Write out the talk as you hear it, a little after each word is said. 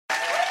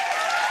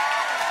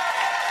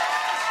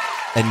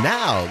And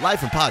now, live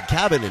from Pod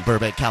Cabin in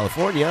Burbank,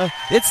 California,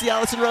 it's the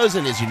Allison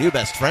Rosen is Your New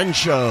Best Friend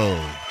show.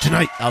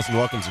 Tonight, Allison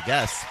welcomes a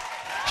guest.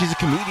 She's a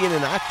comedian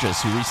and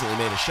actress who recently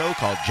made a show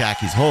called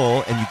Jackie's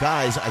Hole. And you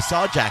guys, I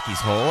saw Jackie's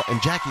Hole,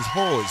 and Jackie's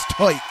Hole is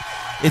tight.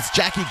 It's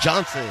Jackie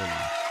Johnson.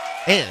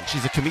 And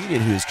she's a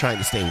comedian who is trying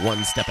to stay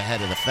one step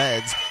ahead of the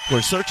feds who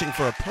are searching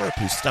for a perp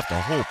who stuffed a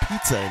whole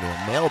pizza into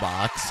a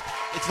mailbox.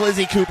 It's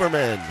Lizzy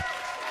Cooperman.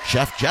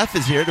 Chef Jeff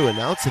is here to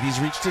announce that he's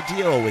reached a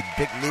deal with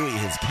Big Louie,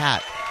 his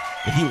cat,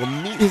 that he will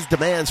meet his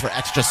demands for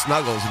extra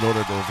snuggles in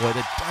order to avoid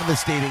a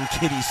devastating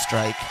kitty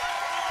strike.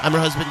 I'm her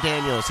husband,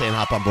 Daniel, saying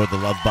hop on board the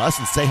Love Bus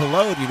and say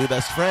hello to your new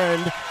best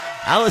friend,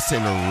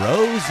 Allison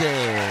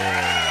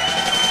Rosen.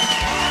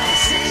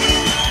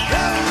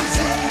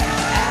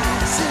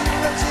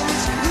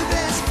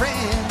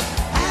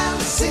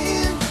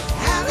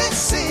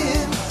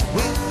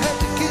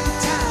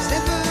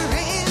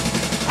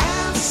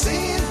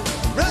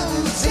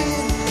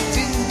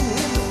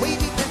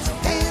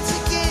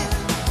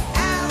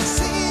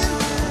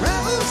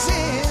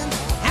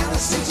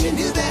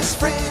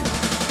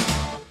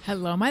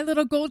 Hello, my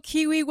little gold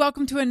kiwi.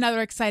 Welcome to another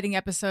exciting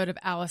episode of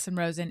Allison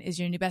Rosen is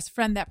Your New Best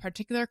Friend. That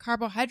particular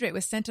carbohydrate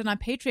was sent in on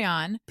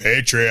Patreon.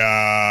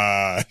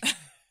 Patreon.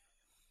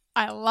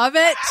 I love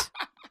it.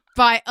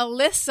 By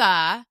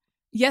Alyssa.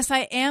 Yes,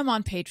 I am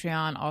on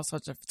Patreon. All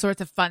sorts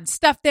of fun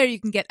stuff there. You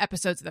can get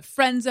episodes of The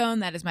Friend Zone.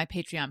 That is my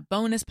Patreon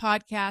bonus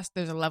podcast.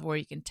 There's a level where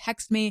you can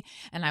text me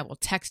and I will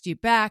text you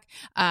back.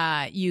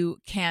 You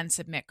can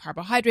submit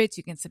carbohydrates.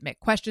 You can submit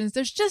questions.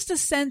 There's just a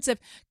sense of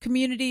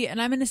community, and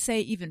I'm going to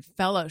say even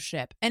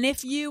fellowship. And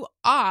if you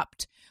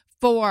opt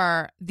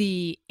for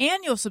the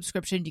annual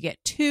subscription, you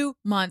get 2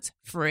 months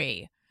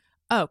free.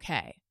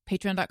 Okay.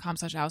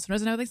 Patreon.com/Allison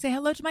Rosen. I would like to say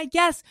hello to my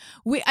guests.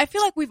 I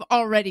feel like we've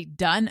already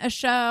done a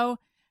show.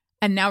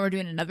 And now we're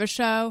doing another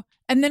show.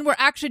 And then we're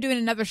actually doing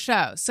another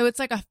show. So it's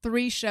like a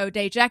 3-show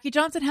day. Jackie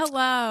Johnson,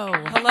 hello.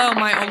 Hello.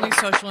 My only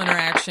social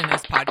interaction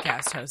is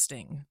podcast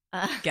hosting,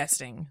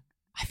 guesting.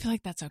 I feel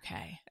like that's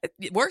okay.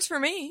 It works for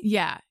me.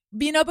 Yeah.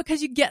 But,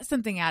 because you get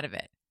something out of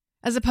it.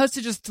 As opposed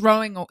to just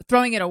throwing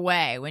it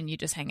away when you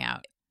just hang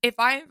out. If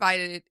I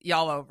invited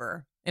y'all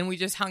over and we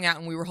just hung out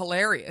and we were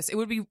hilarious, it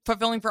would be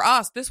fulfilling for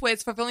us. This way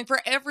it's fulfilling for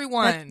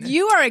everyone.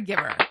 You are a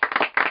giver.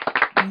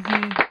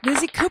 Mm-hmm.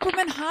 Lizzy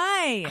Cooperman,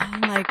 hi. Oh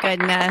my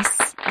goodness.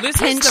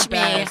 Lizzy's the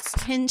best.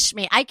 Pinch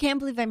me. I can't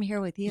believe I'm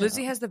here with you.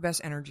 Lizzy has the best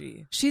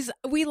energy.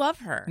 We love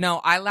her. No,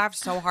 I laughed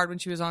so hard when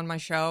she was on my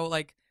show.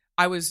 Like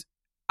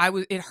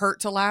it hurt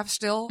to laugh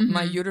still. Mm-hmm.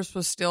 My uterus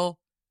was still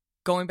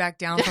going back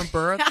down from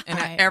birth. And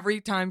every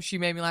time she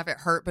made me laugh, it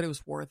hurt, but it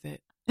was worth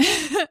it.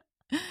 It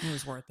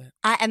was worth it.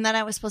 And then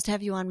I was supposed to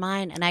have you on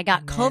mine, and I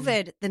got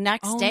COVID the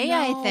next day, no.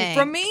 I think.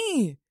 From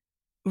me.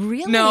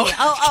 Really? No.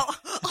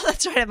 Oh,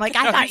 that's right. I'm like,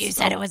 I thought you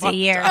said it was a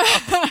year.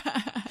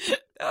 That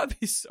would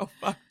be so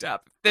fucked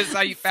up. This is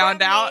how you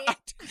found out?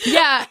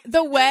 Yeah, By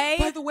the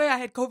way, I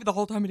had COVID the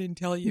whole time. I didn't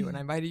tell you, and I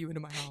invited you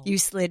into my house. You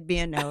slid me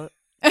a note.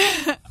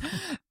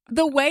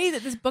 The way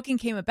that this booking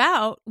came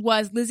about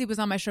was Lizzy was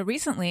on my show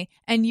recently,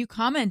 and you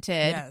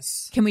commented,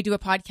 yes, can we do a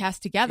podcast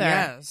together?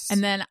 Yes.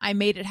 And then I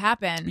made it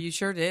happen. You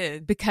sure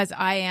did. Because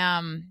I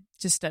am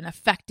just an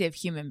effective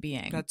human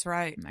being. That's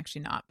right. I'm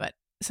actually not, but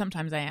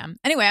sometimes I am.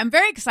 Anyway, I'm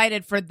very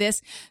excited for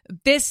this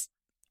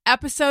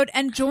episode,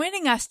 and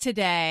joining us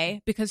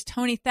today, because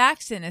Tony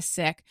Thaxton is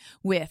sick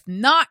with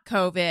not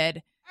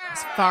COVID,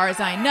 as far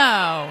as I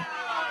know,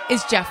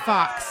 is Jeff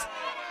Fox.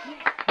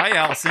 Hi,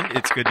 Allison.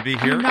 It's good to be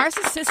here. You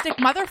narcissistic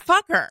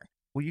motherfucker.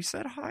 Well, you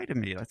said hi to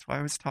me. That's why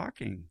I was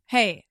talking.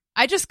 Hey,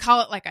 I just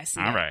call it like I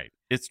see it. All right.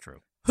 It's true.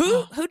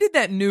 Who did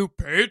that new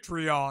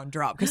Patreon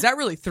drop? Because that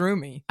really threw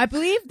me. I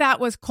believe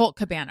that was Colt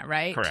Cabana,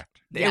 right? Correct.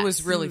 Yes. It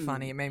was really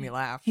funny. It made me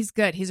laugh. He's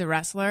good. He's a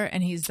wrestler,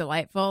 and he's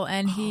delightful.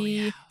 And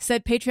he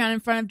said Patreon in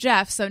front of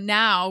Jeff, so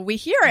now we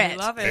hear it. I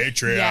love it.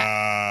 Patreon.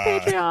 Yeah.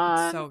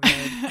 Patreon. So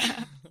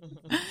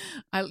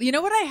good. You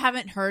know what I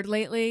haven't heard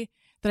lately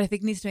that I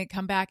think needs to make a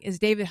comeback is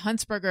David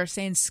Huntsberger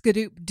saying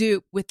 "skadoop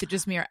doop" with the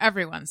Just Me or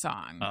Everyone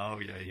song. Oh,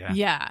 yeah.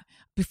 Yeah.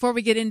 Before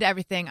we get into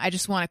everything, I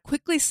just want to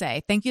quickly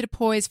say thank you to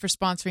Poise for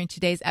sponsoring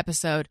today's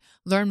episode.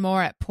 Learn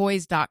more at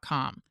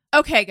poise.com.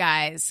 Okay,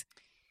 guys.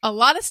 A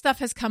lot of stuff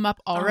has come up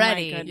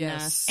already. Oh my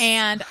goodness. Yes.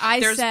 And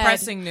There's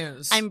pressing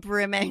news. I'm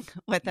brimming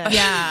with it.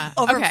 Yeah.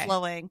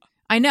 Overflowing. Okay.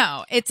 I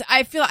know.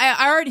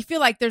 I already feel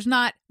like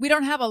we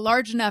don't have a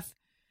large enough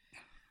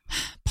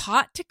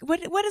pot to,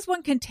 what does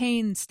one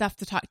contain stuff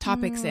to talk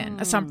topics in?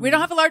 We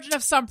don't have a large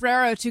enough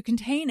sombrero to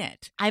contain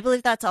it. I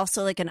believe that's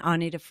also like an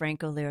Ani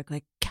DeFranco lyric,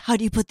 like, how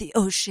do you put the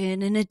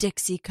ocean in a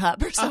Dixie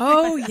cup or something?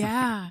 Oh, like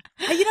yeah.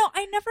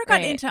 I never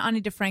got into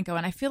Ani DeFranco,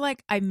 and I feel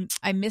like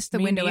I missed the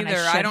Me window. neither.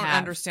 And I don't have.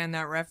 understand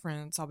that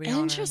reference, I'll be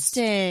honest.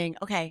 Interesting.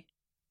 Okay.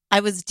 I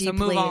was deeply,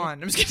 so move on.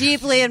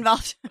 deeply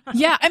involved.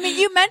 Yeah. I mean,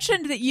 you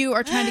mentioned that you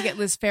are trying to get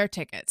Liz Fair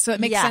tickets, so it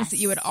makes sense that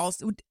you would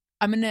also,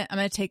 I'm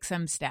gonna take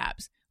some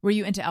stabs. Were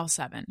you into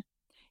L7?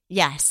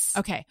 Yes.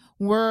 Okay.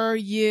 Were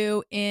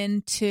you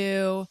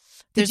into,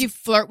 did you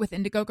flirt with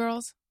Indigo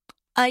Girls?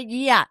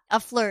 Yeah, a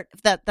flirt.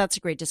 That's a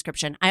great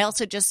description. I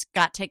also just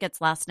got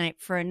tickets last night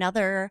for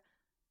another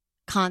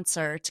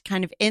concert,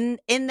 kind of in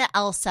the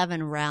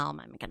L7 realm,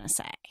 I'm gonna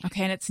say.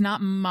 Okay, and it's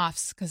not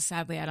Muffs because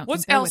sadly I don't.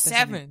 What's think they're with us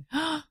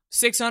L7?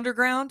 Six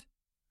Underground?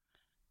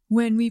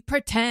 When we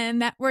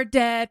pretend that we're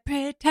dead,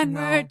 pretend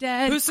No. we're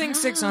dead. Who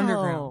sings Six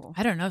Underground?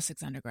 I don't know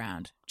Six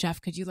Underground. Jeff,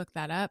 could you look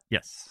that up?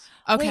 Yes.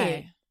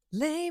 Okay.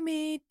 Lay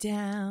me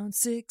down,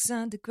 Six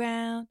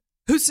Underground.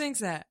 Who sings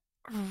that?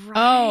 Right.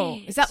 Oh,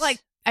 is that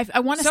like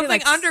I want to say Something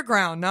like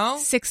underground, no?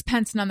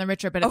 Sixpence None the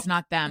Richer, but it's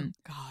not them.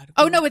 God.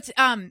 Oh no, it's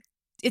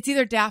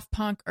either Daft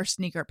Punk or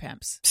Sneaker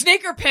Pimps.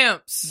 Sneaker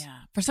Pimps. Yeah,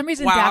 for some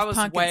reason Wow, I Daft was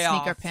Punk way and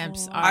Sneaker off.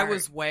 Pimps are. I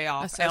was way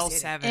off.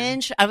 associated. L7.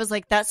 And I was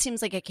like, that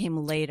seems like it came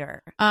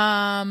later.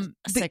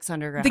 Six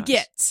Underground. the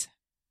Git.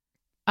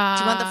 Do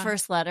you want the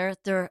first letter?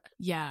 They're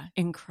Yeah,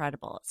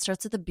 incredible. It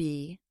starts with a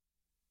B.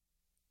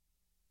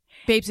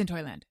 Babes in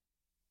Toyland.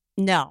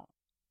 No.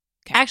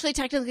 Okay. Actually,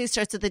 technically, it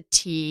starts with a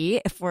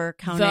T if we're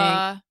counting.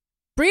 The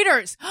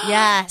Breeders.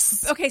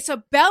 Yes. Okay,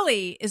 so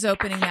Belly is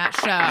opening that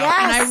show, Yes.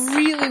 and I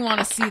really want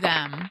to see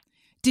them.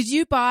 Did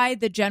you buy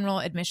the general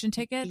admission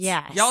tickets?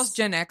 Yes. Y'all's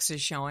Gen X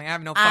is showing. I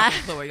have no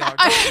fucking clue what y'all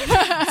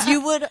are doing.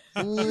 You would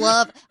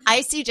love.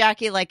 I see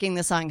Jackie liking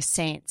the song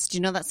Saints. Do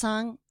you know that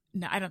song?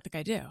 No, I don't think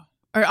I do.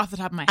 Or off the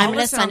top of my head. I'm I'll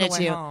gonna listen on send the it to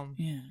way you. home.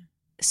 Yeah.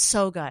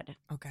 So good.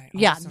 Okay. I'll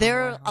Yeah, listen on the way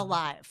they're home.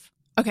 alive.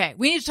 Okay,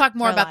 we need to talk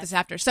more They're about alive. this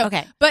after. So,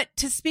 Okay. but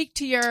to speak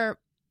to your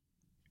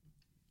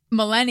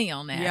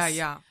millennialness,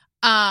 Yeah.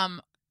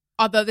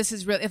 although this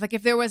is really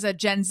if there was a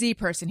Gen Z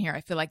person here,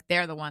 I feel like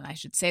they're the one I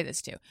should say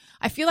this to.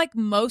 I feel like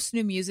most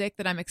new music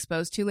that I'm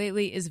exposed to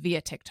lately is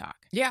via TikTok.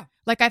 Yeah.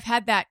 Like I've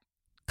had that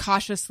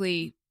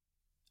cautiously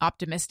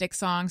optimistic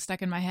song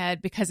stuck in my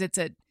head because it's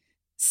a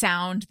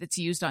sound that's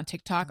used on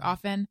TikTok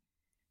often.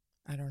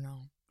 I don't know.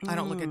 I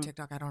don't look at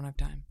TikTok. I don't have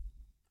time.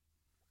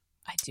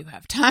 I do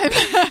have time.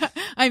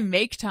 I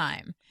make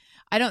time.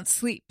 I don't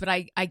sleep, but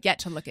I get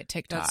to look at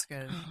TikTok. That's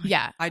good.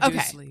 Yeah. I do okay.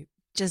 sleep.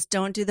 Just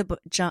don't do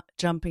the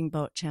jumping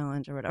boat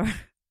challenge or whatever.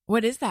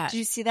 What is that? Did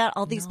you see that?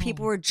 All these No.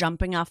 people were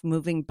jumping off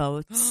moving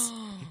boats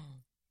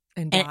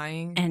And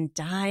dying. and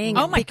dying.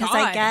 Oh my because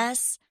I God.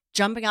 guess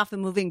jumping off a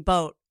moving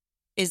boat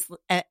is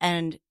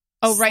and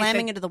Oh, right,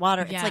 slamming the- into the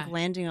water. yeah. It's like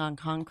landing on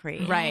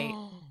concrete. Right.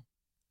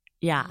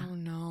 Yeah. Oh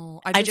no!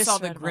 I I just just saw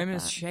the read about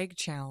Grimace that. Shake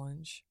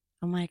challenge.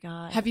 Oh my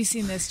God. Have you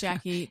seen this,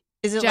 Jackie?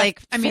 Is it Jeff,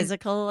 like I mean,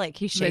 physical? Like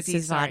he shakes Lizzy,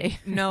 his sorry. body?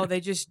 No,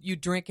 you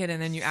drink it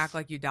and then you act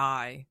like you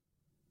die.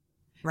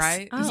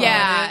 Right? Oh. Is that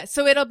Yeah. it?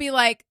 So it'll be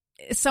like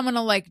someone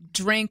will like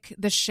drink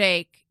the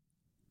shake.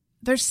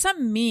 There's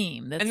some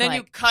meme that's And then like,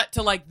 you cut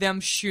to like them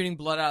shooting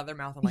blood out of their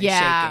mouth and like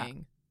Yeah.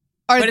 shaking.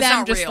 or but it's them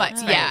not just real, like,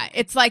 it's yeah, fake.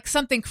 it's like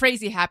something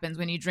crazy happens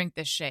when you drink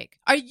this shake.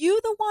 Are you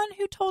the one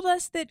who told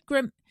us that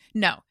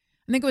No,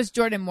 I think it was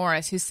Jordan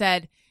Morris who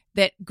said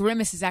that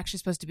Grimace is actually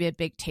supposed to be a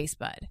big taste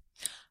bud.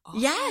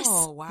 Yes.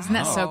 Oh, wow. Isn't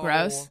that so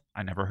gross?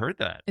 I never heard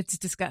that. It's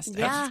disgusting.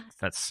 Yeah.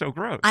 That's so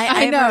gross. I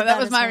I've know heard that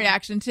was as my well.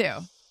 reaction too.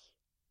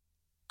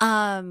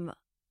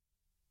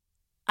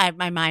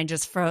 My mind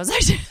just froze. I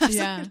didn't have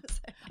Yeah. something to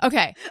say.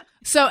 Okay.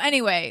 So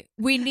anyway,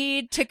 we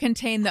need to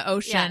contain the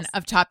ocean Yes.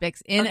 of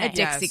topics in a Okay.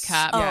 Dixie Yes.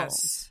 cup. Oh.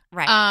 Yes.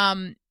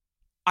 Right.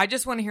 I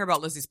just want to hear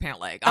about Lizzie's pant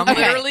leg. I'm Okay.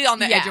 literally on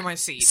the Yeah. edge of my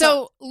seat.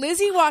 So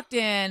Lizzy walked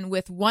in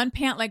with one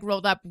pant leg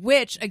rolled up,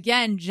 which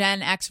again,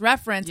 Gen X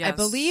reference, I Yes.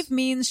 believe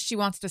means she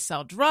wants to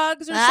sell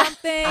drugs or Ah,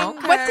 something.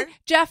 okay.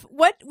 Jeff,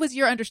 what was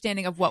your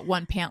understanding of what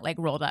one pant leg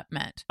rolled up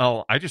meant?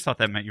 Oh, I just thought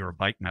that meant you were a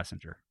bike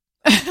messenger.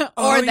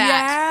 Or that.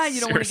 Yeah,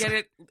 you don't want to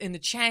Seriously. get it in the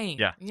chain.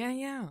 Yeah.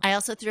 Yeah. I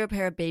also threw a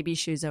pair of baby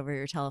shoes over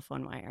your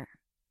telephone wire.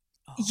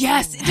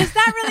 Yes. Does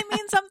that really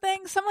mean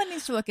something? Someone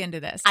needs to look into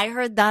this. I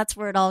heard that's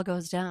where it all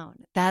goes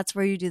down. That's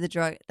where you do the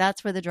drug.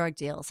 That's where the drug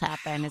deals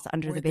happen. It's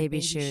under Where the the baby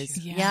baby shoes. shoes.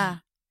 Yeah.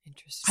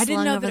 Interesting. I didn't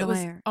slung know over that the it was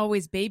wire.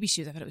 always baby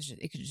shoes. I thought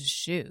it could just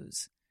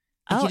shoes.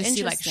 Like Oh, you just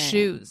see like interesting.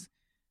 shoes.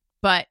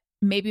 But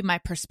maybe my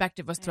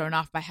perspective was thrown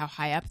off by how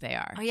high up they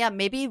are. Oh yeah,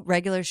 maybe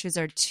regular shoes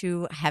are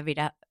too heavy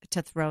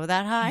to throw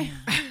that high.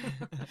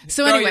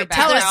 So Throw anyway, your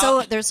tell back us.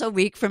 out. They're so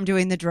weak from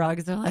doing the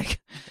drugs. They're like,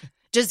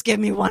 just give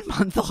me 1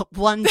 month old,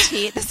 one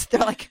teeth. They're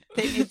like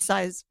they need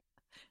size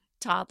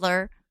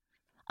toddler.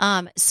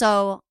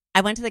 So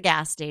I went to the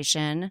gas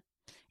station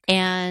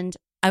and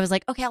I was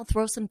like, okay, I'll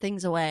throw some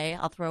things away.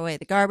 I'll throw away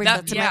the garbage.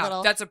 That's in my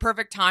little. That's a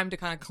perfect time to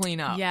kind of clean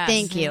up. Yes.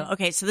 Thank you.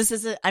 Okay, so this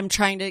is I'm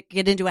trying to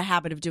get into a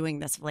habit of doing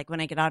this. Like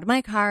when I get out of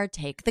my car,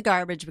 take the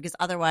garbage because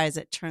otherwise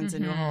it turns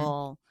into a Mhm.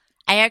 whole.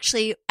 I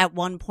actually at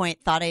one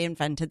point thought I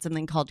invented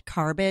something called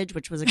garbage,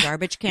 which was a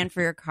garbage can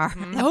for your car.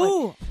 Mhm.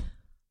 Oh.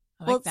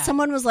 I like Well, that.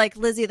 someone was like,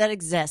 Lizzie, that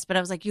exists. But I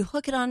was like, you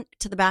hook it on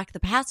to the back of the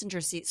passenger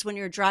seat. So when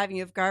you're driving,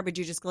 you have garbage,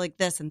 you just go like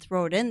this and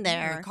throw it in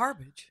there. Like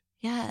garbage.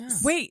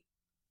 Yes. Wait,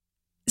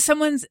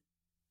 someone's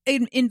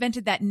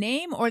invented that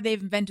name or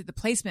they've invented the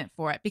placement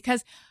for it?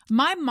 Because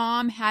my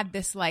mom had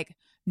this like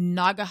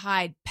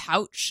Naugahyde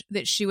pouch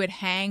that she would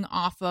hang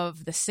off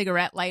of the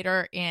cigarette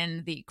lighter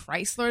in the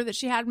Chrysler that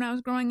she had when I was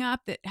growing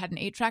up that had an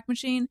 8-track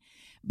machine.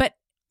 But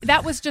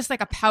that was just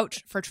like a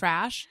pouch for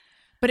trash.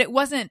 But it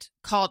wasn't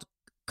called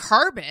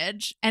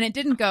garbage and it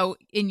didn't go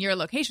in your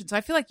location. So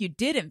I feel like you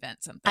did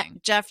invent something.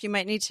 Jeff, you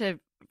might need to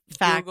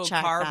fact Google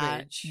check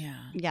garbage. Yeah.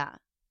 that. Yeah.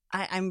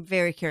 I'm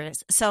very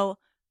curious. So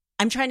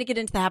I'm trying to get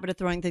into the habit of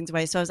throwing things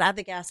away. So I was at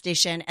the gas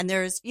station and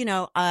there's,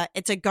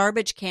 it's a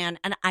garbage can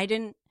and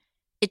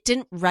it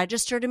didn't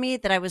register to me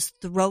that I was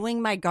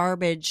throwing my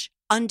garbage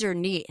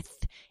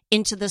underneath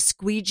into the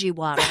squeegee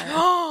water.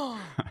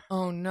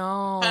 Oh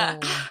no.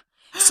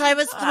 So I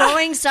was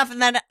throwing stuff and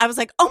then I was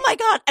like, oh my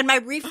God. And my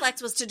reflex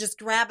was to just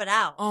grab it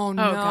out. Oh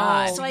no.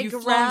 God. So I you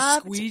flung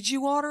grabbed- squeegee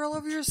water all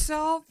over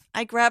yourself?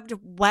 I grabbed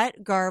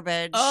wet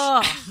garbage.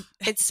 Oh,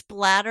 It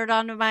splattered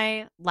onto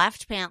my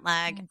left pant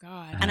leg.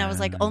 God. And I was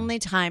like, only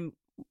time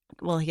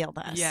will heal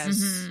this. Yes.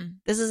 Mhm.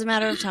 This is a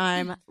matter of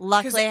time. Because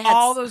Luckily, I had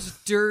all those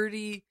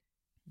dirty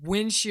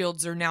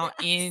windshields are now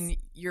in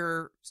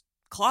your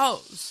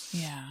clothes.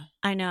 Yeah.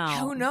 I know.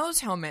 Who knows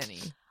how many?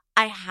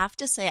 I have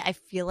to say, I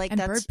feel like And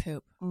that's bird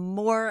poop.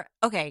 more.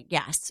 Okay,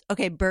 yes.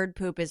 Okay, bird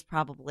poop is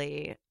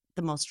probably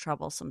the most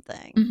troublesome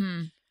thing.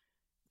 Mm-hmm.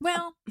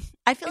 Well,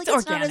 I feel It's like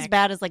it's not as organic.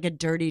 bad as like a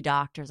dirty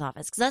doctor's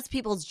office because that's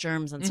people's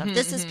germs and stuff. Mhm,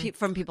 This is mhm.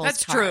 from people's.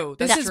 That's car. true.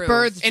 This That's is true.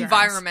 birds' germs.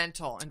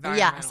 Environmental.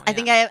 Yes, I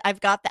think I've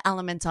got the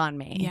elements on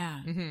me.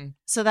 yeah. Mm-hmm.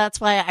 So that's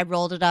why I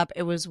rolled it up.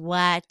 It was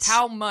wet.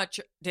 How much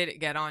did it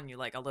get on you?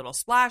 Like a little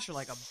splash or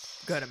like a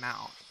good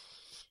amount?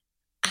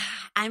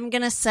 I'm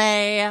gonna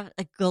say a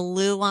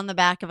glue on the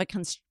back of a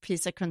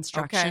piece of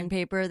construction Okay.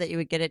 paper that you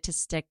would get it to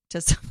stick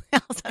to something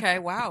else. Okay,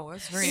 wow.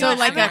 That's very So nice.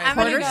 like I'm a gonna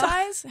quarter go-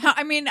 size?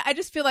 I mean, I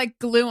just feel like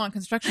glue on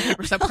construction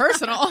paper is so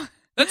personal.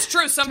 That's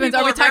true. Some Depends,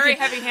 people are are we very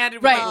talking- heavy-handed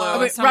with right. glue. Oh,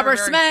 and wait, some rubber are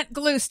very- cement,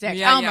 glue stick,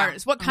 Yeah, yeah.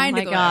 Elmer's. What kind oh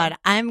my of glue? God.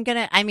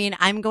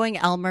 I'm going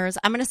Elmer's.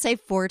 I'm gonna say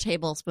 4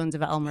 tablespoons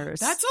of Elmer's.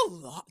 That's a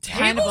lot.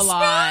 Kind of a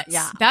lot.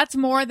 Yeah. That's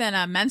more than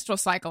a menstrual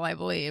cycle, I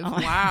believe. Oh,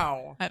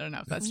 Wow. I don't know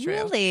if that's true.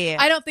 Really?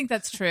 I don't think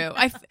that's true.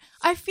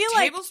 I feel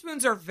like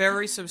Tablespoons are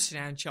very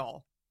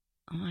substantial,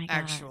 Oh my God.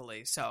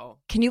 actually. So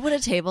Can you put a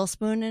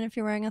tablespoon in if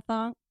you're wearing a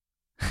thong?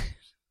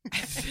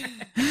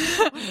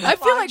 I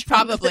feel like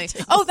probably.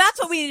 Oh, that's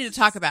what we need to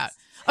talk about.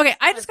 Okay,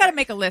 I just got to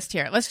make a list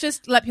here. Let's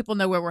just let people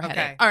know where we're headed.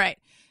 Okay. All right.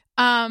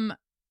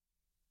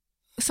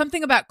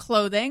 Something about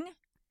clothing,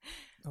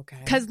 okay.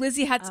 because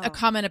Lizzy had Oh. a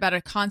comment about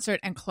a concert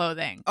and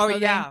clothing. Oh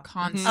Clothing, yeah,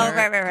 concert. Mhm. Oh,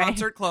 right.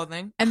 Concert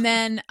clothing. And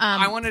then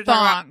I wanted to talk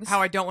thongs. about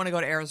how I don't want to go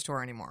to Eras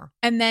Tour anymore.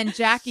 And then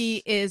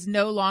Jackie is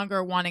no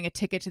longer wanting a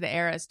ticket to the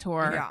Eras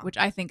tour, Yeah. which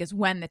I think is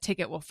when the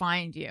ticket will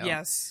find you.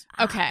 Yes.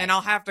 Okay. And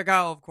I'll have to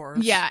go, of course.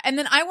 Yeah. And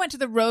then I went to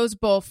the Rose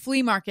Bowl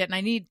flea market and I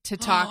need to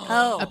talk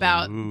Oh.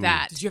 about Ooh.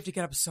 that. Did you have to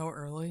get up so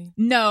early?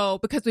 No,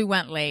 because we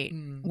went late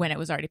Mm. when it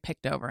was already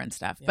picked over and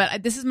stuff. Yeah.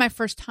 But this is my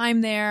first time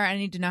there. I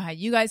need to know how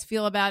you guys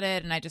feel about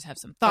it. And I just have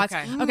some thoughts.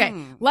 Okay. Okay.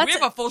 Mm. Let's. We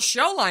have a full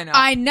show lineup.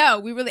 I know.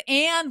 We really.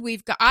 And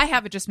we've got. I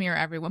have a Just Me or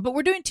Everyone. But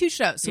we're doing 2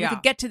 shows. So Yeah. we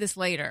could get to this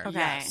later. Okay.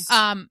 Yes.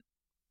 Um.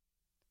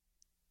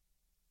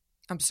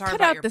 I'm sorry cut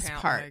about out your this pant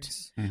part.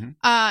 legs.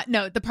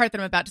 No, the part that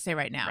I'm about to say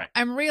right now. Right.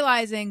 I'm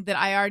realizing that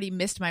I already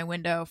missed my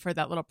window for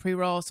that little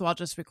pre-roll, so I'll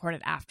just record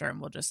it after and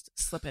we'll just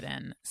slip it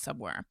in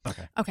somewhere.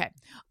 Okay. Okay.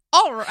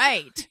 All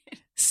right.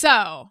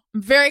 So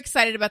I'm very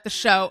excited about the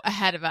show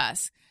ahead of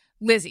us.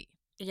 Lizzy,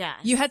 Yeah.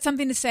 you had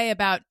something to say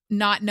about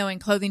not knowing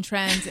clothing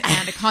trends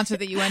and a concert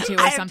that you went to or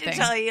I have something. to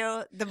tell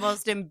you the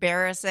most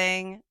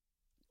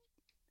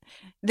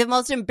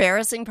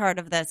embarrassing part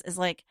of this is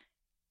like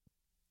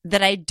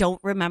that I don't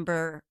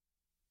remember.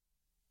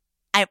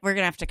 We're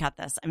gonna have to cut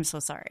this. I'm so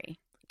sorry.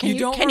 You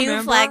don't Can you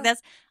remember? flag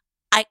this?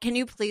 Can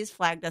you please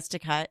flag this to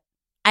cut?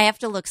 I have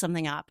to look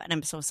something up, and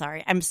I'm so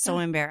sorry. I'm so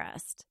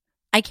embarrassed.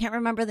 I can't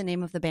remember the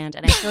name of the band,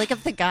 and I feel like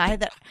if the guy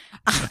that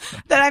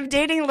I'm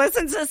dating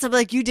listens to this, I'm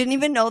like, you didn't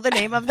even know the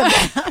name of the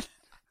band.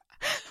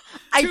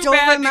 I Too don't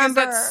bad,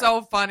 remember. Because that's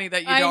so funny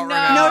that you I don't know.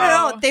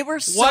 remember. No. They were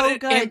so What an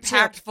good. too.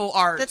 impactful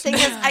art. The thing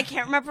is, I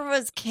can't remember if it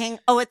was King.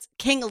 Oh, it's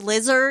King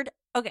Lizard.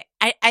 Okay,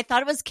 I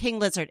thought it was King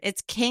Lizard.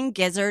 It's King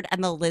Gizzard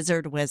and the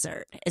Lizard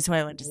Wizard is what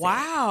I went to say.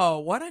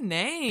 Wow, what a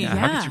name. Yeah,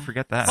 How Yeah. could you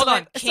forget that? Hold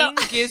on. So- King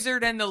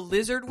Gizzard and the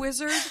Lizard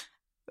Wizard?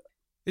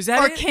 Is that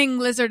Or it? King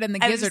Lizard and the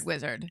I was- Gizzard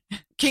Wizard.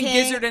 King King-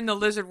 Gizzard and the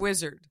Lizard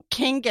Wizard.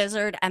 King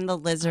Gizzard and the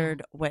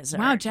Lizard Wizard.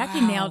 Wow,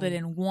 Jackie Wow. nailed it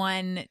in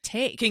one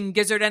take. King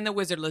Gizzard and the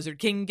Wizard Lizard.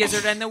 King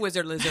Gizzard and the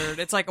Wizard Lizard.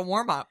 It's like a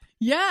warm-up.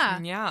 Yeah.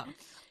 Yeah.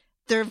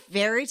 They're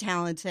very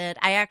talented.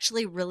 I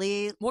actually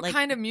really What like,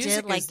 kind of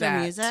music did like is their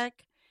that? music.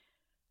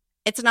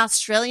 It's an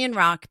Australian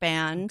rock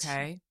band.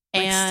 Okay.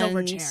 Like and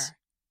Silverchair.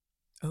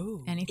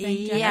 Oh. Anything?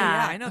 Yeah. Jackie?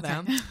 Yeah, I know Okay.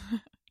 them.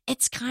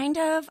 It's kind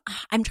of,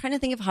 I'm trying to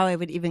think of how I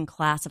would even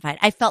classify it.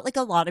 I felt like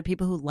a lot of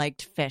people who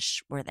liked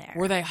Fish were there.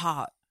 Were they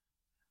hot?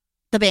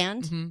 The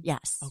band? Mhm.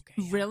 Yes. Okay.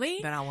 yeah. Really?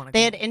 Then I want to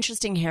They had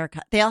interesting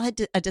haircut. They all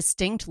had a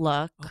distinct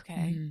look.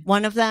 Okay. Mhm.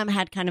 One of them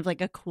had kind of like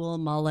a cool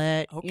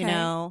mullet, Okay. you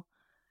know,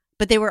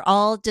 but they were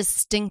all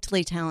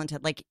distinctly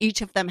talented. Like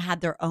each of them had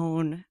their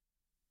own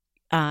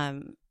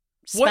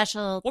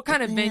special. What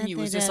kind of thing venue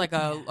that was they this? did. Like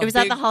a It was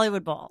big... at the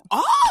Hollywood Bowl,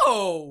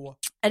 Oh!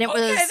 and it okay,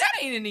 was that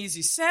ain't an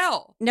easy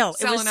sell. No, it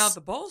Selling was out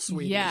the bowl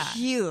suite. Yeah.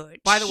 huge.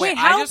 By the way, Wait,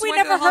 I how have just we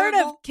went to never the heard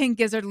Hollywood of King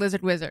Gizzard,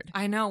 Lizard Wizard?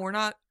 I know we're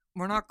not.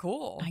 we're not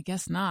cool. I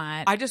guess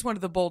not. I just went to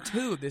the Bowl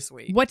 2 this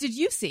week. What did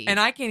you see? And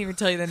I can't even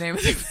tell you the name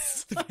of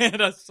the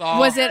band I saw.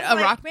 Was it a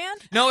rock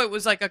band? No, it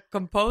was like a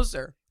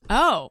composer.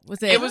 Oh,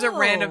 was it? It was a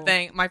random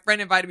thing. My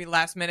friend invited me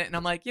last minute, and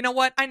I'm like, you know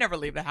what? I never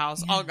leave the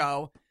house. I'll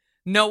go.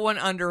 No one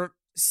under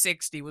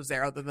 60 was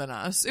there other than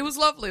us. It was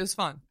lovely. It was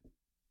fun.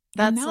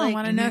 That's I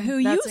want to know who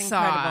you that's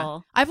saw.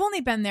 incredible. I've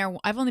only been there.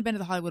 I've only been to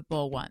the Hollywood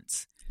Bowl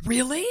once.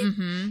 Really?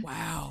 Mm-hmm.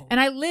 Wow. And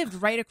I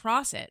lived right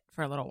across it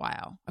for a little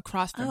while.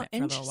 Across from it for a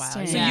little while.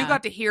 interesting. So you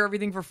got to hear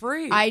everything for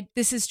free.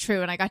 This is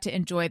true, and I got to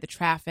enjoy the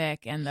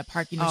traffic and the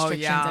parking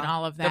restrictions and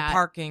all of that. The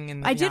parking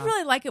and I did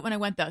really like it when I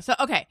went though. So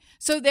okay,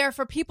 so there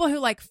for people who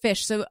like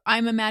fish. So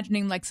I'm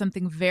imagining like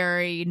something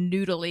very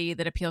noodly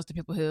that appeals to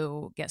people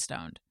who get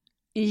stoned.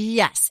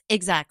 Yes,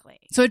 exactly.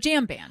 So a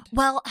jam band.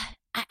 Well,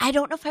 I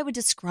don't know if I would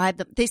describe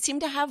them. They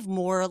seem to have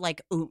more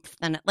like oomph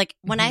than like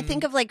when I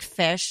think of like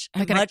fish,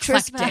 Like an much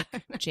eclectic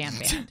respect- jam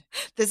band.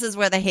 This is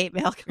where the hate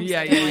mail comes.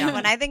 Yeah, in. yeah, yeah.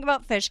 When I think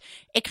about fish,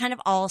 it kind of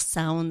all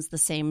sounds the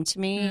same to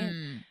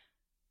me.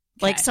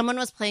 Like Okay. someone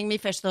was playing me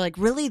fish. They're like,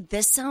 "Really,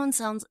 this song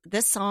sounds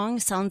the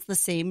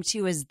same to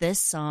you as this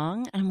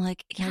song?" And I'm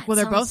like, "Yeah." Well,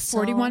 it they're both sounds so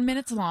 41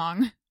 minutes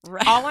long.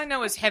 right." All I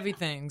know is Heavy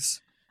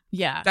Things.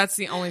 Yeah. That's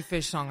the only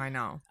fish song I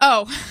know.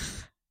 Oh.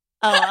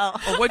 Oh,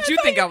 Well, what'd you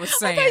think I was I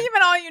saying? thought you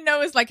meant all you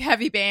know is like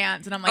heavy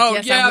bands, and I'm like, Oh,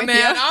 yes, yeah, I'm with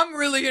man. you. I'm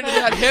really into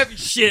that heavy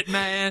shit,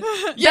 man.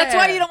 That's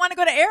why you don't want to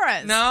go to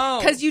Eras. No.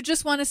 Because you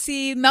just want to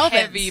see Melvins.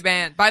 Heavy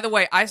band. By the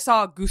way, I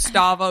saw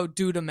Gustavo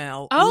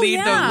Dudamel lead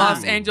yeah. the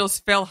Los Angeles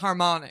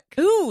Philharmonic.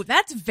 Ooh,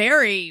 that's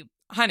very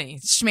Honey,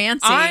 schmancy.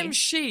 I'm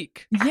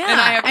chic. yeah.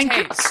 And I have and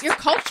taste. you're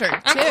cultured, too.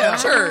 I'm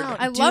cultured. wow.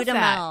 I love that.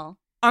 Dudamel.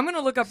 I'm going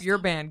to look up your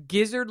band,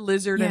 Gizzard,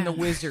 Lizard, and Yeah. the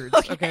Wizards.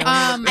 Okay. let me look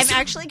Um, this I'm up.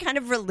 actually kind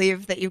of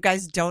relieved that you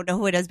guys don't know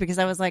who it is because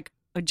I was like,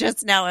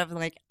 just now, I'm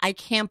like, I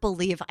can't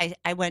believe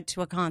I went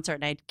to a concert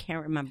and I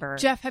can't remember.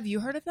 Jeff, have you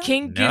heard of them?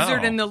 King No.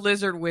 Gizzard and the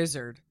Lizard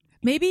Wizard.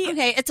 Maybe.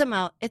 Okay, it's a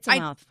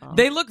mouthful.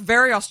 They look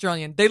very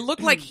Australian. They look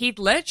like Heath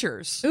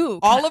Ledgers. Ooh,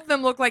 All of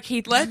them look like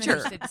Heath I'm Ledger.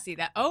 interested to see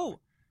that. Oh,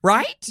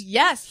 Right?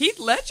 yes. Heath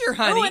Ledger,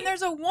 honey. Oh, and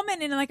there's a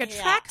woman in like a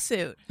Yeah.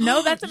 tracksuit.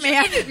 No, that's a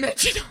man. You didn't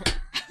mention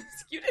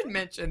You didn't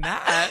mention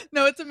that.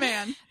 No, it's a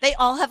man. They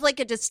all have like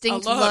a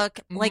distinct A look. look.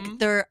 Mhm. Like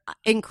they're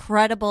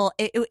incredible.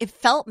 It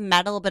felt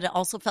metal, but it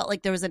also felt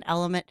like there was an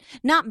element,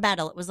 not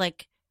metal. It was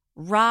like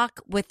rock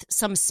with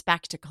some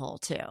spectacle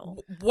too.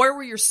 Where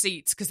were your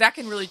seats? Because that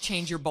can really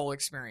change your bowl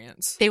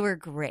experience. They were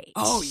great.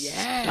 Oh,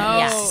 yeah. Oh,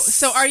 Yes.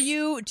 so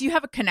do you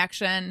have a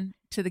connection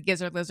to the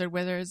Gizzard Lizard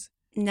Wizards?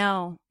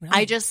 No,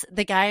 Really?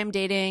 the guy I'm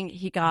dating,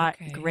 he got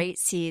Okay. great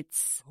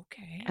seats.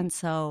 Okay. And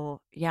so,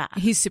 yeah,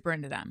 He's super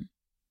into them.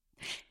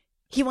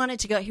 he wanted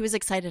to go. He was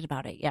excited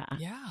about it. Yeah.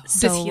 Yeah.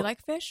 So, Does he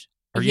like fish?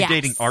 Are you Yes.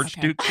 dating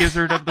Archduke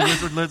Gizzard of the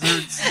Lizard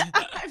Lizards?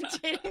 I'm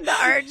dating the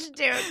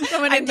Archduke.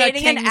 Someone I'm in the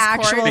dating an King's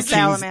actual Court. The King's-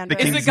 salamander.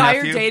 the Is the King's guy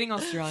nephew? you're dating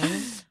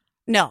Australian?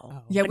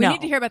 No. Yeah, we No.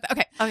 need to hear about that.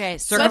 Okay, Okay,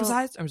 so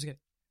Circumcised? I'm just kidding.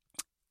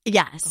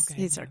 yes,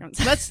 Okay. he's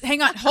circumcised. let's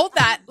hang on. Hold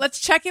that. Let's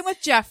check in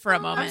with Jeff for a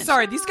moment. I'm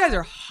sorry. These guys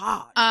are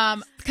hot.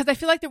 Because I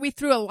feel like that we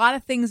threw a lot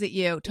of things at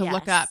you to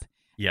look Yes. up,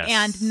 Yes.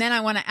 and then I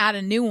want to add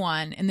a new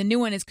one. And the new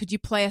one is, could you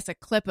play us a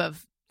clip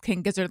of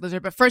King Gizzard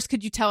Lizard? But first,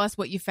 could you tell us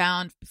what you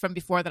found from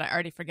before that I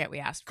already forget we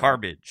asked for?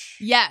 Garbage.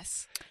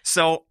 Yes.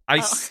 So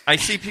I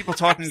see people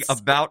talking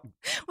about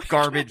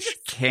garbage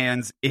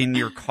cans in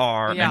your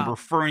car Yeah. and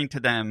referring to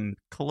them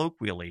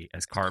colloquially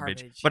as garbage.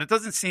 Garbage. But it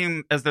doesn't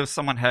seem as though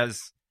someone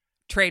has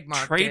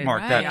Trademarked. trademarked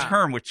right. that Yeah.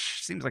 term, which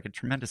seems like a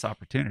tremendous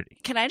opportunity.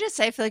 Can I just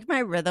say, I feel like my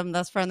rhythm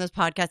thus far on this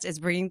podcast is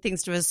bringing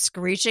things to a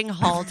screeching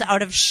halt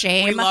out of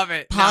shame. We love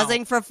it. No.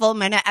 Pausing for a full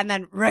minute and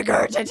then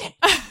regurgitating.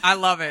 I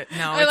love it.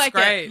 No, I it's like it.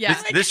 great. Yeah.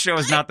 This show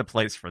is not the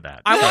place for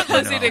that. I want But, you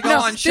Lizzy know. to go No,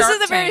 on this Shark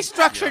is a very Tank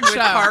structured with show.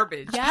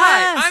 garbage. Yes.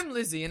 Hi, I'm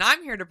Lizzy, and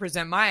I'm here to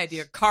present my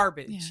idea,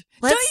 garbage. Yeah.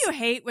 Let's- Don't you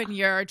hate when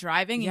you're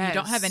driving and you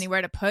don't have Yes.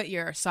 anywhere to put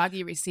your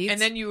soggy receipts? And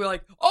then you were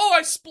like, "Oh,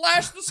 I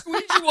splashed the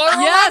squeegee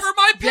water Yes. all over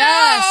my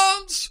Yes.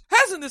 pants."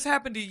 Hasn't this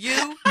happened to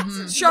you?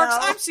 Sharks, No.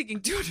 I'm seeking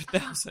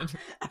 200,000.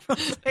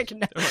 Like,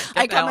 no. Get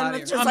I the come hell in outta with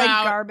here. just I'm like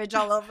out. garbage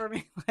all over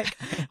me, like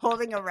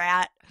holding a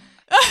rat.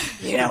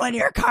 You know, when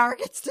your car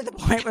gets to the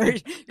point where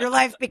your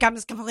life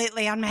becomes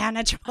completely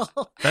unmanageable.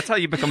 That's how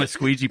you become a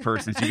squeegee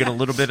person. So you get a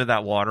little bit of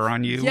that water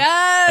on you.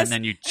 yes, And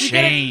then you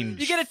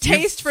change. You get a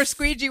taste for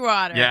squeegee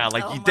water. Yeah,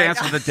 like Oh you my dance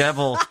God. with the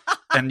devil,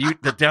 and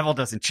the devil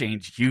doesn't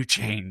change. You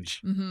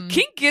change. Mm-hmm.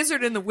 King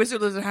Gizzard and the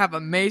Wizard Lizard have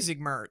amazing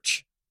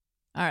merch.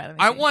 All right. Let me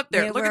I see. want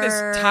their They look at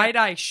were- this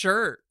tie-dye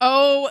shirt.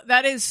 Oh,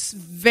 that is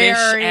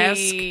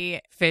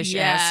very Fish-esque.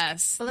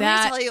 Yes. But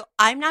let me tell you,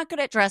 I'm not good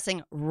at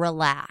dressing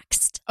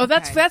relaxed. Oh,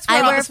 that's Okay. that's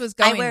where all wear this was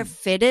going. I wear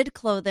fitted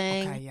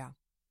clothing, Okay, yeah.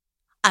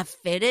 a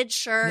fitted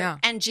shirt, Yeah.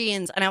 and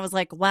jeans, and I was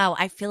like, wow,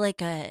 I feel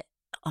like a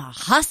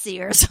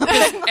hussy or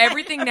something.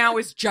 Everything now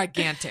is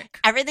gigantic.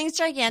 Everything's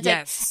gigantic,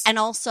 Yes. and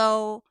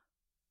also,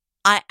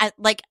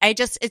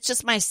 it's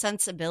just my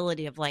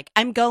sensibility of like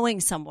I'm going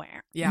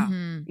somewhere, Yeah.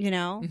 Mhm. you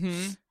know.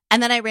 Mm-hmm.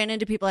 And then I ran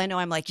into people I know.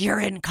 I'm like, you're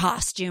in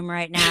costume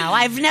right now.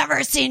 I've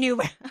never seen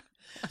you.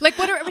 Like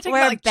what are we talking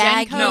Wear about? Like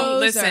baggy- Jenkos No,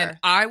 listen. or-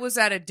 I was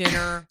at a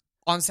dinner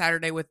on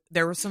Saturday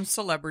there were some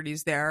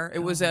celebrities there. It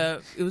was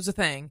a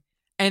thing.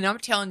 And I'm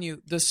telling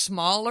you, the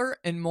smaller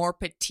and more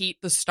petite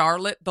the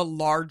starlet, the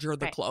larger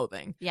the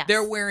clothing. Yes.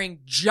 They're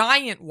wearing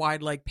giant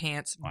wide leg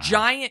pants,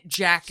 giant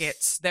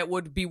jackets that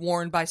would be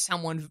worn by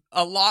someone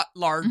a lot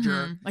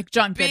larger. Like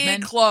John big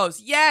Goodman. clothes.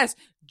 Yes.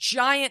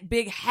 Giant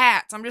big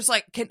hats. I'm just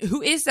like,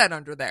 who is that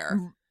under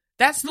there?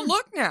 That's the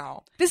look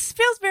now. This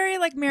feels very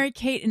like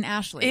Mary-Kate and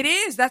Ashley. It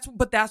is. That's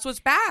what's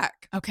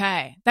back.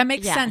 Okay. That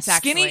makes sense,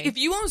 actually. If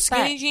you own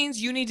skinny jeans,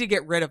 you need to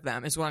get rid of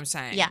them, is what I'm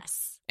saying.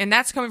 Yes. And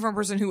that's coming from a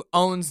person who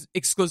owns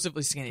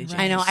exclusively skinny jeans.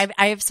 I know.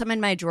 I have some in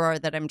my drawer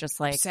that I'm just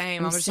like,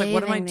 same. I'm just like,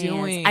 what am I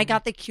doing? I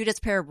got the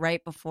cutest pair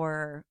right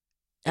before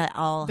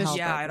all hell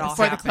broke loose.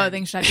 Before the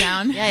clothing shut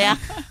down. Yeah.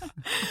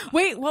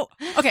 Wait, well,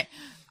 okay.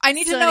 I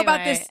need to know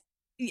about this.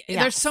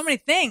 There's so many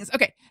things.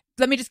 Okay,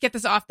 let me just get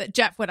this off.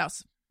 Jeff, what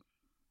else?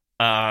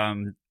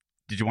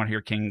 Did you want to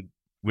hear King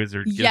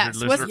Wizard? Yes.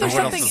 Gizzard, Was Lizard, there or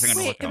what something? else was I gonna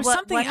Wait, look there up? was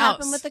something what else.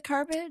 happened with the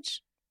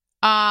garbage?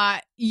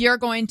 You're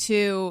going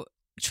to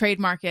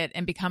trademark it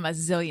and become a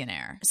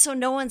zillionaire. So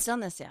no one's done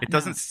this yet. It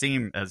doesn't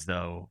seem as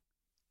though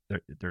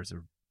there's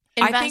a.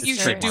 I think you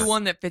should Investors. do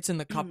one that fits in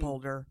the cup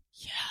holder.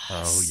 Yes.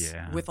 Oh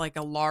yeah. With like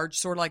a large,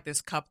 sort of like this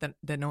cup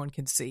that no one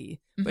can see,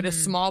 but a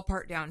small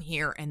part down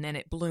here, and then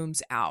it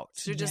blooms out.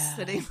 So you're just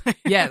sitting.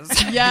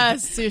 Yes.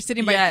 Yes. So you're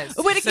sitting by. Yes.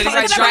 Oh, wait, Sitting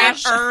by a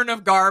giant urn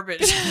of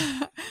garbage.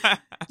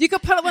 You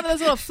could put one of those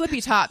little flippy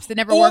tops that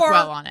never work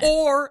well on it.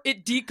 Or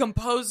it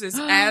decomposes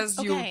as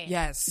you. Okay.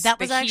 Yes. That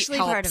was the heat actually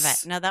part of it.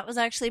 helps. No, that was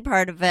actually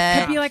part of it.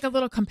 Could be like a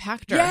little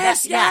compactor.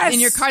 Yes, yes. In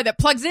your car that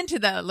plugs into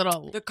the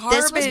little. The garbage.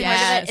 This was part of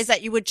Yes. it, is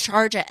that you would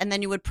charge it and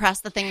then you would press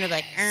the thing to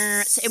like,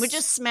 so it would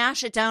just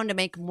smash it down to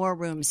make more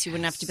room. So you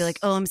wouldn't have to be like,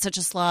 oh, I'm such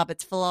a slob.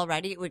 It's full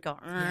already. It would go,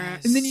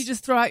 And then you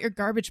just throw out your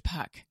garbage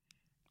puck.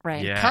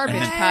 right. Yeah. Garbage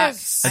And puck.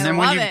 And I then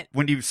love it.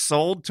 when you've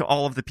sold to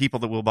all of the people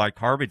that will buy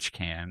garbage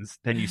cans,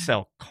 then you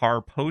sell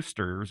car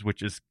posters,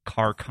 which is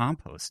car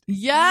compost.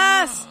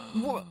 Yes.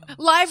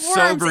 Live So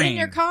worms in green.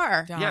 your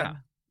car. Done. Yeah.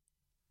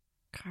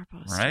 Car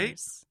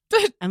posters.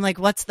 Right? I'm like,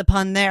 what's the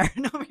pun there?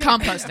 No,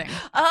 Composting.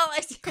 Oh,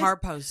 I see. Car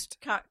post.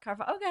 Car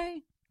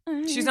okay.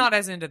 She's not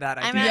as into that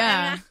I'm idea.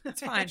 Yeah.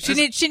 It's fine.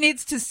 She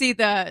needs to see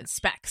the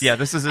specs. Yeah,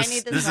 this is I need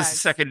this the is a specs.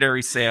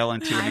 secondary sale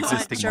into an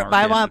existing market.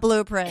 I want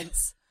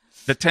blueprints.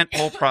 The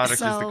tentpole product is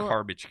the So-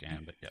 garbage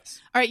can, but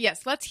yes. All right.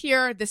 Yes. Let's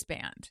hear this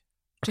band.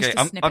 Just Okay,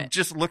 a I'm snippet.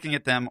 just looking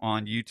at them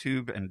on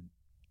YouTube, and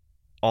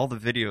all the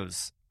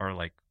videos are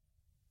like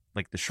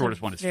the shortest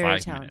one is very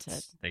 5 talented.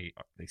 minutes. They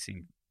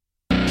seem.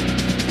 Yeah, I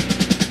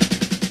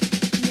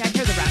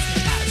hear the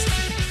raspy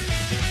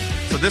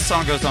pads. So this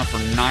song goes on for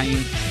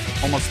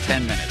almost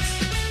 10 minutes.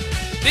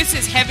 This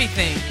is heavy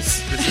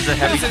things. This is a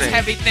heavy This thing. is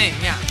heavy thing,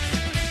 yeah.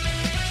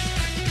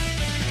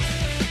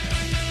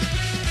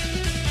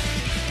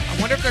 I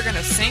wonder if they're going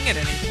to sing at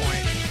any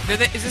point.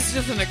 Is this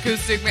just an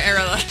acoustic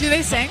era? Do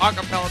they sing?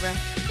 Acapella band?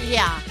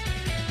 Yeah.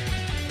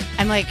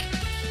 I'm like,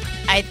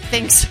 I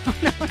think so.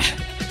 No.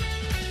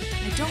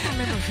 I don't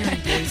remember hearing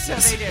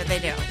voices. They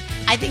do.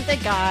 I think the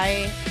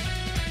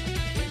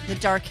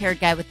dark-haired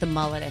guy with the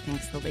mullet, I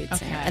think is the lead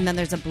singer. Okay. And then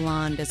there's a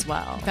blonde as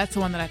well. That's the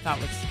one that I thought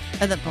was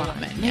The blonde.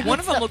 woman, Maybe yeah. One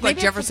it's of them the- looked like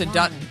maybe it's the Jefferson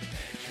blonde. Dutton.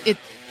 it.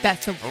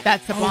 That's the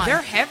Oh, blonde.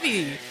 they're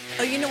heavy.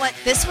 Oh, you know what?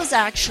 This was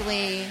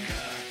actually,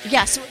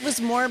 yeah. So it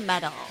was more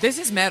metal. This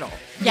is metal.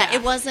 Yeah,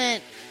 it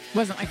wasn't.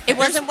 wasn't like It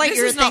wasn't what this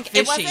you're is not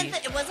thinking. It fishy.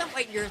 wasn't. It wasn't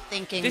what you're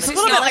thinking. This but is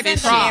it not wasn't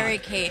fishy. the Mary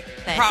Kate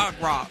thing. Prog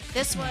rock.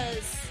 This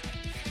was.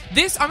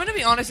 This, I'm going to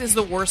be honest, is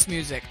the worst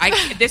music.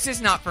 This is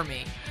not for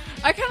me.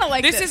 I kind of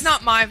like This is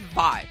not my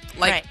vibe.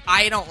 Like, Right.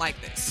 I don't like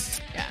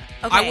this. Yeah.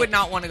 Okay. I would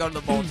not want to go to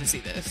the bowl to see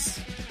this.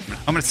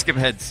 I'm going to skip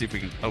ahead and see if we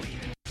can. Oh,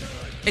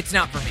 It's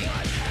not for me.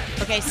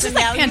 Okay, so is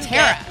like now you Pantera.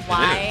 get It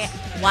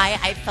why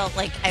I felt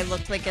like I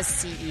looked like a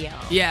CEO.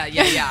 Yeah.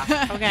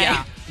 Okay.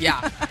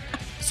 Yeah.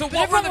 So But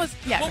what everyone were was-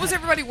 yeah, what go was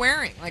ahead. everybody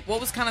wearing? Like,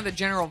 what was kind of the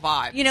general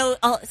vibe? You know,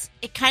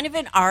 it kind of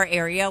in our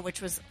area, which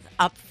was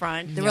up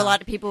front. There were a Yeah. lot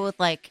of people with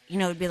like,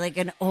 it'd be like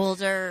an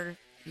older,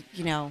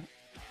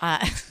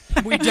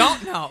 We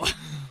don't know.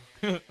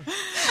 I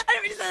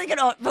don't mean to say like an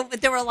old,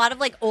 but there were a lot of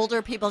like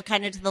older people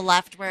kind of to the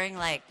left wearing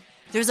like,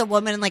 there's a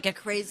woman in like a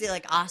crazy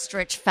like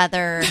ostrich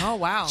feather Oh,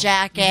 wow.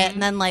 jacket,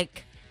 and then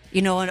like,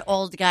 an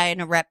old guy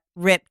in a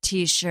ripped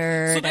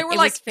t-shirt. So they were It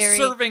like was very,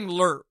 serving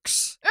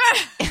lurks.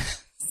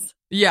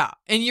 Yeah.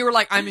 And you were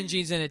like, I'm in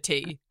jeans and a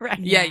tee. Right.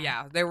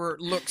 Yeah. There were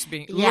lurks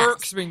being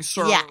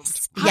served.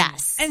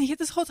 Yes. And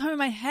this whole time in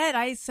my head,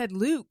 I said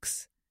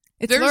Luke's.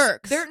 It's There's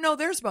lurks.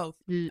 there's both.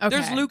 Okay.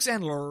 There's lukes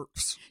and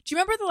lurks. Do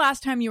you remember the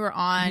last time you were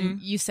on? Mhm.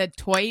 You said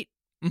toit.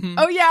 Mm-hmm.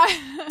 Oh yeah.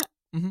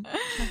 Mhm.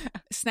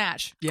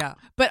 Snatch. Yeah.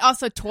 But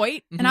also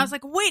toit. And I Mhm. was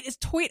like, wait, is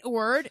toit a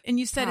word? And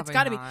you said Probably it's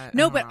got to be. not.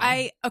 No, I but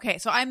don't know.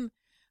 so I'm,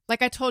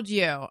 like I told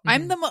you,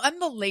 I'm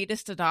the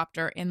latest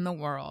adopter in the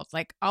world.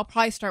 Like I'll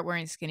probably start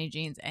wearing skinny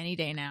jeans any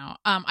day now.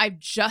 I've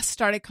just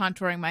started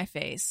contouring my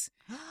face.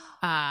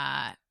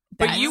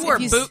 But you were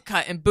boot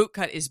cut, and boot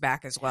cut is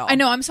back as well. I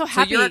know. I'm so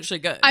happy. So you're actually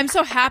good. I'm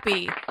so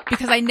happy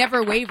because I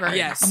never wavered.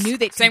 Yes. I knew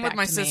they'd come Same with back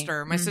my to me.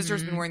 sister. My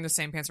sister's been wearing the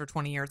same pants for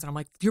 20 years, and I'm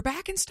like, you're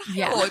back in style.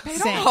 Yeah, It paid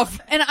same. off.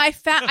 And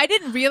I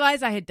didn't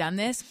realize I had done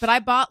this, but I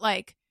bought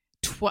like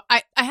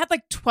I had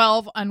like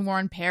 12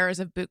 unworn pairs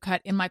of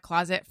bootcut in my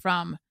closet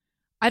from,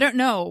 I don't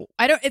know.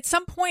 At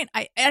some point,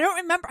 I don't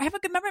remember. I have a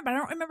good memory, but I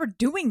don't remember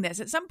doing this.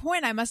 At some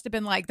point, I must have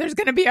been like, there's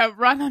going to be a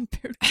run on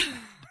bootcut.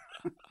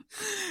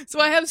 So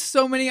I have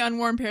so many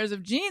unworn pairs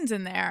of jeans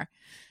in there.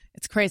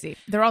 It's crazy.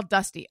 They're all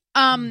dusty.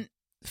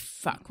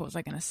 Fuck, what was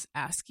I going to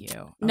ask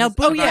you? No,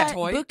 About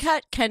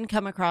bootcut can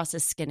come across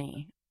as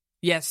skinny.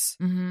 Yes.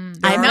 Mm-hmm.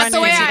 I'm Not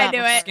the way I do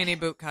it. Skinny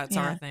boot cuts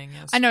Yeah. are a thing.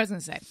 Yes. I know what I was going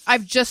to say.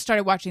 I've just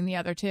started watching the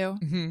other two,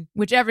 Mhm.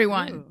 which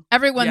everyone's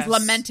Yes.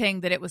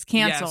 lamenting that it was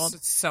canceled. Yes,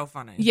 it's so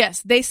funny.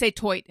 Yes, they say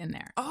toit in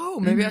there. Oh,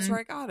 maybe Mhm. that's where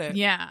I got it.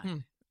 Yeah. Hmm.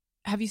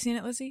 Have you seen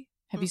it, Lizzie?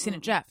 Have you seen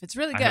it, Jeff? It's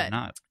really I good. have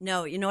not.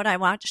 No, you know what I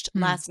watched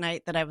last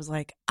night that I was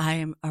like, I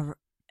am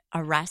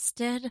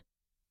arrested.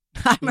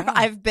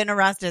 I've been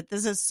arrested.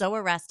 This is so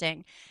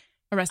arresting.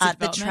 Arrested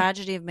The Development.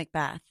 Tragedy of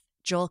Macbeth.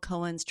 Joel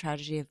Cohen's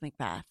Tragedy of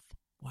Macbeth.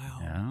 Wow.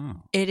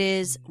 Oh. It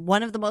is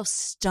one of the most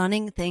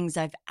stunning things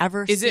I've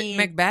ever Is seen. it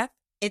Macbeth?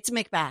 It's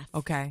Macbeth.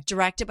 Okay.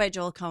 Directed by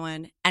Joel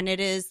Cohen. And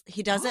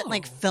he does it in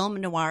like Oh. film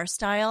noir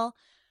style,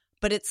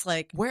 but it's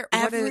like What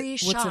every is-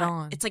 shot. what's it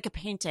on? It's like a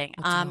painting.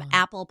 What's it on?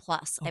 Apple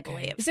Plus, I Okay.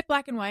 believe. Is it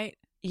black and white?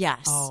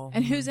 Yes. Oh.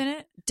 And who's in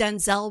it?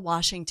 Denzel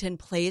Washington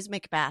plays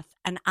Macbeth.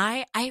 And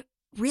I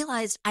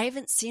realized I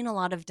haven't seen a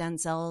lot of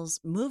Denzel's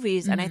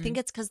movies, and I Mhm. think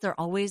it's because they're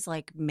always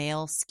like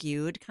male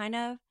skewed, kind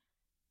of.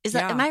 Is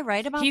Yeah. that? Am I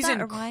right about He's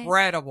that? or why?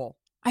 incredible.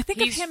 I think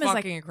He's of him as like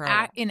fucking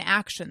incredible. in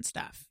action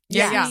stuff.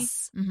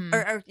 Yes. Mhm.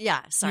 Or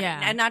yeah, sorry.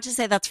 Yeah. And not to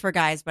say that's for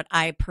guys, but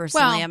I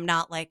personally Well- am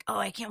not like, oh,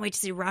 I can't wait to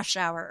see Rush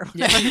Hour. Or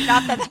Yeah. whatever.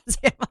 Not that that's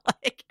him.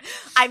 Like,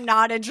 I'm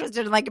not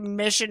interested in like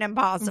Mission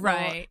Impossible.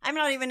 Right. I'm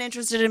not even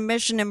interested in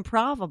Mission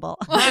Improbable.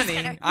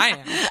 Honey, I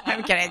am.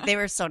 I'm kidding. They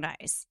were so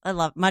nice. I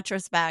love much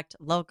respect.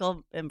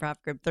 Local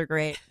improv group. They're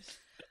great.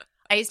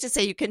 I used to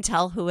say you can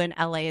tell who in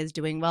LA is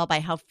doing well by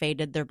how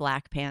faded their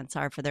black pants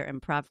are for their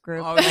improv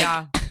group. Oh,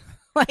 yeah.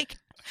 Like,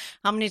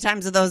 how many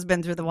times have those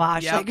been through the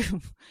wash? Yep. Like,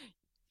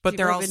 But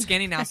they're People all have been-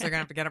 skinny now, so they're going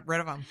to have to get rid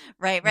of them.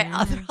 right.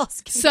 Oh, they're all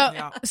skinny. So,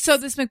 Yeah. so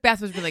this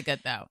Macbeth was really good,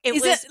 though. It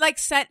Is was- it like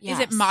set? Is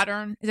it Yes.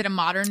 modern? Is it a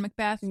modern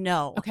Macbeth?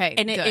 No. Okay,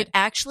 And it good.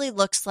 actually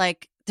looks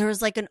like there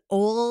was like an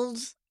old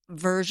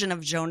version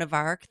of Joan of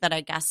Arc that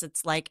I guess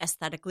it's like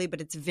aesthetically, but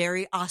it's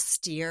very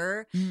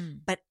austere.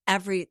 Mm. But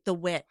the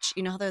witch,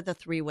 you know how they're the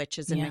three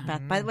witches in Yeah.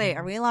 Macbeth. By the way,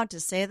 are we allowed to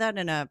say that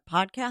in a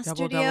podcast Double,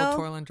 studio? double,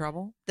 toil and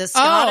trouble. The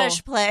Scottish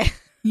Oh. play.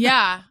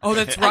 Yeah, Oh,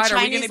 that's right. Are we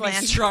going Chinese to be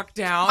land. struck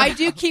down? I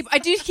do keep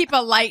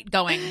a light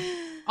going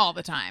all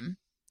the time.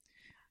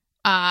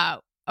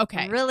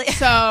 Okay, Really?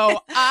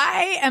 So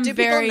I am Do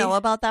very people know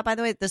about that, by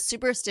the way? The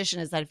superstition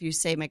is that if you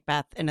say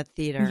Macbeth in a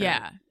theater,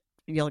 yeah.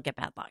 you'll get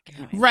bad luck.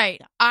 Anyway. Right.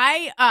 Yeah.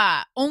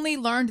 I only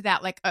learned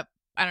that like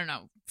I don't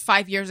know,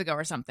 5 years ago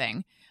or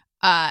something.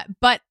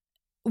 But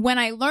when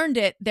I learned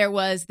it, there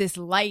was this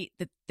light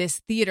that this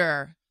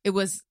theater, I think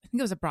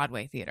it was a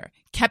Broadway theater,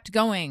 kept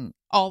going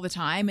all the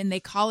time, and they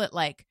call it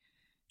like,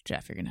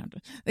 Jeff, you're gonna have to.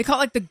 They call it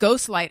like the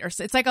ghost light, or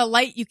it's like a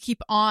light you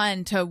keep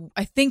on to,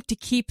 I think, to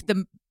keep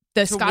the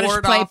Scottish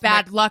ward play off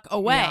bad luck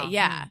away. Yeah.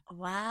 Yeah.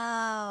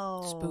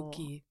 Wow.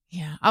 Spooky.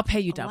 Yeah. I'll pay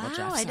you double, Wow, Jeff.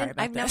 I Sorry didn't,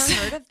 about I've this.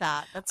 never heard of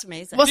that. That's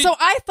amazing. Well, so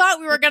I thought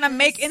we were gonna Because-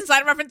 make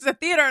inside reference to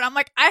theater, and I'm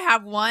like, I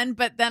have one,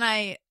 but then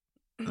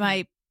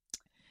my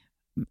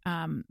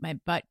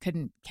butt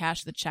couldn't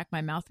cash the check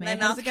my mouth made My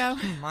years mouth- ago.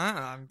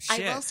 Mom, I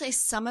shit. will say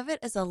some of it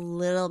is a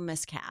little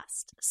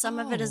miscast. Some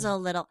of it is a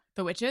little.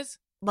 The witches.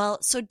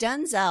 Well, so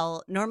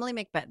Denzel, normally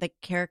Macbeth, the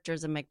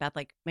characters in Macbeth,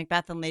 like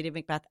Macbeth and Lady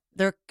Macbeth,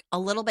 they're a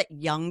little bit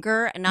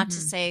younger, and not to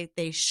Mhm. say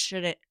they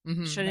shouldn't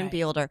Right.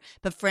 be older.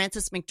 But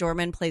Frances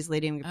McDormand plays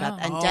Lady Macbeth,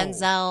 and Oh.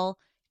 Denzel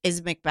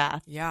is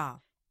Macbeth, Yeah.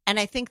 and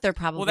I think they're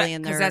probably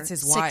in 'cause their that's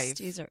his wife.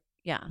 60s or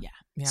yeah.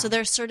 Yeah. So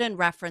there's certain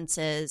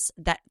references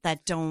that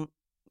don't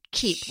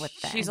keep with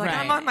them. She's like, Right.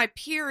 I'm on my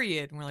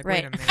period. And we're like,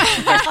 Right. wait a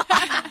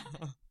minute.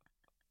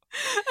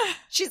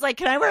 She's like,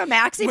 can I wear a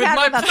maxi With pad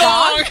my with a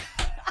thong?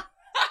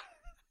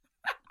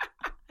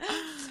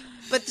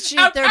 But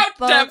they're Out,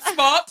 both damn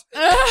spot.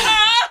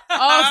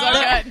 Oh, so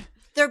good.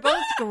 they're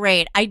both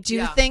great. I do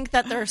Yeah. think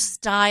that their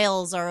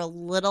styles are a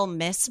little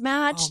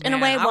mismatched Oh, in a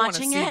man, way I wanna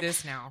watching see it.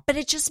 this now. But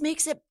it just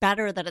makes it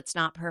better that it's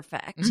not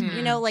perfect. Mhm.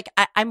 You know, like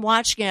I'm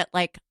watching it,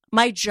 like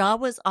my jaw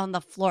was on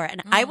the floor,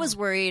 and I Oh. was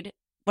worried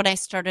when I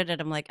started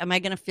it. I'm like, am I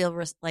going to feel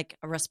like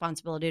a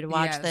responsibility to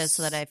watch this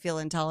so that I feel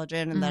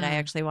intelligent and that I Mhm.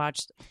 actually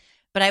watched?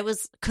 But I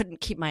couldn't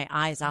keep my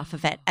eyes off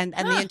of it, and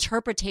the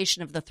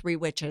interpretation of the three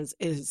witches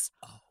is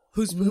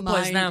Who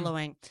plays them? mind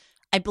blowing.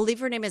 I believe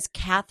her name is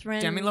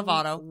Catherine Demi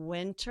Lovato.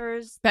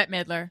 Winters. Bette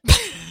Midler.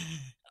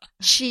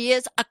 She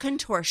is a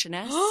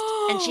contortionist,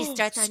 and she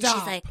starts out and she's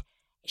Stop. like,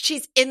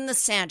 she's in the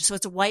sand, so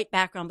it's a white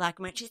background, black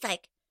and white. She's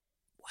like,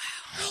 wow,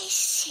 I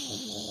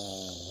see.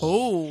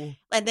 Oh,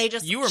 And they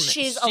just, you were.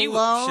 she's she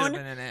alone, should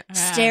have been in it.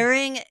 Yeah.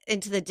 staring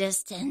into the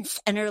distance,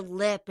 and her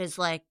lip is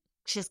like,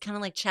 she's kind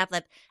of like chapped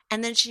lip.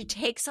 And then she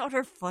takes out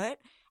her foot,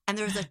 and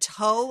there's a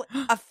toe,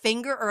 a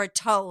finger or a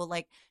toe,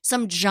 like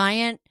some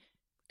giant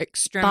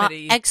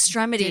Extremity.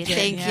 Digit,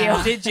 Thank yeah.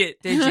 you. Digit.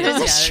 There's Yeah, there a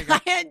you go.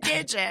 giant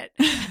digit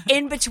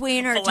in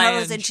between her Phalange.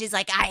 toes, and she's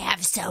like, "I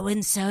have so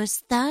and so's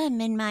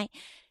thumb in my,"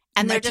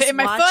 and My they're t- just in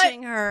my foot.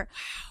 watching her.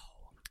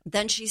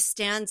 Then she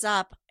stands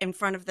up in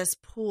front of this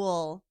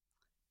pool,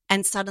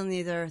 and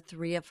suddenly there are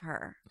 3 of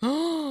her.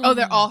 Oh,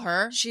 they're all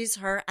her? She's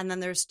her, and then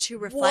there's 2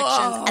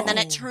 reflections, and then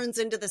it Whoa. turns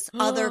into this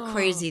other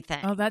crazy thing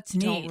Oh, that's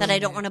neat. that I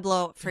don't want to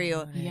blow up for Don't you.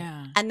 ruin it.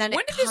 Yeah. And then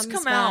When it did this comes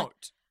come back-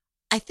 out?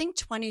 I think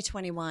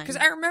 2021. Because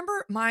I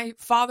remember my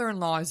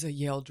father-in-law is a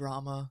Yale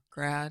drama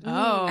grad.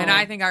 Oh. And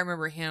I think I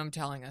remember him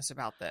telling us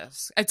about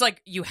this. It's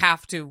like you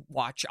have to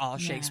watch all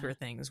Yeah. Shakespeare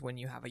things when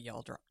you have a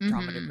Yale drama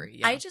Mhm. degree.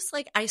 Yeah. I just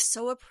I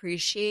so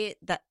appreciate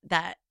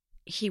that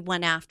he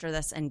went after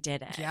this and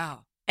did it. yeah.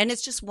 And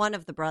it's just one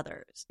of the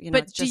brothers. You know,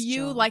 But it's do just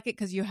you Joe. like it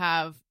because you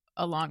have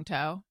a long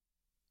toe?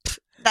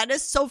 That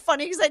is so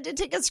funny because I did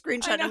take a I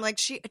screenshot. know. I'm like,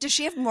 does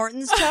she have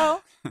Morton's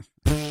toe?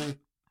 Lizzy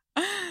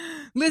You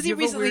have a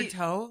recently. weird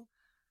toe?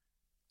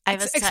 I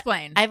have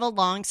Explain. I have a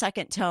long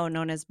second toe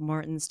known as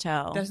Morton's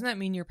toe. Doesn't that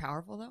mean you're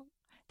powerful though?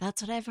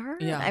 That's what I've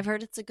heard. Yeah. I've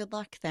heard it's a good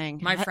luck thing.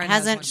 My friend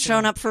has hasn't one,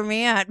 shown too. up for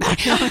me yet.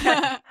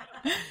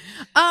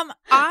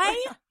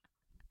 I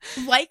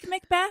like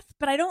Macbeth,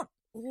 but I don't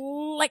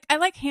like. I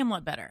like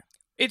Hamlet better.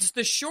 It's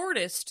the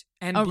shortest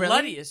and Oh, really?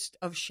 bloodiest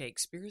of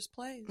Shakespeare's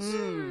plays.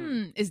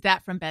 Is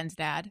that from Ben's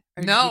dad?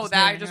 Or did you No,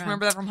 that I made it just up?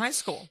 remember that from high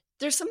school.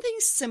 There's something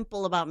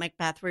simple about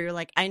Macbeth where you're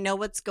like, I know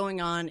what's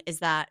going on is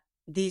that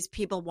these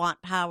people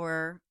want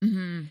power.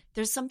 Mhm.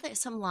 There's some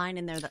line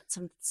in there that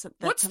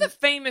What's the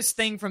famous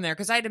thing from there?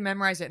 Because I had to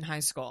memorize it in high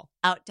school.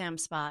 out damn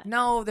spot?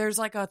 No, there's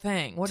like a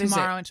thing. What is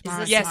Tomorrow it? and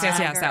tomorrow. Is and this Yes,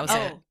 tomorrow. that was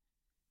it. Oh,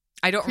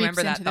 I don't Creeps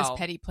remember that into this though.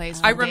 petty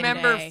place. I from day to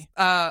remember. day.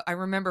 I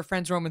remember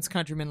 "Friends, Romans,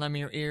 countrymen, lend me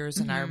your ears,"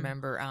 and I Mhm.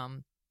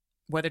 remember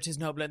whether 'tis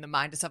noble in the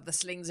mind to suffer the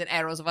slings and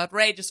arrows of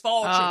outrageous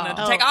fortune, Oh. and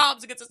to take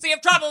arms against a sea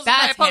of troubles and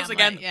That's I oppose Hamlet,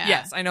 again. yeah.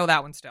 Yes, I know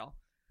that one still.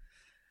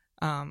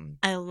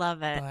 I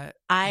love it. But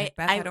I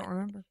Macbeth, I don't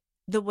remember.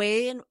 the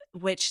way in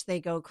which they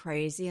go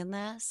crazy in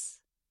this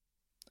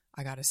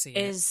I gotta see it.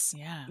 is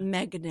Yeah.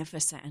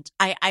 magnificent.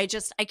 I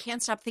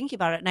can't stop thinking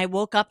about it. And I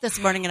woke up this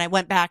morning and I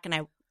went back and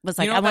I was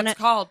like, You know I what want that's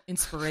to. called?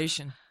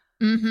 Inspiration.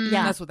 Mm-hmm.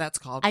 Yeah. That's what that's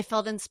called. I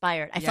felt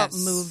inspired. I felt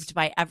Yes. moved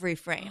by every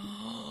frame.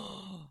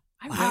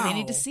 I really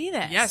need to see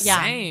this. Yes,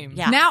 Yeah. same.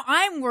 Yeah. Now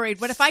I'm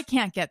worried. What if I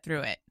can't get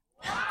through it?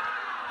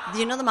 Do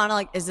you know the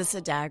monologue? Is this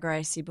a dagger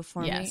I see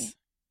before Yes. me?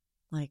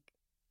 Like,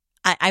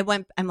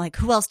 I'm like,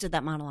 who else did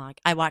that monologue?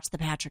 I watched the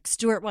Patrick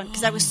Stewart one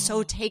because I was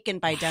so taken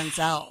by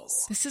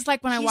Denzel's. This is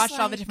like when I He's watched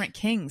all the like- different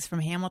kings from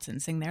Hamilton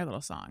sing their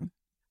little song.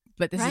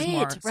 But this right, is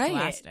more right.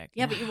 scholastic.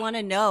 Yeah, but you want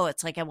to know.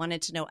 It's like I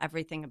wanted to know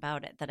everything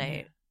about it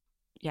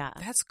yeah.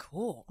 That's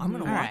cool. I'm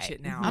gonna All watch right.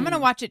 it now. I'm gonna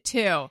watch it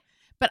too.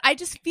 But I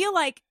just feel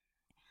like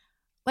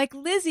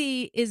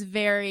Lizzy is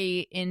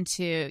very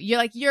into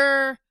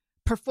your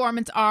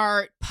performance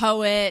art,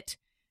 poet,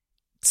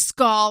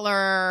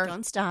 scholar.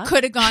 Don't stop.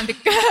 Could have gone to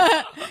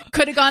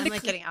I'm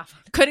like getting off.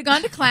 could have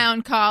gone to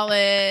clown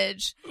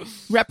college.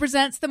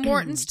 Represents the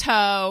Morton's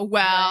toe.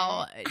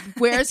 Well,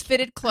 wears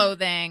fitted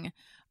clothing.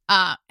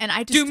 And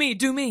I just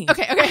Do me.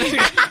 Okay.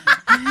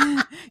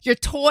 You're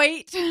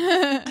toit.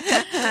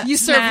 You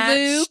serve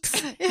Snatched.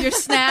 Luke's. You're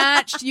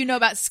snatched. You know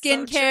about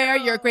skincare.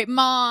 true. You're a great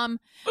mom.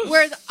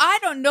 Whereas I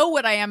don't know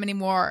what I am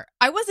anymore.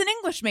 I was an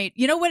English major.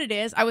 You know what it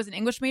is? I was an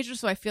English major,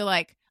 so I feel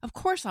like, of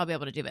course I'll be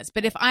able to do this.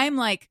 But if I'm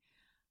like,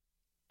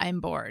 I'm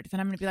bored, then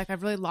I'm going to be like,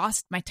 I've really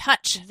lost my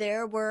touch.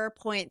 There were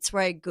points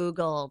where I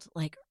Googled,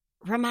 like,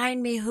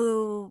 remind me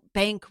who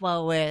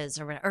Banquo is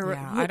or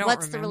Yeah, I don't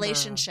what's the remember.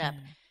 relationship.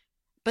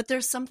 But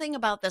there's something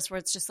about this where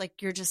it's just like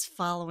you're just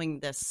following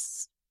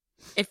this.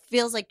 It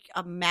feels like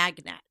a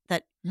magnet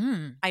that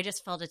Mm. I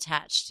just felt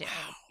attached to.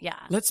 Yeah.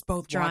 Let's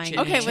both watch Drawing. it.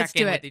 Okay, and let's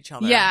check in do with it. each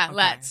other. Yeah, Okay.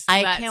 let's.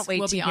 I Let's. can't wait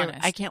We'll to be hear. honest.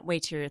 I can't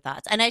wait to hear your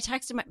thoughts. And I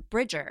texted my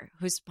Bridger,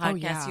 whose podcast Oh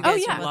yeah. you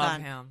guys yeah. are both Love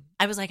on. him.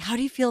 I was like, "How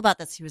do you feel about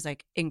this?" He was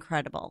like,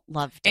 "Incredible,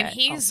 loved And it."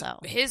 he's also.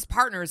 his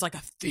partner is like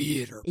a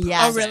theater.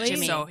 Yes, Oh, really?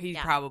 Jimmy. So he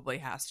Yeah. probably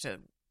has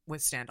to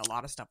withstand a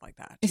lot of stuff like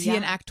that. Is he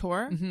an Yeah. actor?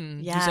 Mm-hmm.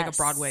 He's like a Yes.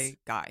 Broadway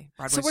guy.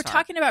 Broadway So we're star.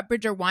 talking about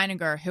Bridger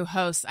Weininger, who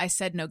hosts I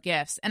Said No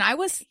Gifts. And I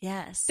was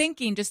Yes.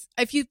 thinking, just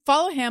if you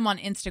follow him on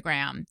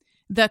Instagram,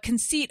 the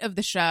conceit of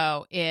the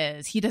show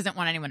is he doesn't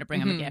want anyone to bring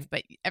him a Mhm. gift,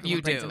 but everyone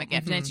You brings do. him a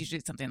gift, and it's Mhm.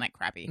 usually something like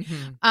crappy.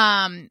 Mhm.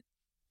 And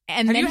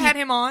Have then you had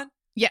him on?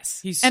 Yes,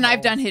 He's and so-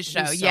 I've done his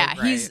show. he's so Yeah,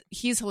 great.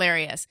 he's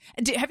hilarious.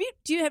 Have you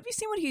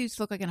seen what he used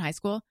to look like in high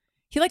school?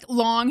 He like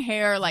long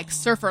hair, like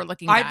surfer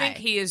looking guy. I think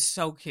he is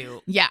so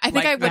cute. Yeah, I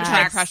think Like, I would have had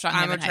a attracts- crush on him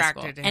I'm in high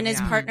school. attracted to him. And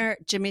his yeah. partner,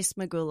 Jimmy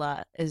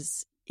Smagula,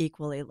 is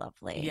equally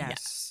lovely.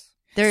 Yes.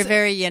 They're So-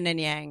 very yin and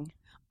yang.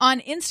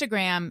 On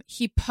Instagram,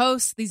 he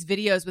posts these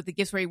videos with the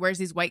gifts where he wears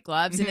these white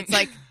gloves, and it's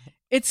like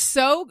it's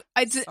So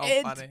it's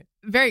funny.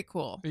 very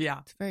cool. Yeah.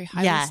 It's very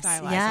highly Yes,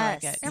 stylized. yes. I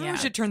like it. Everyone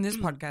Yeah. should turn this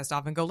podcast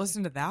off and go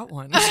listen to that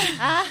one.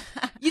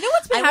 You know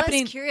what's been I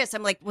happening? was curious.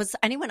 I'm like, was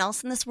anyone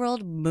else in this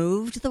world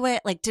moved the way?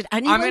 Like, did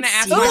anyone? gonna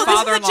ask see my Oh, it? this isn't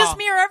father-in-law. just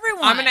me or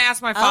everyone. I'm going to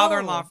ask my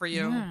father-in-law Oh. for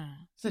you. Yeah.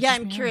 Yeah,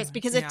 I'm curious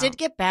because it did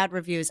get bad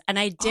reviews, and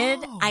I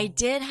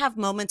did have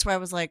moments where I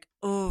was like,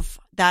 "Oof,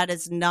 that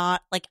is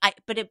not like I."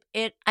 But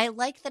I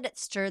like that it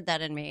stirred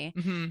that in me.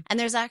 Mm-hmm. And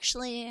there's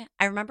actually,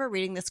 I remember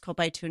reading this quote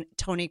by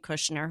Tony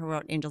Kushner, who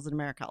wrote Angels in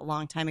America a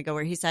long time ago,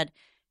 where he said,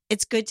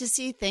 "It's good to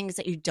see things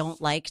that you don't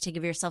like to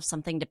give yourself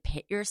something to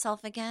pit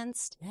yourself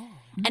against." Yeah.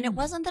 And it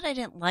wasn't that I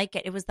didn't like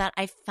it; it was that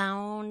I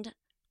found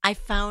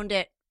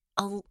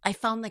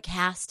the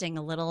casting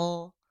a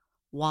little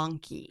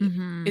wonky.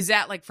 Mm-hmm. Is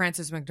that like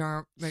Frances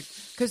McDormand?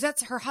 Because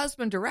that's her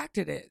husband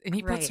directed it, and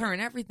he puts Right. her in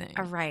everything.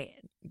 Right.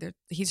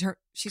 She's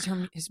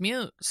his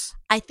muse.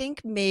 I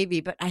think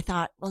maybe, but I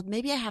thought, well,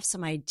 maybe I have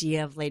some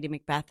idea of Lady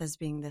Macbeth as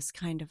being this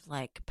kind of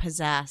like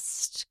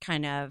possessed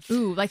kind of.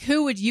 Ooh, like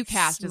who would you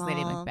cast as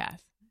Lady Small.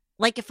 Macbeth?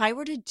 Like if I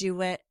were to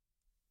do it,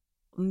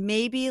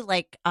 maybe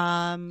like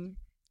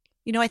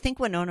I think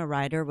Winona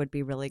Ryder would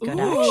be really good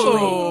actually.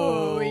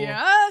 Oh,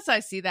 yes, I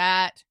see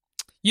that.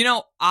 You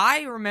know,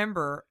 I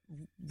remember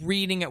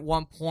reading at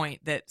one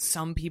point that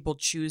some people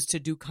choose to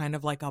do kind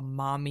of like a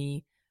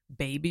mommy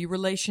baby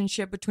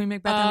relationship between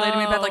Macbeth and Lady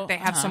Macbeth. Like they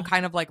have some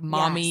kind of like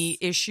mommy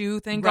issue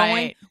thing going,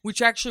 Right.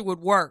 which actually would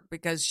work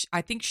because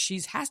I think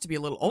she has to be a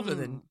little older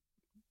than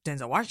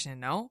Denzel Washington.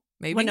 No,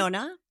 maybe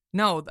Winona?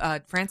 No,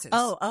 Francis.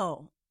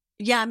 Oh,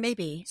 yeah,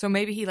 maybe. So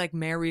maybe he like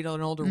married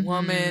an older Mhm.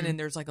 woman, and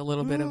there's like a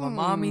little bit of a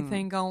mommy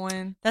thing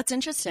going. That's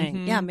interesting.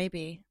 Mhm. Yeah,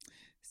 maybe.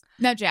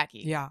 Now, Jackie,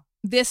 Yeah,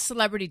 this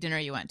celebrity dinner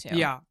you went to,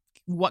 yeah,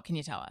 what can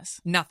you tell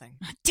us? nothing.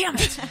 Damn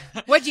it!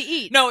 What'd you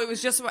eat? No,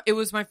 it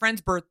was my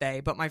friend's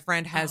birthday, but my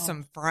friend has Oh.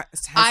 some I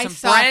some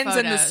saw friends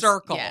in the photos.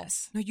 circle.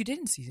 Yes. No, you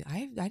didn't see it.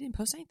 I didn't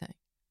post anything.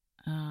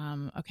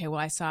 Okay, well,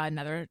 I saw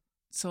another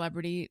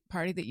celebrity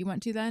party that you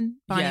went to then.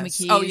 Bonnie Yes.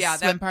 McKee's Oh yeah,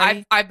 swim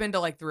party. I've been to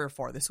like 3 or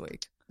 4 this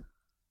week.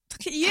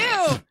 Look at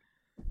you.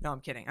 No,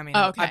 I'm kidding. I mean,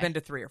 Oh, okay. I've been to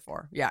 3 or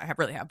 4. Yeah, I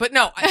really have. But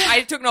no,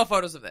 I took no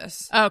photos of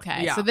this.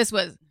 Okay, Yeah. so this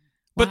was.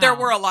 But there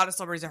wow. were a lot of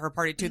celebrities at her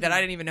party too that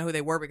I didn't even know who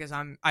they were because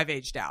I've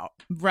aged out.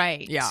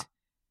 Right. Yeah.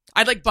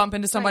 I'd like bump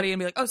into somebody and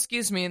be like, "Oh,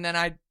 excuse me," and then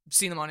I'd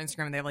see them on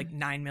Instagram and they have like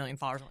 9 million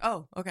followers. I'm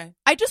like, oh, okay.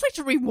 I'd just like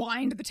to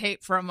rewind the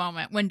tape for a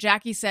moment when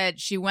Jackie said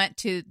she went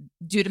to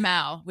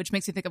Dudamel, which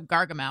makes me think of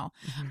Gargamel.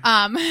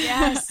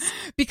 Yes.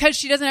 Because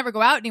she doesn't ever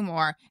go out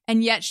anymore.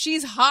 And yet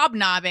she's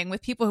hobnobbing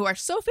with people who are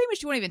so famous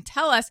she won't even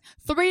tell us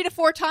 3 to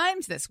 4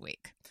 times this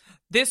week.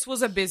 This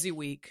was a busy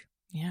week.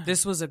 Yeah.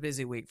 This was a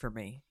busy week for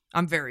me.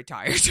 I'm very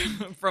tired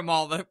from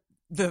all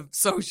the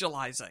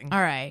socializing.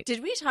 All right.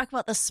 Did we talk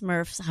about the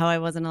Smurfs, how I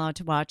wasn't allowed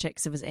to watch it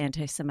because it was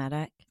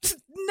anti-Semitic?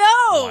 No.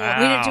 Wow.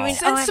 We didn't-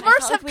 Since I Smurfs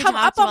felt have like we come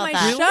up talked on about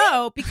my that.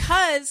 show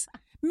because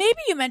maybe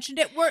you mentioned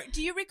it.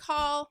 Do you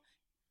recall?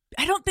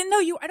 I don't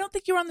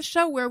think you were on the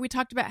show where we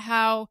talked about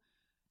how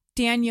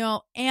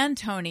Daniel and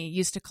Tony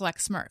used to collect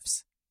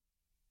Smurfs.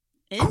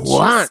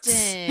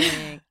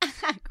 Interesting.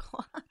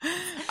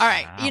 All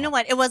right. Wow. You know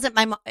what? It wasn't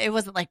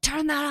like,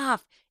 turn that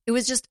off. It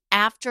was just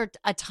after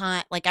a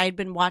time, like I had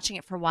been watching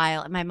it for a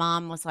while, and my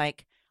mom was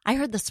like, I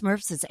heard the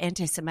Smurfs is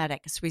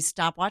anti-Semitic, so we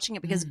stopped watching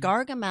it because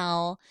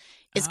Gargamel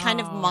is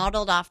kind of Oh.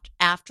 modeled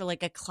after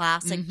like a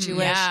classic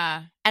Jewish,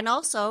 Yeah. and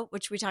also,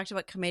 which we talked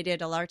about Commedia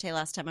dell'arte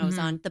last time I was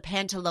Mhm. on, the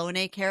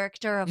Pantalone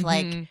character of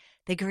like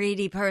the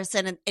greedy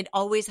person, and it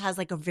always has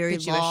like a very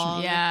The Jewish-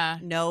 long yeah.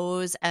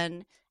 nose,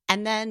 and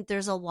then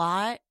there's a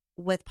lot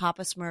with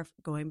Papa Smurf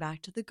going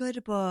back to the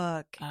good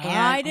book. Oh, And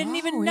I didn't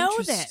even know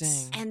this.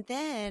 interesting. and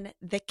then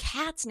the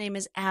cat's name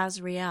is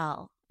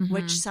Azrael, Mhm.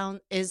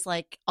 which is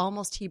like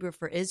almost Hebrew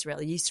for Israel,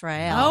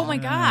 Yisrael. Oh my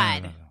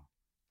God.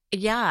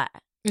 Yeah,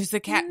 Is the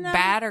cat No.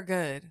 bad or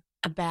good?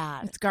 a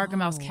bad. It's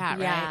Gargamel's Oh. cat,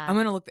 right? Yeah. I'm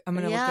gonna look this up,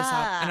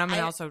 Yeah. and I'm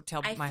gonna I- also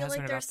tell I my feel husband like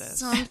about there's this.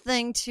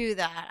 something to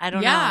that. I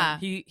don't Yeah.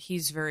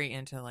 He's very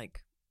into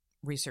like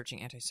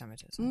researching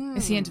anti-Semitism. know.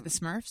 Is he into the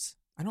Smurfs?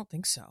 I don't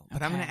think so,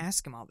 but I'm Okay. gonna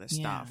ask him all this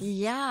Yeah. stuff.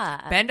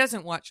 Yeah. Ben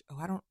doesn't watch.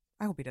 I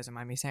hope he doesn't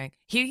mind me saying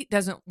he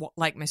doesn't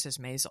like Mrs.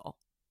 Maisel.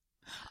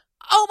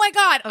 Oh my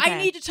God. I Okay.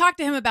 need to talk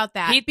to him about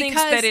that. He thinks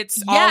because, that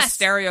it's all yes,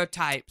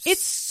 stereotypes.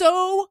 It's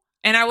so.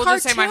 and I will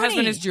just say my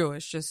husband cartoony. is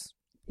Jewish. Just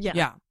Yeah.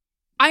 yeah.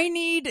 I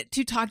need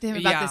to talk to him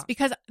about Yeah. this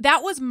because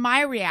that was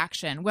my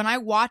reaction when I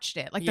watched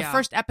it. Like the Yeah.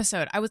 first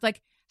episode, I was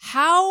like,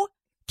 how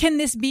can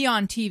this be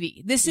on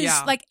TV? This is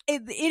Yeah. like,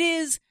 it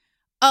is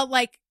a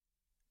like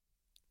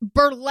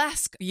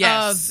burlesque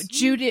Yes. of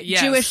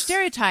Yes. Jewish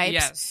stereotypes.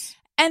 Yes.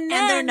 And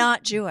then And they're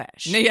not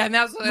Jewish. Yeah, and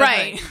that's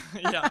Right.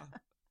 yeah.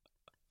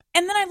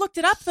 And then I looked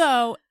it up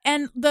though,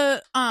 and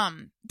the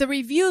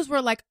reviews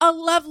were like a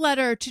love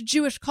letter to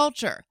Jewish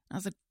culture. I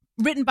was like,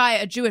 written by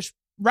a Jewish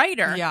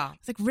writer. Yeah.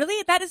 It's like,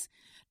 really? That is.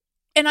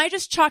 And I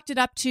just chalked it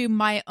up to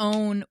my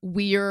own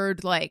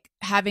weird, like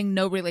having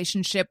no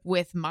relationship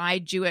with my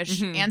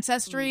Jewish Mhm.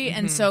 ancestry. Mhm.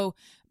 And so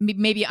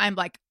maybe I'm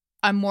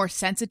more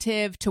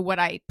sensitive to what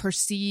I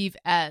perceive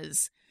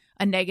as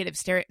a negative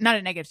not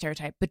a negative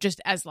stereotype, but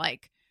just as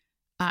like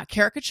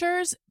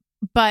caricatures.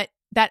 But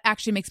that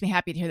actually makes me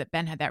happy to hear that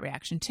Ben had that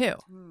reaction too.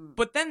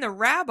 But then the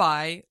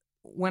rabbi,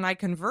 when I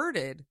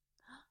converted,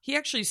 he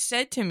actually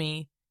said to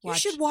me, "You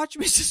should watch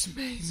Mrs.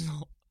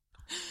 Maisel."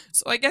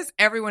 So I guess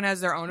everyone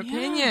has their own Yeah.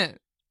 opinion.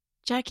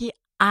 Jackie,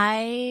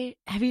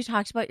 Have you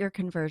talked about your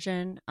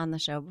conversion on the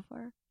show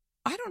before?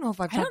 I don't know if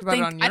I've talked about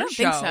it on your show. I don't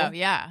think so,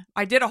 yeah.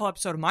 I did a whole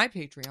episode of my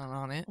Patreon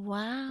on it.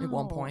 Wow. At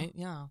one point,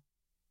 yeah.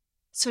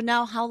 So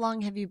now how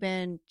long have you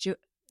been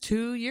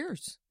 2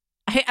 years.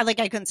 I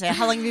couldn't say it.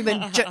 How long have you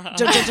been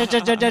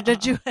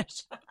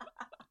Jewish?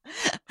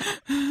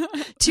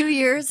 2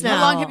 years now.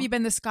 How long have you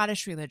been the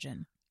Scottish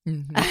religion?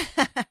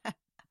 Mm-hmm.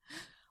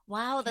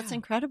 Wow, that's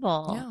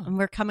incredible. Yeah. And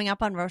we're coming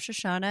up on Rosh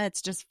Hashanah.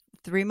 It's just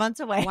 3 months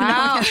away.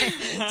 Wow.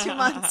 No, 2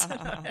 months.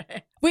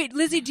 Wait,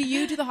 Lizzy, do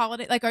you do the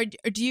holiday? Like, or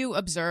do you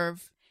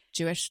observe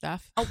Jewish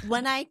stuff?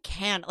 When I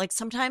can. Like,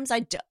 sometimes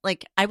I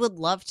would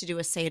love to do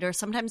a Seder.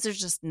 Sometimes there's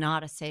just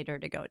not a Seder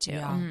to go to.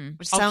 Yeah.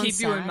 Which I'll sounds keep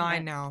you in sad,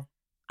 mind but now.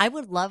 I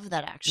would love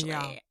that, actually.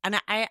 Yeah. And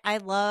I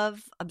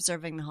love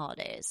observing the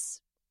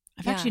holidays.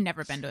 I've actually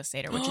never been to a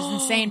Seder, which is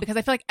insane because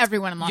I feel like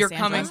everyone in Los You're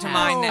Angeles coming to has.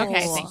 mine next.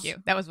 Okay, thank you.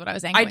 That was what I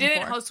was angling I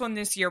didn't for. host one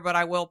this year, but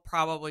I will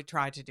probably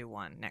try to do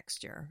one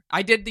next year.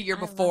 I did the year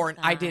before, love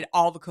and I that. did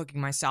all the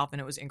cooking myself,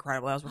 and it was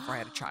incredible. That was before I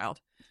had a child.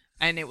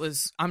 And it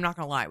was, I'm not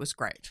going to lie, it was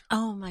great.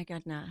 Oh, my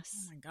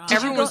goodness. Oh my god!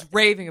 Everyone was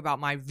raving about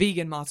my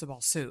vegan matzo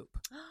ball soup.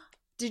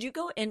 Did you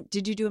go in?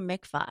 Did you do a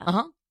mikvah?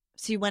 Uh-huh.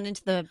 So you went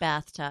into the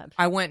bathtub.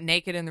 I went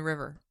naked in the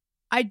river.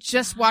 I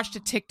just watched a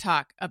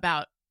TikTok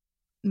about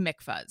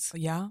mikvahs.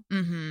 Yeah?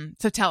 Mm-hmm.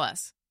 So tell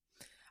us.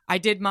 I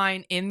did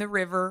mine in the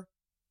river,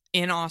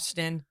 in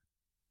Austin,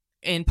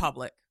 in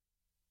public.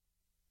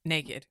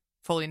 Naked.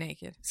 Fully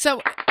naked.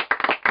 So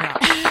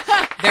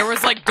Yeah. There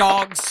was like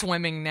dogs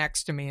swimming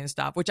next to me and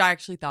stuff, which I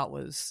actually thought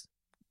was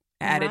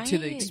added to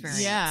the Right.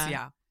 experience. Yeah.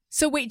 Yeah.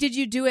 So wait, did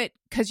you do it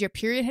because your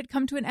period had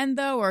come to an end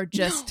though, or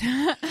just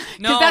because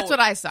No. that's what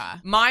I saw?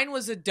 Mine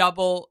was a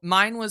double.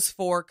 Mine was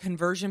for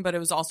conversion, but it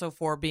was also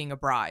for being a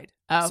bride.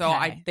 Okay. So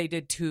they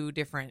did 2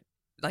 different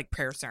like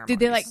prayer ceremonies. Did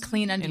they like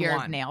clean under in your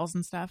one. nails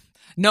and stuff?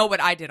 No,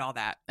 but I did all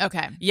that.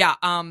 Okay. Yeah.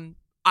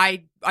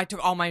 I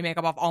took all my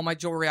makeup off, all my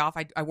jewelry off.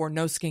 I wore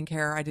no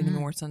skincare. I didn't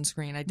even wear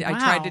sunscreen. I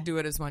tried Wow. to do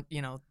it as much,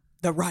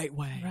 the right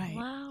way. Right.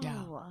 Wow.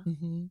 Yeah.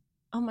 Mm-hmm.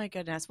 Oh, my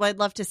goodness. Well, I'd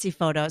love to see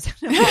photos.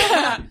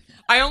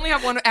 I only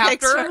have one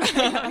after.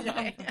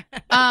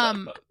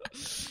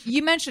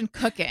 You mentioned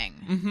cooking.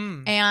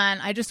 Mm-hmm.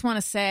 And I just want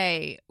to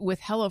say, with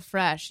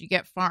HelloFresh, you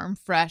get farm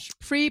fresh,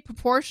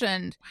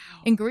 pre-proportioned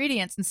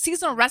ingredients and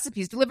seasonal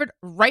recipes delivered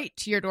right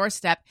to your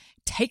doorstep.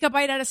 Take a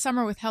bite out of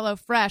summer with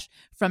HelloFresh.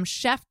 From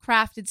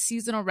chef-crafted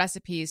seasonal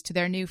recipes to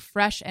their new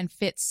Fresh and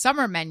Fit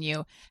summer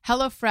menu,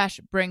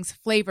 HelloFresh brings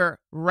flavor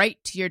right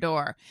to your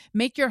door.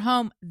 Make your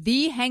home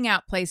the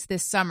hangout place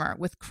this summer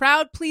with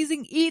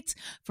crowd-pleasing eats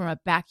from a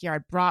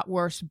backyard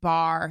bratwurst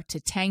bar to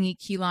tangy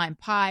key lime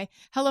pie.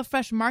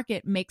 HelloFresh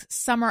Market makes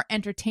summer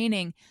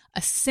entertaining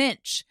a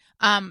cinch.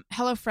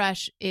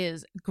 HelloFresh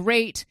is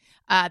great.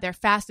 Their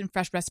fast and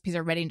fresh recipes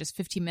are ready in just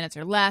 15 minutes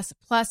or less.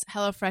 Plus,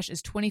 HelloFresh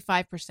is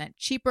 25%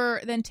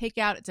 cheaper than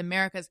takeout. It's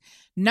America's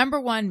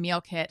 #1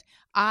 meal kit.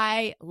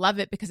 I love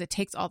it because it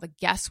takes all the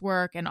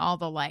guesswork and all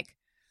the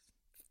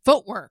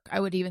footwork,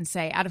 I would even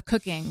say, out of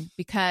cooking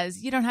because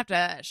you don't have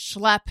to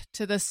schlep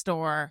to the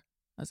store.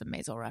 That was a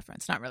Maisel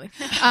reference, not really.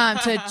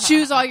 To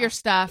choose all your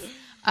stuff.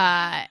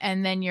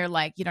 And then you're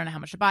like, you don't know how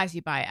much to buy, so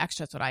you buy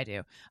extra. That's what I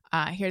do.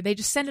 Here, they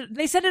just send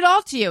it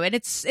all to you. And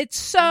it's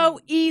so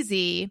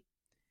easy.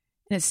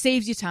 And it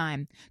saves you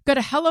time. Go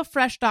to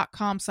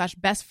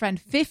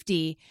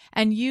HelloFresh.com/bestfriend50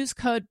 and use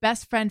code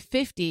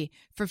bestfriend50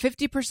 for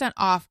 50%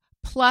 off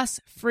plus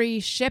free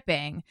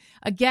shipping.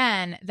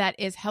 Again, that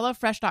is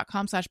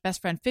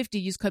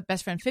HelloFresh.com/bestfriend50. Use code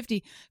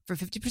bestfriend50 for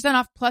 50%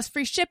 off plus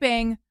free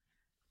shipping.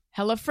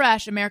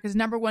 HelloFresh, America's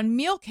 #1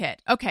 meal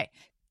kit. Okay,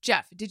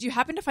 Jeff, did you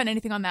happen to find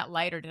anything on that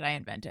light or did I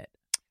invent it?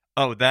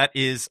 Oh, that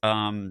is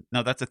no,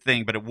 that's a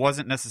thing, but it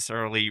wasn't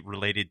necessarily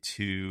related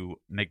to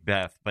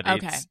Macbeth, but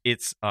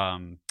it's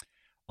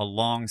a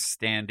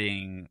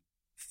long-standing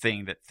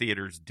thing that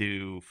theaters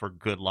do for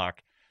good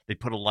luck. They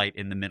put a light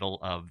in the middle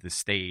of the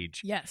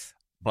stage. Yes.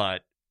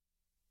 But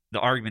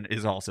the argument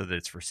is also that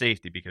it's for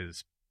safety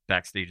because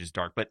backstage is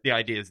dark. But the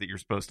idea is that you're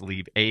supposed to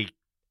leave a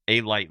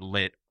light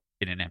lit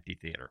in an empty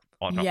theater.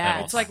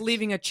 Yeah, It's like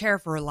leaving a chair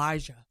for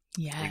Elijah.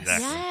 Yes.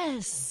 Exactly.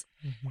 Yes.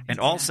 And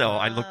also,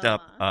 I looked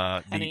up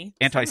Honey,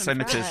 the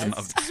anti-Semitism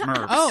of the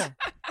Smurfs. Oh.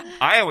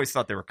 I always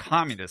thought they were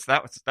communists.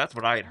 That's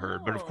what I had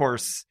heard. But of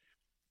course,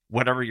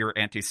 whatever your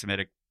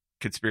anti-Semitic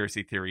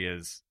conspiracy theory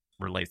is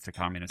relates to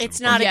communism. It's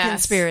not a Yes.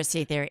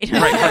 conspiracy theory.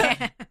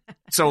 Right,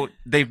 So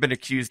they've been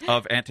accused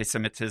of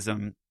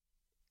anti-Semitism,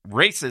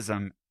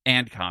 racism,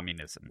 and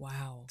communism.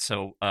 Wow.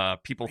 So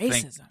people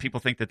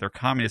Racism. think that they're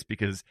communists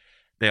because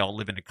they all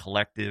live in a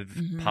collective.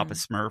 Mhm. Papa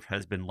Smurf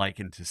has been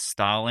likened to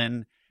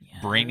Stalin. Yeah.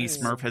 Brainy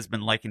Smurf has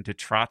been likened to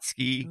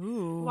Trotsky.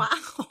 Ooh.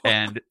 Wow.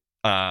 And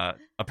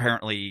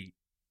apparently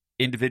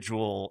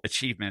individual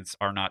achievements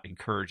are not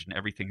encouraged and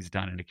everything's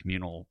done in a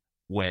communal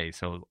way.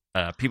 So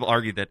people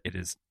argue that it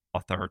is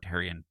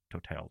authoritarian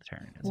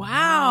totalitarianism.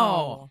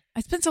 Wow.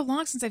 It's been so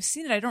long since I've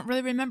seen it. I don't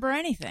really remember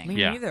anything. Me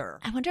Yeah. neither.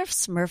 I wonder if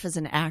Smurf is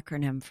an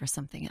acronym for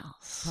something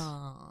else.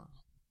 Huh.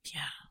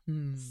 Yeah.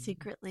 Hmm.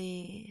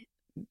 Secretly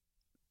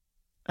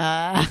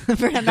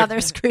for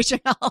another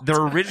screeching halt.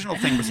 Their original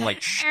thing was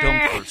like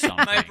stump or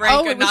something. My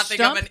brain could not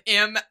think stump? of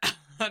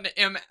an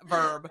M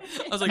verb.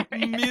 I was like,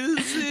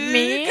 music.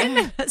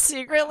 Mean,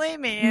 secretly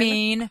mean,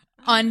 Mean,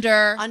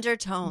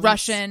 undertones,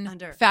 Russian,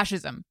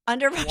 fascism.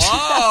 under.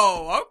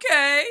 Whoa,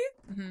 okay.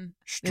 Mm-hmm.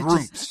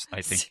 Stroops,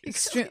 I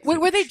think.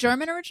 Were they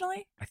German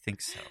originally? I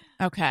think so.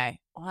 Okay.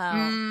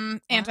 Wow.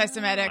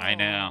 Anti-Semitic. I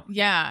know.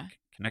 Yeah.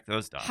 Connect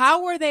those dots.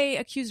 How were they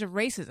accused of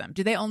racism?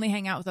 Do they only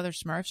hang out with other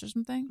Smurfs or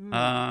something?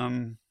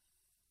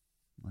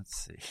 Let's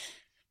see.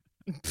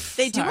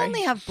 They do Sorry.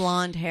 only have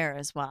blonde hair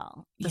as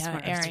well. The Yeah, Smurfs,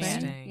 Aryan. right?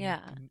 Interesting. Yeah.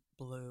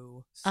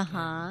 Blue.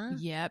 Uh-huh.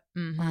 Yep.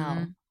 Mm-hmm.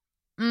 Wow.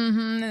 Mm-hmm.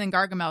 And then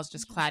Gargamel's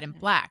just clad in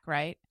black,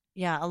 right?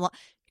 Yeah.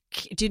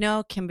 Do you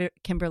know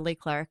Kimberly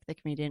Clark, the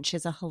comedian? She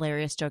has a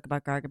hilarious joke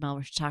about Gargamel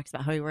where she talks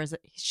about how he wears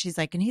it. She's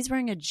like, and he's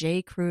wearing a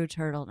J. Crew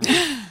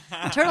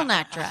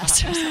turtleneck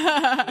dress.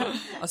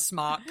 A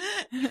smock.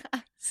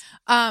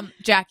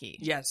 Jackie.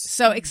 Yes.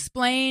 So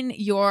explain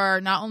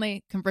your not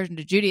only conversion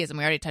to Judaism,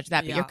 we already touched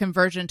that, but Yeah. your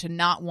conversion to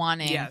not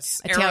wanting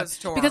Yes, a Taylor. Eras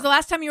tour. Because the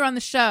last time you were on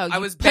the show, you I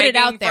was put it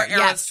begging out there. for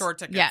Eras tour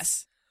tickets.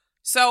 Yes.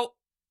 So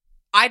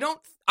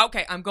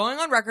I'm going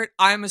on record.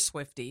 I'm a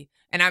Swiftie,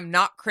 and I'm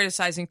not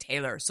criticizing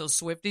Taylor. So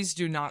Swifties,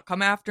 do not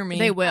come after me.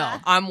 They will.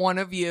 I'm one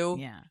of you.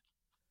 Yeah.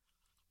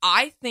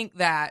 I think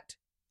that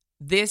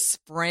this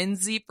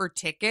frenzy for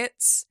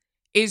tickets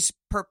is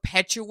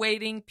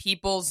perpetuating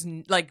people's,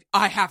 like,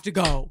 I have to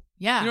go.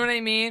 Yeah. You know what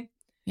I mean?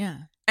 Yeah.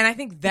 And I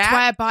think That's why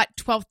that I bought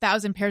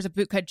 12,000 pairs of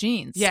bootcut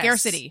jeans. Yes.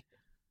 Scarcity.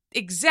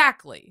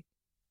 exactly.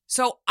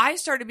 So I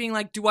started being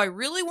like, do I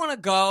really want to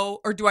go,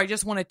 or do I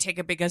just want to take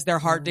it because they're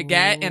hard to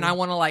get, and I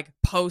want to like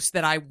post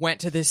that I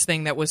went to this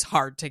thing that was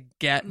hard to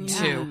get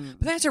to?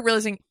 But then I started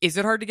realizing, is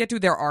it hard to get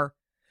to?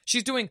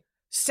 She's doing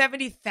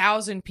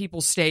 70,000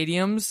 people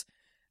stadiums,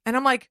 and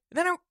I'm like,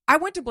 then I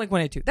went to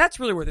Blink-182. That's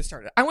really where this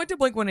started. I went to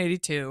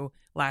Blink-182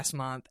 last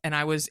month, and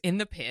I was in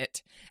the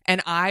pit,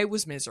 and I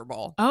was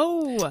miserable.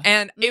 Oh.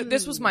 And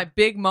this was my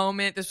big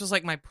moment. This was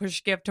like my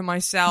push gift to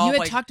myself. You had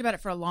like, talked about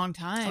it for a long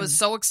time. I was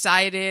so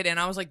excited, and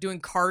I was like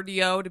doing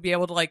cardio to be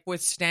able to like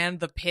withstand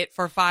the pit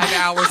for 5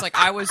 hours. Like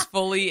I was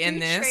fully in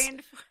this,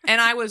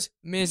 and I was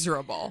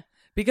miserable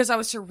because I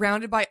was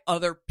surrounded by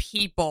other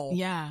people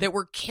that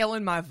were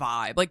killing my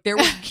vibe. Like there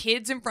were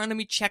kids in front of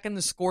me checking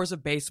the scores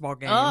of baseball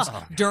games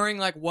during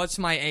like What's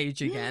My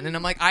Age Again, and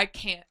I'm like, I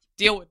can't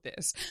deal with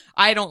this.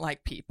 I don't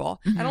like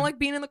people. I don't like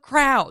being in the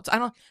crowds.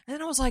 And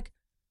then I was like,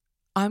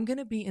 I'm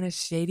gonna be in a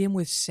stadium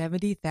with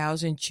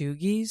 70,000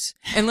 Chuggies.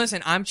 And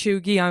listen, I'm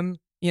Chuggy. And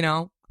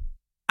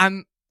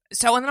then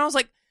I was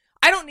like,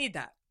 I don't need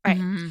that. Right.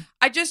 Mm-hmm.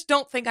 I just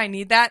don't think I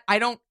need that.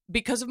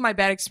 Because of my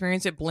bad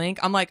experience at Blink,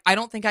 I'm like, I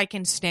don't think I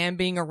can stand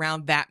being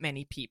around that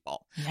many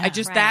people.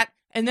 Yeah.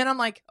 And then I'm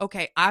like,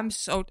 okay,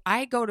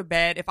 I go to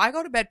bed. If I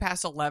go to bed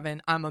past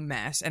 11, I'm a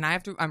mess. And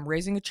I'm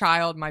raising a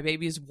child. My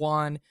baby is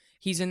 1.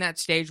 He's in that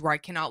stage where I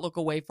cannot look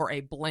away for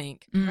a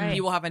blink. Right.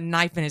 He will have a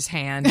knife in his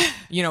hand,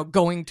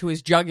 going to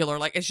his jugular.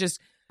 Like, it's just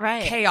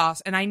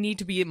chaos. And I need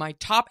to be in my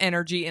top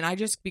energy, and I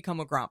just become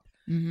a grump.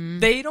 Mm-hmm.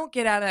 They don't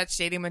get out of that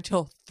stadium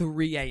until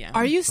 3 a.m.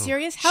 Are you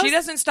serious? She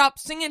doesn't stop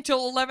singing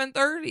until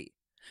 11:30.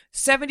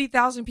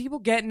 70,000 people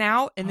getting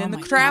out, and then the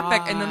my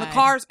traffic, God. and then the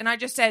cars. And I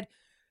just said,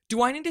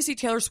 do I need to see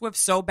Taylor Swift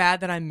so bad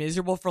that I'm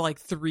miserable for like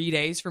 3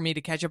 days for me to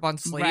catch up on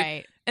sleep?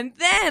 Right. And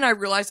then I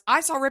realized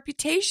I saw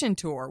Reputation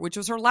tour, which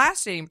was her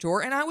last stadium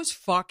tour, and I was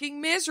fucking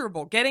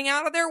miserable. Getting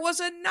out of there was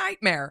a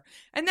nightmare.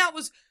 And that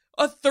was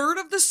a third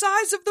of the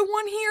size of the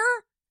one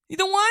here.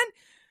 The one.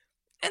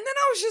 And then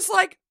I was just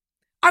like,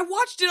 I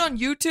watched it on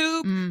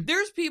YouTube.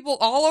 There's people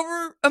all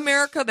over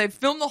America. They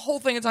filmed the whole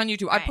thing. It's on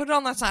YouTube. I put it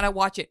on last night. I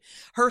watch it.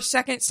 Her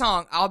second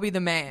song, I'll Be the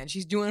Man.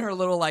 She's doing her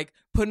little, like,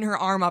 putting her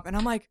arm up. And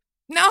I'm like,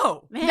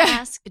 no. May I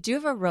ask, do you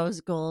have a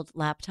rose gold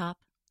laptop?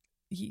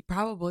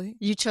 Probably.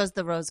 You chose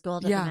the rose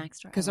gold at the Mac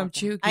store? Because I'm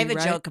chooky, I have a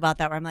right? joke about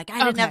that where I'm like, I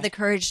didn't Okay. have the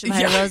courage to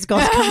buy a rose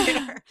gold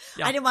computer.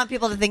 I didn't want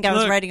people to think I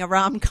was Look, writing a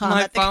rom-com.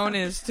 My at the phone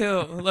is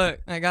too. Look,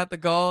 I got the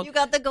gold. You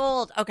got the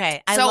gold.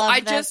 Okay. I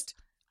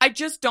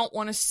just don't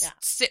want to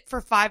sit for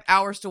 5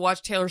 hours to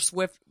watch Taylor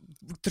Swift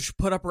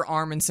put up her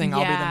arm and sing "I'll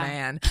Be the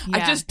Man." Yeah.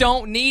 I just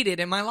don't need it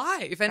in my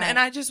life, and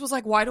I just was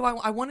like, why do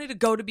I wanted to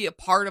go to be a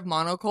part of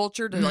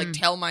monoculture to like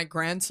tell my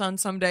grandson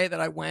someday that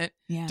I went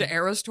to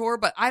Eras tour,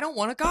 but I don't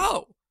want to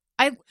go.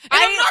 I'm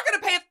not going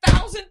to pay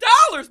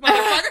 $1,000,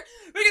 motherfucker,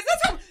 because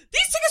that's how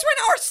these tickets right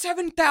now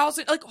are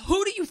 $7,000. Like,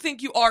 who do you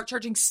think you are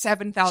charging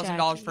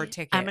 $7,000 for a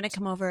ticket? I'm going to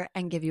come over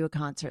and give you a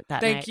concert that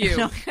Thank night.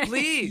 you, Okay.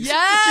 please.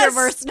 It's your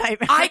worst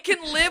nightmare. I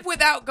can live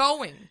without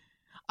going.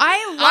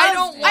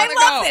 I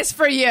love this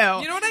for you. You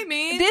know what I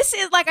mean? This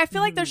is like, I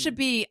feel like there should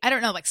be, I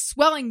don't know, like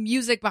swelling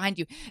music behind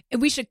you.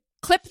 And we should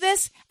clip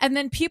this, and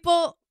then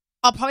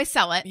I'll probably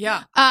sell it.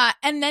 Yeah.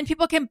 And then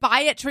people can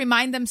buy it to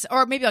remind them,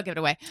 or maybe I'll give it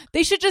away.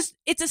 They should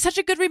such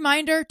a good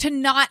reminder to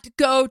not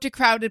go to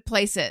crowded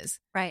places.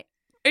 Right.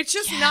 It's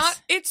just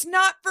it's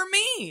not for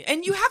me.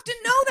 And you have to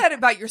know that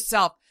about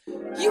yourself.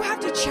 You have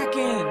to check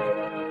in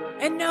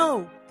and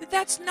know that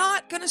that's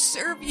not going to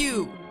serve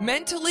you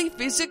mentally,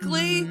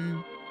 physically.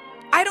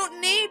 I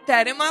don't need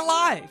that in my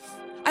life.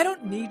 I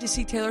don't need to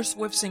see Taylor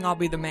Swift sing I'll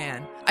Be the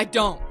Man. I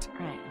don't.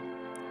 Right.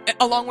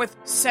 Along with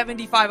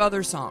 75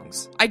 other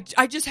songs. I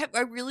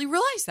really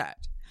realize that.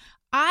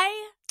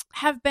 I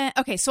have been,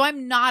 okay, so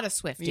I'm not a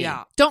Swiftie.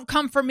 Yeah. Don't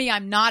come for me,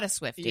 I'm not a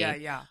Swiftie.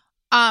 Yeah.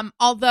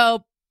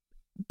 Although,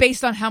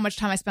 based on how much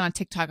time I spent on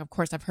TikTok, of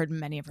course, I've heard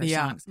many of her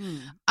songs.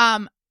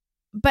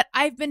 But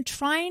I've been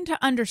trying to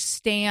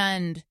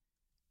understand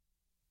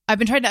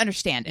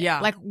it. Yeah.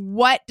 Like,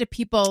 what do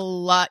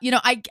people love? You know,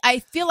 I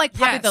feel like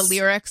probably Yes. the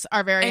lyrics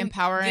are very And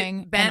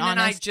empowering. Ben and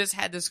I honest. just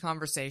had this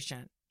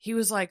conversation. He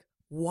was like,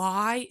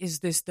 why is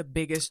this the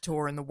biggest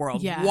tour in the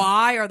world? Yeah.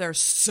 Why are there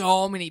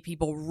so many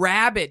people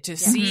rabid to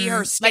see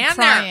her stand like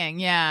crying.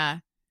 Yeah.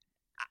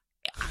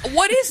 there?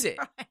 What is it?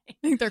 I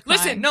think they're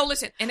crying.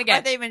 Listen. And again,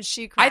 I think even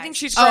she cried. I think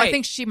she's Oh, great. I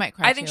think she might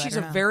cry. I think too. she's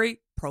don't a know.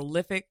 very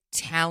prolific,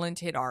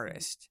 talented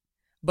artist.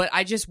 But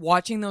I just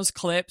watching those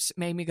clips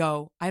made me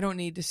go, I don't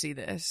need to see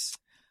this.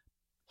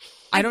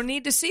 I don't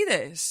need to see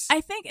this.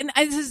 I think, and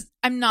I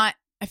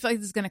feel like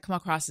this is going to come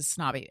across as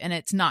snobby, and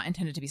it's not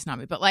intended to be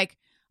snobby, but like,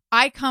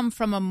 I come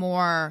from a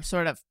more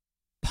sort of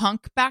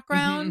punk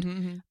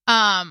background.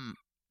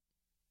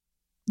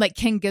 Like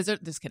King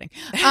Gizzard, just kidding.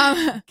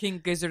 King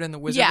Gizzard and the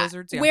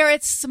Wizards. Yeah. Where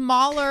it's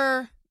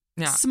smaller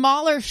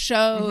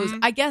shows.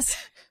 I guess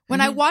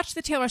when I watch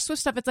the Taylor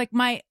Swift stuff, it's like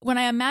when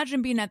I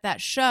imagine being at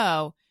that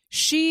show,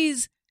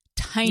 she's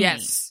tiny.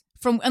 Yes.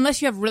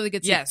 Unless you have really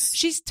good seats. Yes.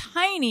 She's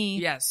tiny.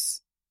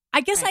 Yes.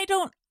 I guess Right.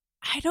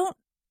 I don't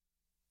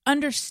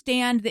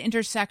understand the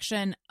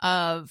intersection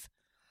of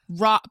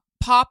rock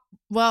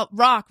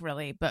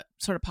really, but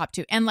sort of pop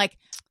too, and like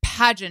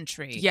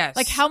pageantry. Yes.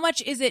 Like, how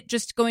much is it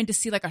just going to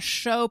see like a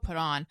show put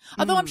on?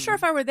 Although I'm sure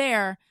if I were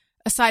there,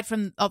 aside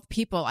from all the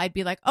people, I'd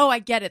be like, oh, I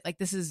get it. Like,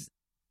 this is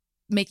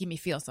making me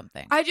feel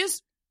something. I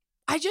just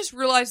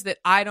realized that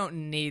I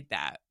don't need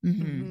that.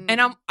 Mm-hmm.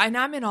 And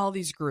I'm in all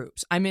these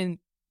groups. I'm in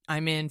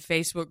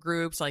Facebook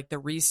groups like the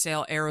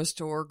resale Eras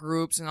Tour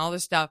groups and all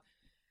this stuff.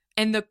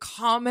 And the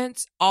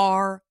comments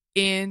are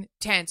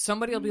intense.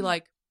 Somebody will be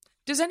like,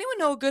 does anyone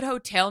know a good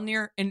hotel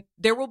near? And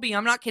there will be,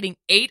 I'm not kidding,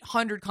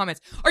 800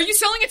 comments. Are you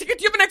selling a ticket?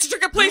 Do you have an extra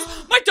ticket, please?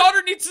 My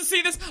daughter needs to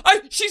see this.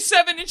 She's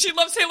 7 and she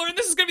loves Taylor and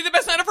this is going to be the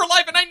best night of her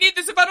life. And I need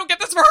this. If I don't get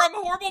this for her, I'm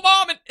a horrible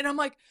mom. And I'm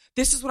like,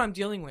 this is what I'm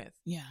dealing with.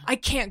 Yeah. I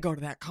can't go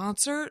to that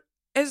concert.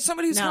 As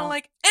somebody who's No. kind of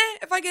like,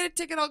 if I get a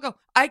ticket, I'll go.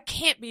 I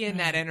can't be in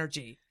that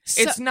energy.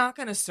 It's not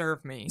going to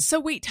serve me. So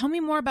wait, tell me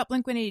more about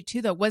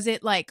Blink-182 though. Was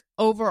it like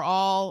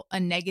overall a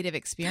negative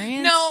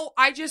experience? No,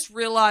 I just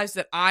realized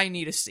that I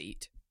need a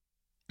seat.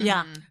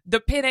 Yeah.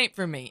 The pit ain't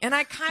for me. And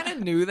I kind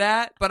of knew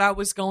that, but I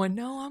was going,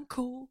 no, I'm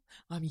cool.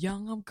 I'm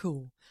young. I'm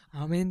cool.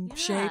 I'm in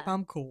shape.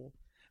 I'm cool.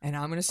 And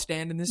I'm going to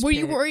stand in this Were pit.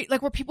 you worried?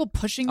 Like, were people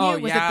pushing you? Oh,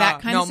 Was yeah. it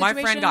that kind of situation?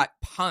 No, my friend got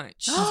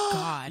punched. Oh,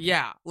 God.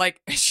 Yeah. Like,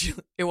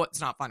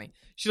 it's not funny.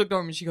 She looked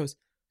over me and she goes,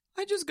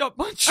 I just got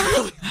punched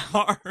really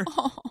hard.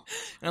 Oh.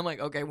 And I'm like,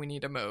 okay, we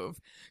need to move.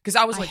 Because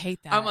I was like,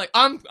 hate that. I'm like,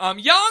 I'm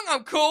young,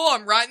 I'm cool,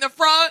 I'm right in the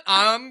front,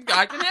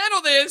 I can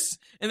handle this.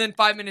 And then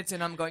 5 minutes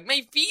in, I'm going,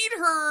 my feet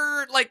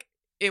hurt. Like,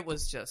 it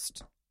was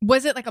just.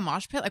 Was it like a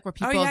mosh pit? Like where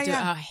people yeah, do?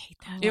 yeah. Oh, I hate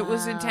that. It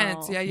was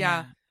intense.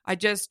 Yeah. I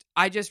just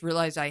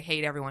realized I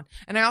hate everyone.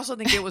 And I also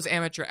think it was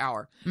amateur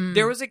hour.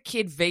 There was a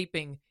kid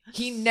vaping.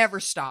 He never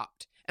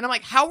stopped. And I'm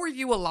like, how are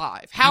you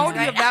alive? How do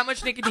you have that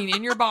much nicotine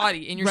in your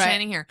body and you're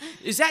standing here?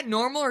 Is that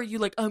normal? Or are you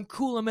like, I'm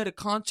cool, I'm at a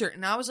concert?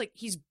 And I was like,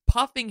 he's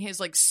puffing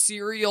his like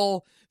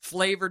cereal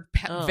flavored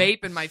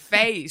vape in my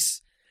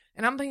face.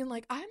 And I'm being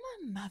like, I'm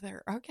a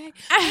mother, okay?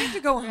 I have to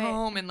go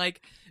home and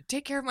like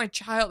take care of my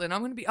child. And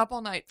I'm going to be up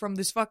all night from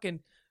this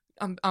fucking,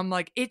 I'm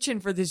like itching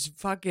for this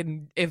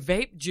fucking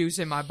vape juice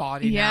in my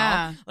body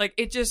now. Like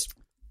I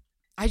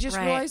just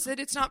realized that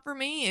it's not for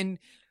me. And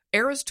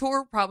Eras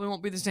Tour probably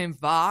won't be the same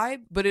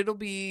vibe, but it'll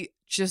be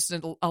just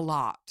a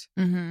lot.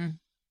 Mm-hmm.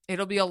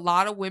 It'll be a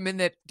lot of women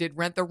that did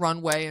Rent the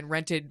Runway and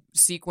rented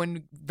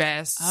sequin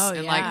vests. Oh,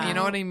 and yeah. like, you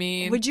know what I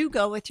mean? Would you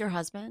go with your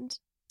husband?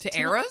 to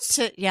Eras?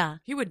 Yeah.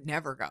 He would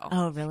never go.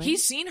 Oh, really?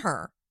 He's seen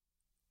her.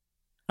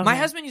 Okay. My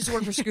husband used to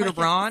work for Scooter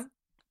Braun.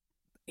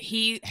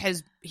 He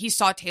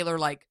saw Taylor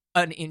like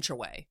an inch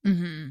away.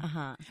 Mm-hmm.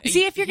 Uh-huh.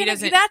 See, if you're He gonna,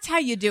 doesn't- that's how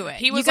you do it.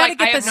 He was you gotta like,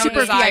 get I the have no super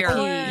desire.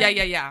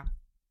 VIP. Yeah.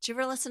 Did you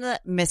ever listen to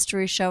that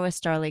mystery show with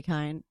Starlee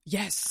Kine?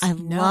 Yes. I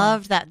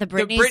loved that. The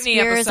Britney, Britney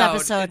Spears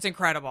episode. It's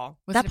incredible.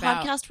 What's that it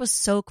about? podcast was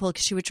so cool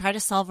because she would try to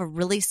solve a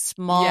really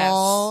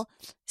small,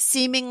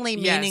 seemingly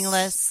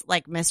meaningless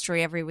like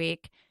mystery every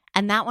week.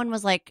 And that one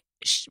was like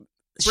she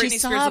Britney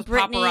saw Spears was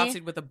Britney.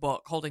 paparazzi'd with a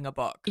book, holding a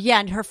book. Yeah,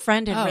 and her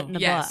friend had written a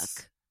yes.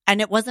 book. And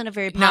it wasn't a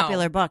very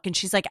popular book. And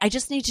she's like, I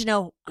just need to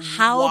know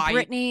how Why?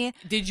 Britney.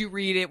 Did you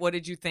read it? What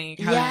did you think?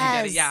 How Yes. did you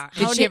get it? Yeah.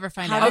 Did How she ever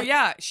find out? Oh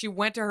yeah, she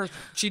went to her.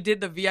 She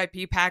did the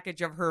VIP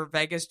package of her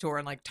Vegas tour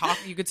and like talk.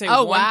 You could say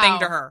Oh, one wow. thing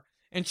to her,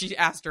 and she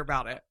asked her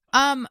about it.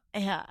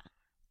 Yeah.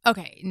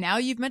 Okay, now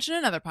you've mentioned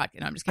another podcast.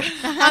 No, I'm just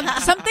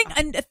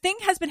kidding. A thing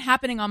has been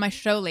happening on my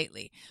show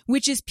lately,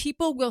 which is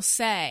people will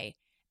say,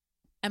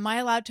 "Am I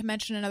allowed to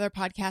mention another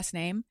podcast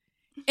name?"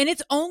 And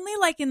it's only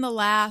like in the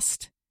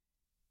last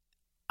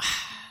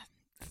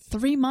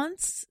 3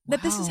 months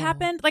that this has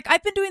happened. Like,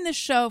 I've been doing this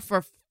show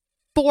for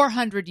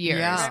 400 years.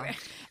 Yeah.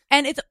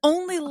 And it's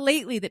only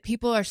lately that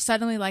people are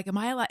suddenly like, am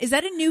I allowed? Is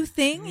that a new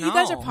thing? You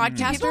guys are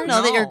podcasters? People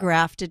know that you're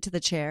grafted to the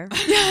chair.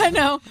 Yeah, I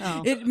know.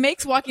 Oh. It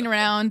makes walking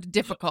around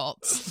difficult,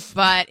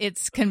 but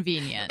it's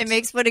convenient. It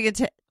makes putting a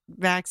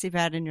maxi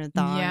pad in your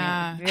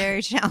thong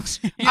very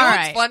challenging. You know All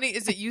what's right. funny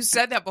is that you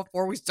said that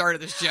before we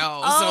started the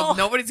show, Oh. so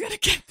nobody's going to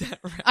get that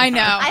right. I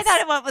know. I thought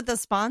it went with the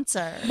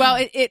sponsor. Well,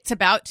 it's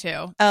about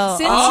to. Oh.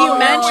 Since Oh, you here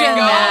mentioned we go.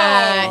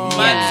 that.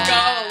 Let's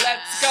yeah. go.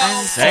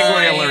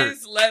 Segue alert.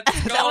 Let's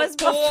That go, was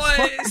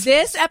before. boys.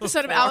 This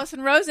episode of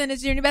Allison Rosen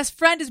is Your New Best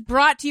Friend is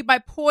brought to you by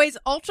Poise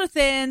Ultra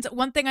Thins.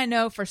 One thing I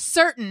know for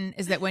certain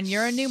is that when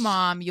you're a new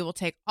mom, you will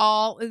take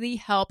all the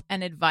help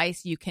and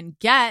advice you can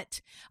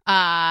get.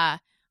 I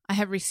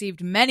have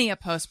received many a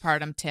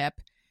postpartum tip.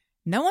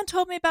 No one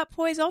told me about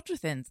Poise Ultra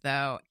Thins,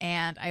 though,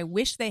 and I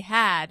wish they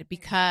had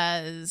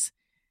because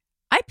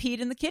I peed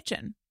in the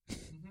kitchen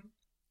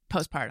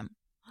postpartum.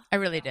 I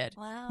really did.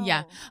 Wow.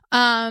 Yeah.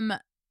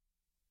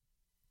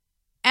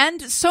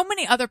 And so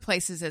many other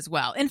places as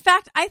well. In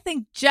fact, I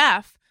think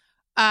Jeff,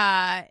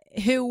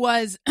 who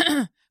was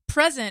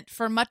present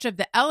for much of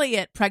the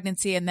Elliot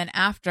pregnancy and then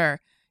after,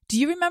 do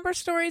you remember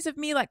stories of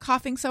me like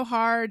coughing so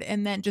hard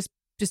and then just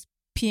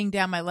peeing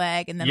down my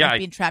leg and then like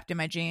being trapped in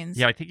my jeans?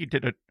 Yeah, I think you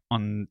did it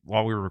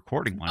while we were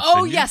recording once. Oh,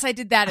 didn't you? yes, I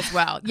did that as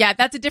well. Yeah,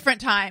 that's a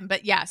different time.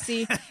 But yeah,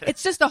 see,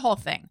 it's just a whole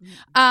thing.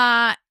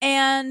 Here's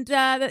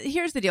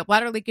the deal.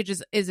 Bladder leakage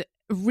is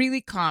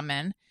really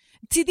common.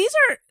 See, these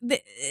are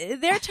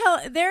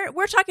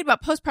we're talking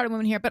about postpartum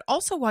women here, but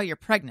also while you're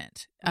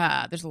pregnant,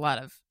 there's a lot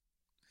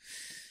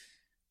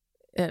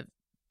of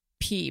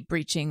pee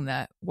breaching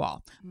the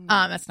wall.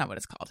 That's not what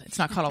it's called. It's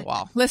not called a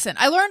wall. Listen,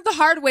 I learned the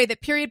hard way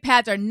that period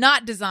pads are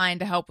not designed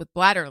to help with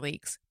bladder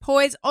leaks.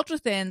 Poise Ultra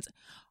Thins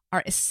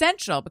are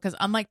essential because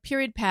unlike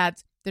period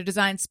pads, they're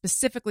designed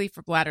specifically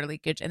for bladder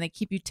leakage, and they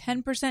keep you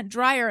 10%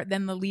 drier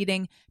than the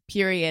leading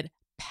period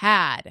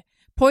pad.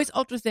 Poise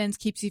Ultra Thins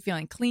keeps you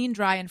feeling clean,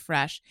 dry, and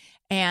fresh,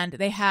 and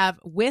they have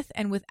with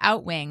and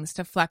without wings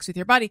to flex with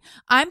your body.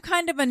 I'm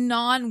kind of a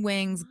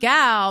non-wings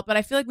gal, but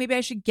I feel like maybe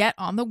I should get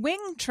on the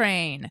wing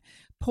train.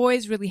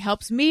 Poise really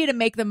helps me to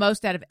make the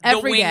most out of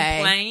every day.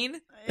 The wing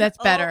plane? That's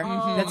better.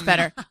 Oh. That's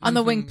better. On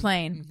the wing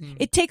plane.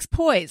 It takes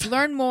poise.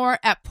 Learn more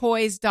at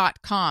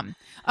poise.com.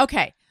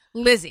 Okay,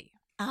 Lizzy.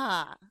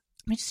 Let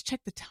me just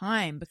check the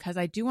time because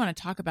I do want to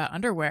talk about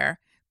underwear,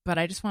 but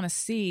I just want to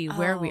see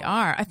where we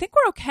are. I think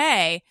we're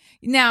okay.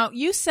 Now,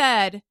 you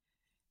said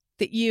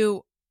that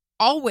you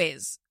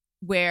always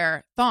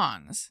wear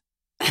thongs.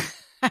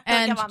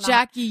 And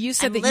Jackie, you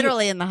said I'm that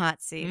literally in the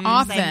hot seat.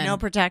 Often. I have no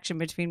protection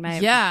between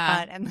my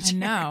butt and the chair. I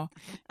know.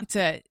 It's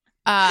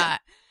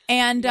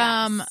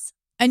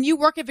and you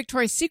work at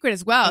Victoria's Secret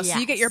as well, so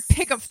you get your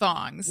pick of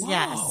thongs. Whoa.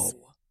 Yes.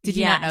 Did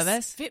you not know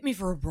this? Fit me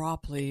for a bra,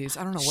 please.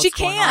 I don't know what's She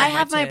going can't. on I with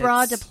have my tits.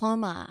 bra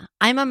diploma.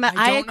 I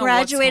I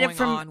graduated what's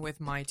going from on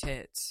with my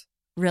tits.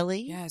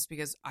 Really? Yes,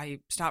 because I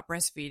stopped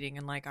breastfeeding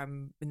and like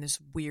I'm in this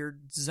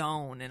weird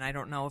zone and I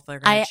don't know if they're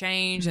going to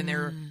change and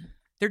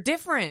they're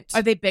different.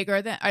 Are they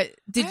bigger than? Are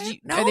they bigger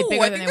I than think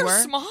they they're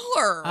were?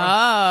 smaller.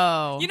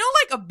 Oh, You know,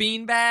 like a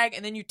bean bag,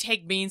 and then you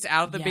take beans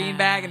out of the bean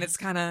bag, and it's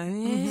kind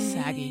of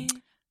saggy,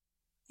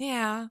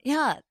 Yeah.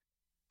 Yeah. Are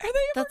they ever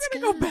That's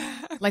going to go good.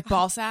 back? like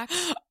ball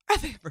sacks. Are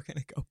they ever going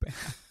to go back?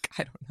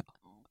 I don't know.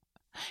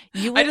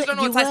 You I just don't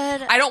know what size.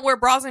 would- I don't wear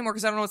bras anymore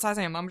because I don't know what size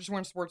I am. I'm just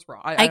wearing a sports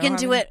bra. I can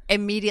do it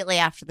immediately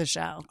after the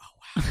show.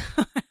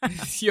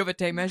 You have a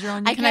tape measure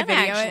on you? I Can I can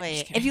video it? actually.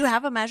 Just kidding. If you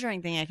have a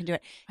measuring thing, I can do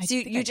it. I So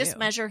think you I just do.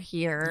 measure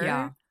here.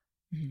 Yeah.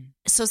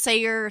 So say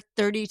you're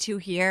 32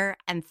 here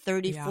and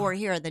 34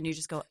 here, then you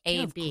just go You A,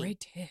 have B. great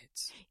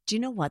tits. Do you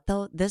know what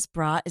though? This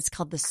bra is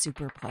called the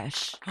Super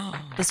Push.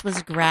 This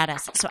was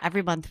gratis. So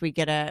every month we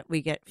get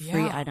free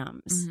Yeah.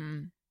 items.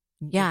 Mhm.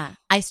 Yeah.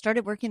 I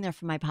started working there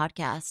for my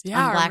podcast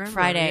Yeah, on I Black remember.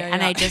 Friday. Yeah,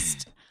 And yeah.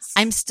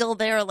 I'm still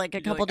there like a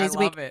You're couple like, days a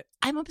I week. love it.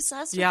 I'm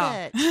obsessed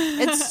Yeah. with it.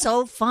 It's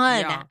so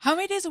fun. Yeah. How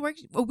many days a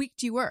week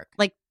do you work?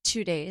 Like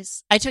 2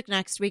 days. I took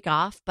next week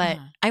off, but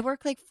Uh-huh. I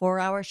work like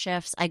 4-hour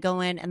shifts. I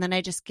go in and then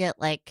I just get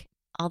like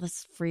all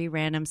this free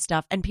random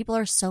stuff. And people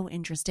are so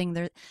interesting.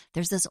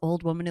 There's this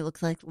old woman who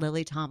looks like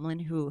Lily Tomlin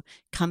who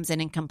comes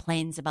in and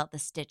complains about the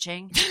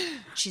stitching.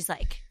 She's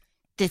like,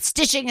 the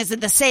stitching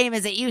isn't the same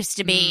as it used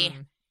to be.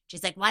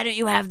 She's like, why don't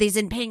you have these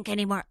in pink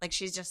anymore? Like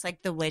she's just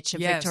like the witch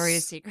of Yes.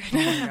 Victoria's Secret. Oh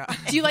my God.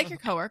 Do you like your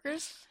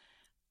coworkers?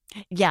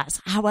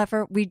 Yes.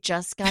 However, we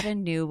just got a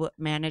new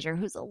manager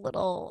who's a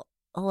little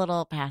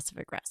passive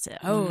aggressive.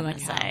 Oh, I'm like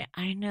gonna how? say.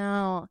 I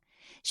know.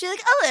 She's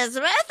like,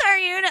 Elizabeth, are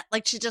you not-"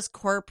 like she's just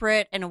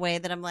corporate in a way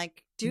that I'm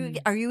like, do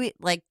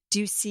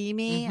you see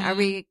me?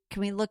 Mhm.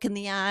 Can we look in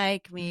the eye?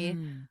 Can we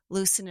Mm.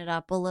 loosen it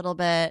up a little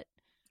bit?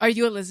 Are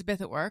you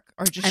Elizabeth at work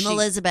or just I'm she?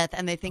 Elizabeth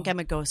and they think I'm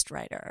a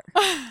ghostwriter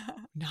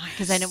Nice.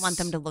 because I didn't want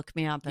them to look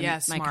me up in Yeah, my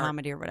smart.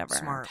 comedy or whatever.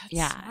 Smart. That's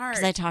Yeah. smart.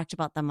 Because I talked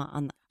about them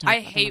on the I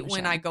hate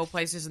when I go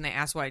places and they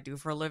ask what I do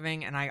for a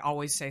living, and I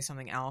always say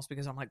something else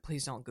because I'm like,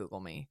 please don't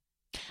Google me.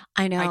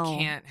 I know. I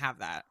can't have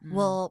that.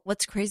 Well,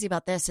 what's crazy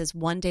about this is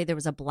one day there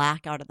was a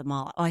blackout at the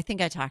mall. Oh, I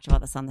think I talked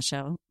about this on the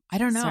show. I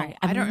don't know. Sorry.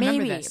 I don't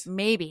remember this.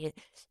 Maybe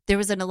there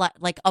was a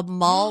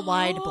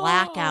mall-wide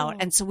blackout,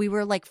 and so we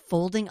were like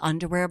folding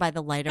underwear by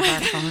the light of our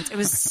phones. It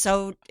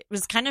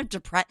was kind of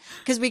depressed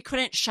because we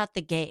couldn't shut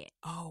the gate.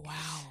 Oh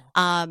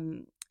wow.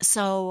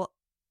 So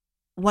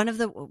one of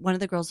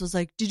the girls was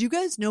like, "Did you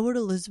guys know what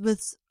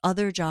Elizabeth's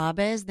other job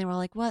is?" And they were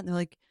like, "What?" And they're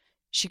like,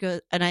 she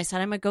goes, and I said,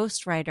 "I'm a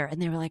ghostwriter."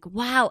 And they were like,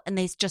 "Wow." And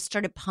they just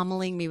started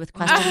pummeling me with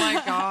questions. Oh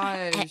my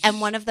gosh.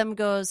 And one of them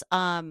goes,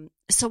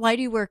 "So why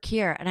do you work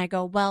here?" And I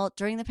go, "Well,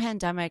 during the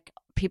pandemic,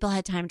 people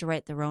had time to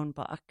write their own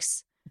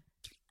books."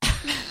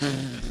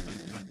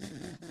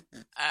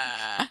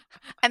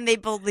 And they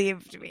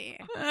believed me.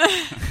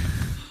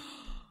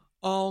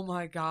 Oh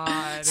my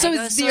god. So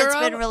it's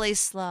been really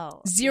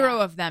slow.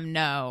 Zero of them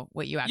know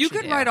what you actually You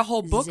could do. write a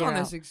whole book on Zero.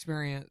 this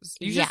experience.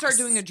 You should start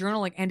doing a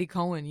journal like Andy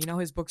Cohen. You know,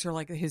 his books are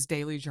like his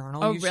daily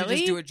journal. Oh, you should really?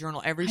 just do a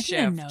journal every I shift.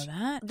 didn't know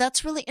that.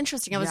 That's really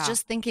interesting. I was Yeah.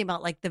 just thinking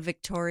about like the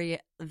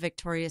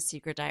Victoria's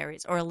Secret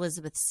Diaries or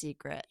Elizabeth's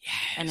Secret. Yes.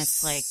 And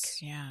it's like,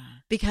 yeah.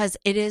 because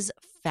it is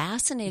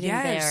fascinating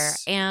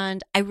Yes. there.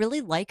 And I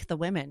really like the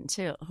women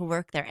too who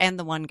work there and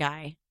the one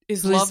guy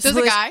Is love There's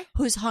a guy.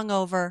 who's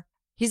hungover.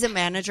 He's a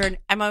manager, and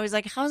I'm always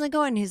like, "How's it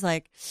going?" He's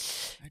like,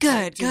 drank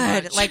 "Good, too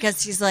good." much. Like,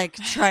 as he's like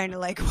trying to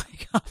like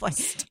wake up, like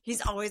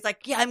he's always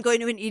like, "Yeah, I'm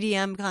going to an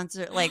EDM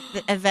concert, like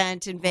the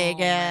event in Vegas,"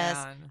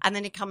 man. and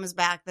then he comes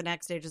back the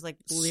next day just like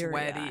bleary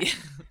sweaty.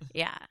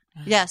 Yeah,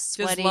 yes,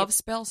 Does sweaty. Love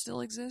Spell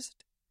still exist?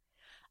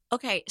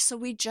 Okay, so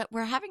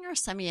we're having our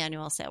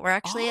semi-annual sale. We're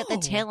actually at the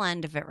Oh, tail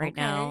end of it right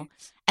now, okay.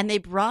 and they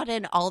brought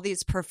in all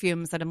these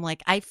perfumes that I'm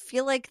like, I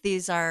feel like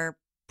these are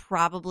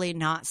probably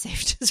not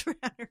safe to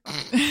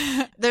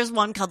surrender. There's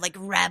one called like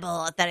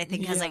Rebel that I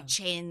think has Yeah. like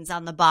chains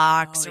on the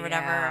box Oh, or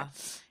whatever.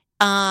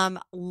 yeah.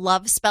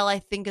 Love Spell I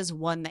think is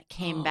one that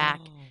came back.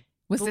 Oh.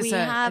 Was But this we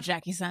a have-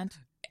 Jackie scent?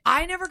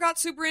 I never got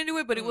super into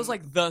it, but it was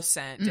like the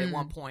scent at Mm.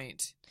 one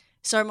point.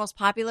 So our most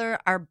popular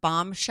are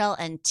Bombshell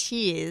and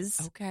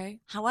Tease. Okay.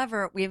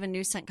 However, we have a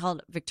new scent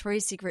called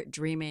Victoria's Secret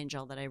Dream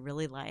Angel that I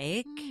really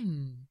like.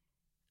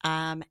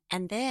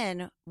 And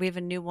then we have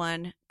a new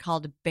one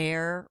called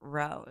Bear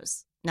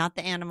Rose. Not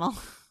the animal.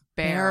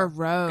 Bear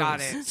Rose.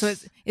 Got it. So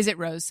is it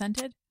rose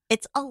scented?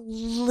 It's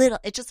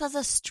it just has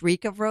a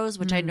streak of rose,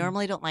 which I Mm.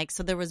 normally don't like.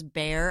 So there was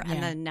Bear, Yeah.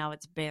 and then now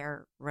it's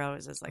Bear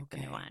Rose is like the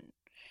Okay. new one.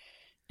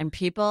 And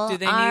people Do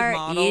they need are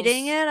models?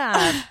 eating it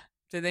up.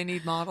 Do they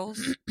need models?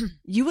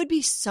 You would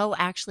be so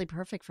actually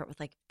perfect for it with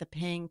like the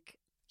pink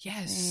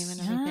Yes. name and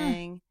Yeah.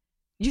 everything.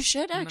 You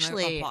should I'm gonna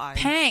actually. apply.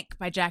 Pank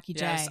by Jackie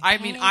Yes. J. I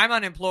mean, Hey. I'm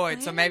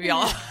unemployed, so maybe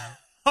I'll Yeah.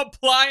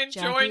 apply and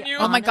Jackie, join you.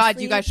 Oh my God,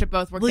 honestly, you guys should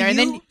both work will there, and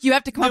then you- you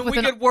have to come Then up with we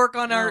an. could work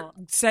on our No.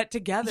 set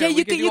together. Yeah, We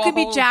you could could do a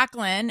be whole-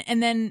 Jacqueline,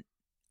 and then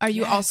are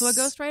you also a Yes.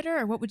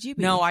 ghostwriter, or what would you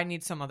be? No, I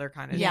need some other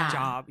kind of Yeah.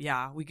 job.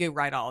 Yeah, we could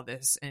write all of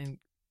this and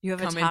You have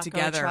come a in taco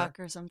together. truck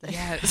or something.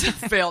 yes,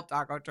 failed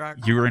taco truck.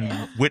 You were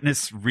in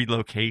witness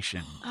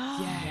relocation.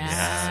 Yes.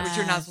 Yes. Which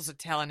you're not supposed to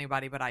tell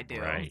anybody, but I do.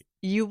 Right.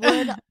 You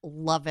would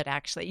love it,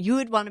 actually. You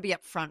would want to be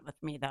up front with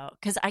me, though,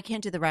 because I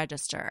can't do the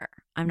register.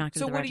 I'm not going to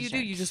So do the what do you register.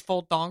 do? You just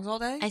fold thongs all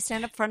day? I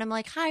stand up front. I'm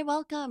like, "Hi,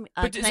 welcome."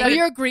 But can is I Oh, that get-"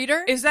 you're a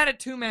greeter. Is that a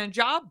 2-man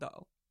job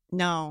though?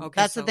 No,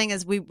 Okay, that's so- the thing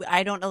is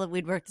I don't know that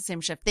we'd work the same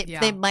shift. They,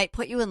 Yeah. they might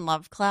put you in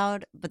Love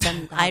Cloud, but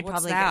then God, I'd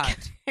what's probably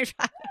get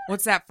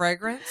What's that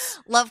fragrance?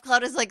 Love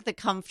Cloud is like the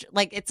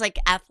it's like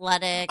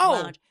athletic. Oh,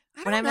 lounge.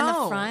 I When don't I'm in the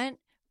know. front,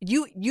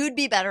 you'd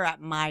be better at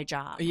my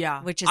job.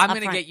 Yeah, which is I'm up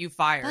gonna front. get you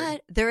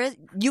fired. But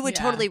you would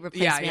Yeah. totally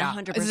replace Yeah, me yeah.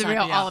 100%. This is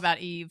real yeah. all about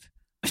Eve.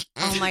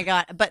 Oh my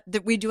god! But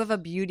we do have a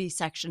beauty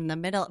section in the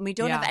middle, and we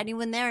don't have Yeah.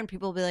 anyone there. And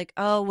people will be like,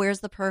 "Oh, where's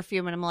the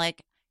perfume?" And I'm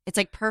like, "It's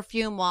like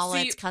perfume,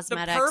 wallets, See,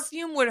 cosmetics." the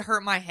perfume would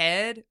hurt my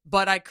head,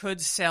 but I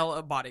could sell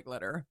a body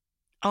glitter.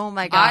 Oh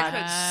my I god!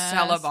 could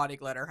sell a body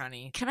glitter,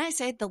 honey. Can I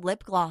say the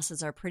lip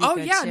glosses are pretty Oh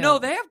good yeah, too. no,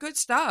 they have good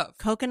stuff.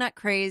 Coconut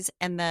Craze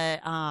and the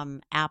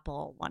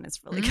apple one is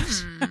really good.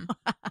 Mm.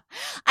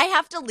 I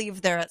have to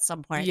leave there at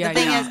some point. Yeah, the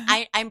thing yeah.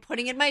 is, I'm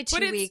putting in my 2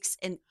 But it's- weeks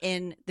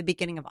in the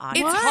beginning of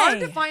August. It's Why? hard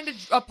to find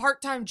a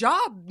part-time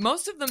job.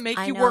 Most of them make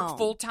I you know. work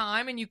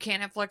full-time, and you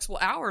can't have flexible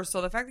hours.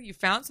 So the fact that you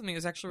found something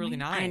is actually really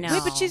nice. I know.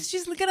 Wait, but she's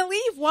gonna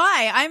leave.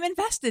 Why? I'm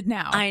invested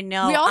now. I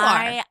know. We all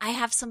are. I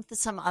have some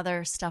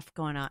other stuff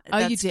going on. Oh,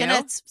 you That's do?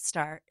 gonna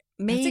start.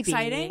 Maybe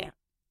exciting.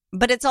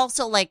 But it's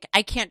also like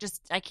I can't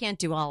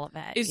do all of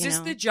it. Is you this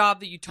know? the job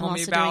that you I'm told me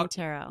also doing about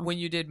tarot. when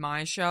you did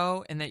my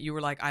show, and that you were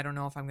like, I don't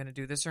know if I'm going to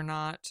do this or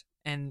not,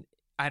 and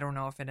I don't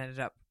know if it ended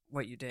up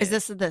what you did. Is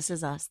this a This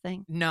Is Us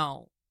thing?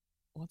 No.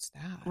 What's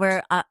that?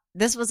 Where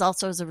this was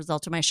also as a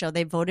result of my show.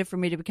 They voted for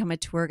me to become a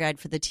tour guide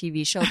for the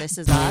TV show This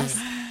Is Us.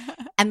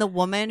 And the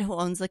woman who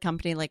owns the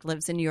company like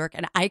lives in New York,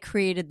 and I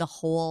created the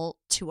whole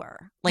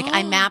tour. Like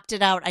I mapped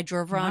it out. I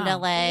drove around Wow.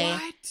 LA,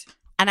 What?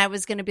 and I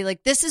was going to be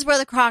like, "This is where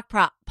the crock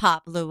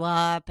pot blew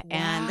up,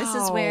 and this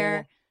is where."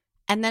 Wow.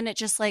 And then it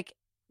just like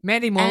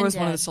Mandy Moore was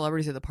one of the ended.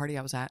 celebrities at the party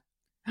I was at.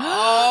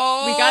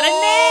 Oh, we got a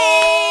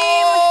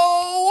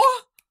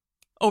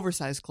name.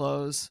 Oversized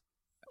clothes.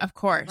 Of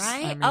course.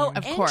 Right? I mean, oh,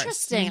 of course.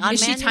 interesting. On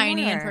Is she Mandy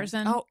tiny in Moore.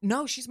 person? Oh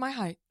no, she's my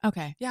height.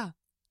 Okay. Yeah,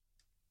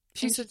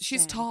 she's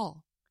Interesting.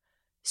 tall.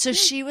 So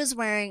she was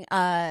wearing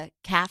a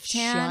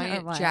caftan or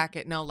Giant what?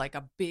 jacket. No, like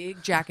a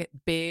big jacket,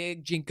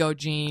 big Jinko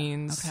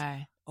jeans.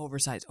 Okay.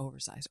 Oversized.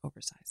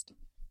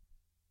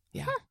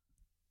 Yeah.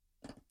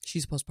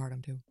 She's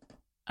postpartum too.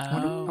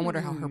 Oh. I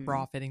wonder how her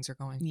bra fittings are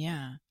going.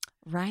 Yeah.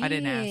 Right. I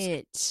didn't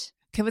ask.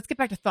 Okay, let's get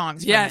back to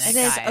thongs. Yes. For a It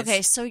minute, is. guys.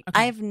 Okay, so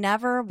I've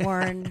never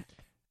worn,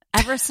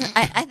 ever since,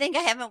 I think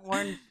I haven't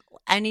worn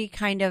any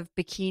kind of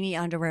bikini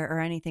underwear or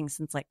anything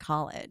since like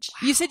college.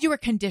 You said you were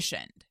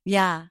conditioned.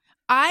 Yeah.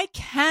 I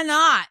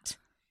cannot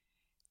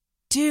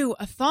do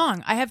a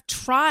thong. I have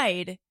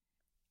tried.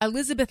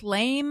 Elizabeth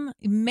Lame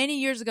many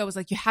years ago was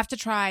like, you have to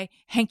try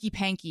hanky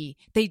panky.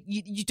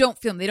 You don't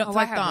feel them. They don't feel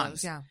I like have thongs.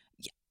 those, yeah.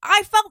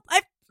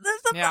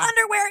 There's some Yeah.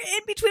 underwear in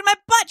between my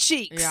butt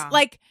cheeks. Yeah.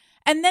 Like,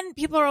 and then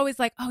people are always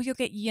like, oh, you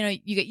get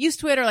used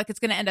to it, or like it's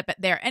going to end up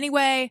there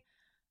anyway.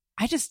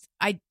 I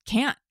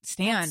can't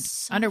stand That's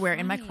so underwear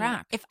in my funny.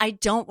 crack. If I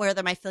don't wear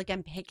them, I feel like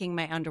I'm picking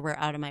my underwear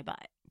out of my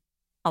butt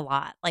a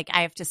lot. Like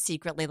I have to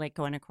secretly like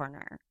go in a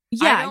corner.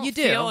 Yeah, I don't you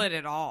do. feel it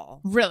at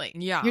all. Really?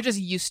 Yeah. You're just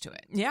used to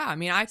it. Yeah, I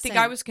mean, I think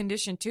Same. I was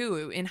conditioned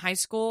too. In high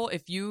school,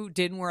 if you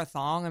didn't wear a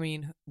thong, I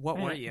mean, what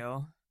were Right.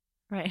 you?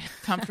 Right.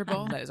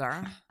 Comfortable.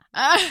 Loser.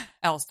 Ah.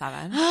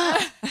 L7.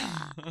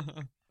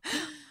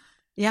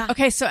 Yeah.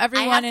 Okay, so I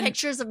everyone have in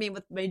pictures of me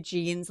with my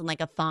jeans and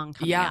like a thong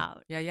coming Yeah,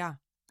 out. yeah.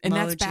 And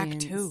Low that's back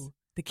jeans. too.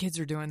 The kids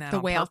are doing that the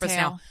on whale purpose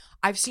tail. now.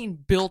 I've seen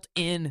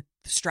built-in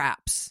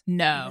straps.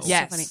 No. That's so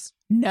Yes. funny.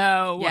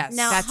 No. Yes.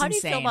 Now, That's how do you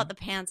insane. feel about the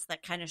pants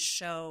that kind of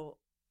show?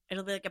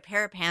 It'll be like a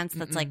pair of pants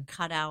that's like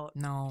cut out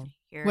No.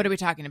 here. What are we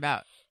talking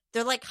about?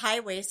 They're like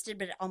high waisted,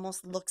 but it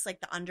almost looks like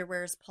the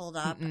underwear is pulled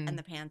up Mm-mm. and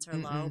the pants are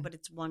low, Mm-mm. but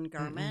it's one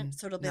garment. Mm-mm.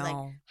 So it'll be like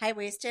No. high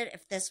waisted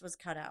if this was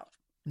cut out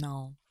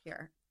No.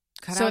 here.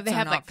 So they Cutouts are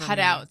have not like for me.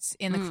 cutouts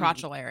in the Mm.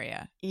 crotchal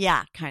area.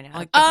 Yeah, kind of.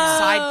 Like the Oh.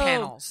 side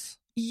panels.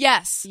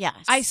 Yes. Yes.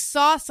 I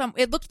saw some.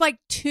 It looked like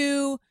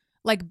two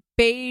like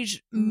beige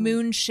Mm.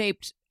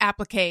 moon-shaped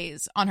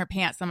appliques on her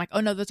pants. I'm like, oh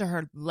no, those are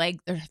her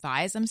her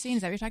thighs I'm seeing.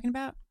 Is that what you're talking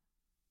about?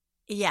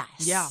 Yes.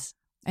 Yeah.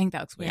 I think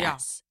that looks weird. Yeah.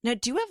 Yes. Now,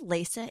 do you have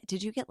LASIK?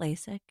 Did you get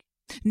LASIK?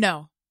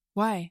 No.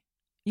 Why?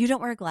 You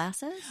don't wear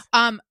glasses?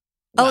 Oh,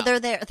 Oh, they're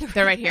there.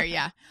 they're right here.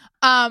 Yeah.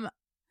 I thought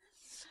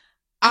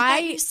I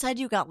you said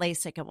you got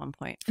LASIK at one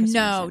point. For some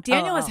no. reason.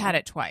 Daniel Oh, has oh. had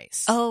it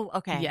twice. Oh,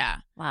 okay. Yeah.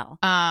 Wow.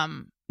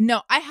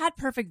 No, I had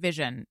perfect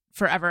vision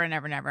forever and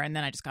ever and ever, and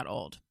then I just got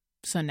old.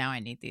 So now I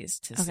need these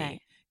to see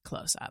Okay.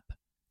 close up,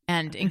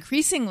 and Okay.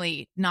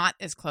 increasingly not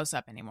as close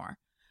up anymore.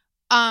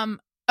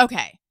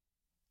 Okay.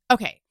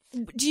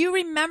 Do you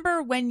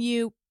remember when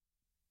you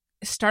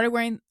started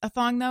wearing a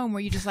thong though, and were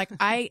you just like,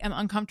 I am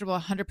uncomfortable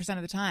 100%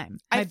 of the time?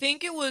 I My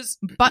think it was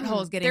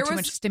butthole is getting there too was-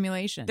 much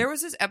stimulation. There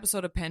was this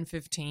episode of Pen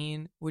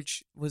 15,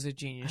 which was a I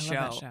genius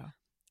love that show.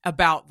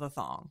 about the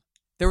thong.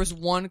 There was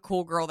one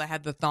cool girl that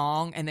had the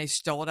thong, and they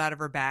stole it out of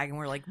her bag and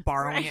were like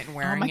borrowing it and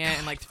wearing my it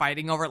and like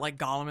fighting over it like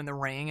Gollum in the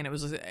Ring. And it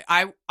was,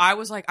 I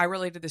was like, I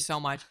related to this so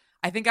much.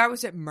 I think I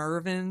was at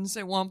Mervin's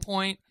at one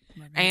point,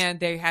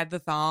 and they had the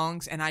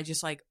thongs, and I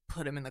just like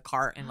put them in the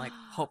cart and like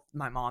hoped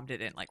my mom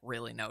didn't like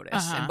really notice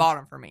Uh-huh. and bought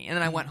them for me. And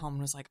then I went home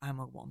and was like, I'm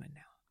a woman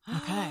now,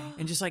 Okay.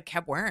 and just like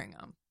kept wearing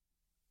them.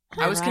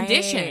 I was Right.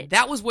 conditioned.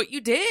 That was what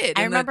you did.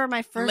 I in the remember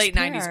my first late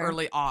pair. 90s,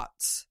 early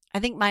aughts. I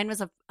think mine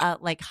was a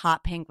like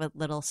hot pink with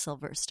little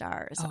silver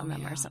stars Oh, on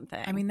them yeah. or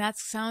something. I mean, that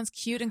sounds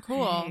cute and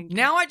cool. Right.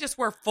 Now I just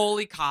wear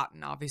fully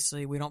cotton.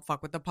 Obviously, we don't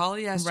fuck with the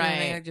polyester. Right.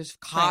 Anything. I just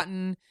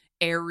cotton,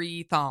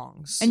 airy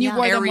thongs. And you Yeah.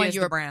 wore them Airy when is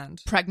you the were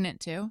brand. pregnant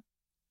too.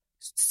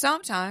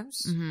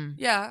 Sometimes, Mm-hmm.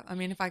 yeah. I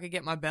mean, if I could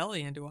get my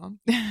belly into them.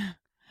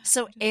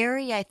 So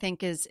Aerie, I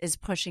think, is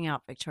pushing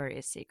out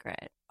Victoria's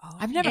Secret.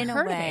 I've never In a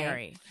heard of way.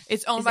 Aerie.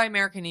 It's owned Is by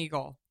American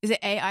Eagle. Is it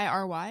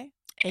AIRY?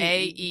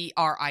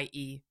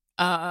 AERIE.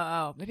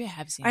 Oh, maybe I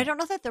have seen. I it. don't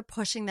know that they're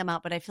pushing them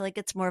out, but I feel like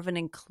it's more of an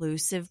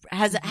inclusive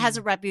has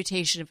a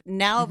reputation of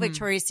now Mhm.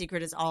 Victoria's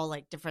Secret is all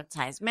like different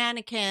size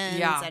mannequins,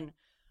 Yeah. and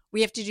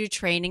we have to do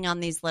training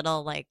on these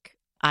little like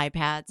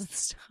iPads and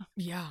stuff.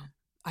 Yeah,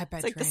 I bet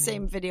It's like the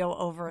same video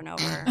over and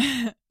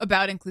over.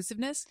 about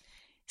inclusiveness.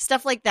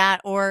 Stuff like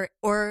that, or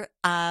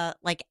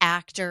like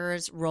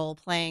actors role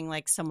playing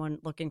like someone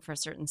looking for a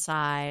certain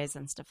size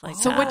and stuff like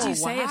So that. what do you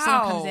say if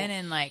someone comes wow. in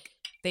and like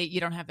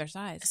you don't have their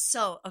size?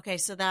 So okay,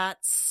 so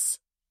that's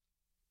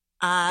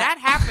That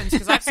happens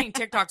because I've seen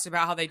TikToks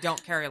about how they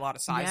don't carry a lot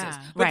of sizes.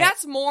 Yeah. But Right.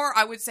 that's more,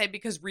 I would say,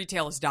 because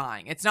retail is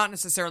dying. It's not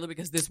necessarily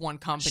because this one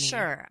company.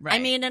 Sure. I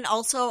Right. mean, and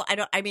also,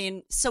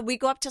 so we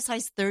go up to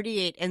size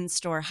 38 in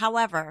store.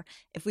 However,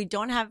 if we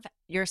don't have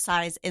your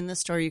size in the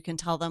store, you can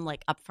tell them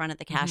like up front at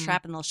the cash Mhm.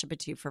 wrap and they'll ship it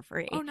to you for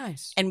free. Oh,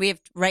 nice. And we have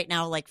right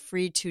now like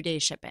free 2-day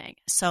shipping.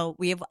 So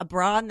we have a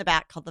bra in the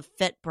back called the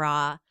Fit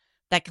Bra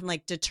that can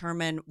like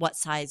determine what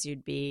size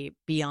you'd be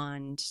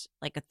beyond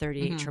like a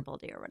 38 Mhm. triple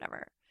D or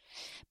whatever.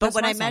 But That's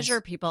when my I size.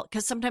 measure people,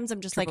 because sometimes I'm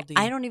just Triple like, D.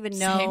 I don't even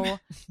know. Same.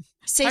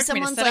 Say Hard for me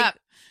to someone's set like, up.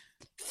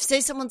 say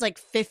someone's like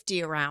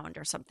 50 around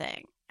or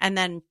something, and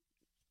then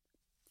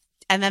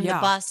and then the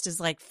bust is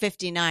like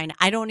 59.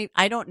 I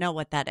don't know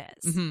what that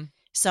is. Mm-hmm.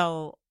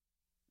 So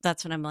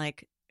that's when I'm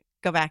like,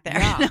 go back there.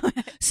 Yeah.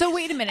 So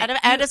wait a minute.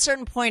 At a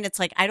certain point, it's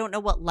like, I don't know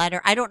what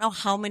letter. I don't know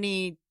how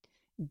many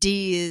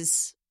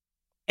D's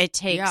it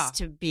takes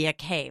to be a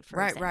K,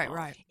 for example.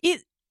 Right.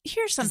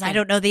 Here's something. I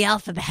don't know the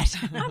alphabet.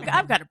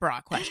 I've got a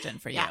broad question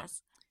for you.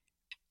 Yes.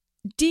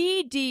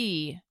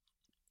 DD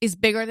is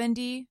bigger than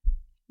D,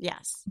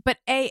 Yes. but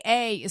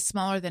AA is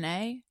smaller than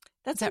A?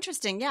 That's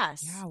interesting.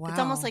 Yes. Yeah, wow. It's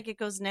almost like it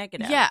goes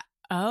negative. Yeah.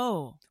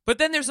 Oh. But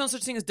then there's no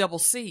such thing as double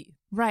C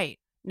Right.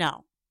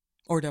 No.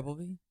 or double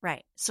B.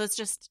 Right. So it's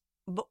just,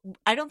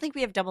 I don't think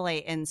we have double A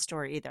in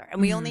store either.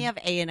 And we only have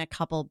A in a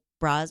couple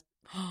bras.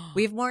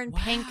 We have more in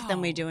pink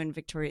than we do in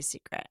Victoria's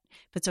Secret.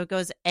 But so it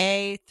goes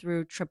A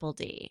through triple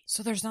D.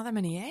 So there's not that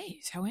many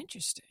A's. How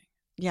interesting.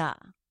 Yeah.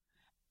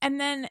 And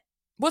then,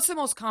 What's the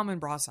most common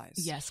bra size?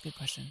 yes, good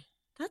question.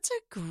 That's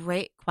a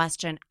great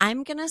question.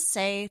 I'm going to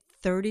say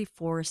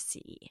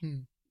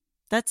 34C.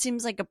 That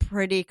seems like a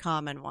pretty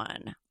common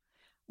one.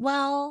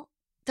 Well,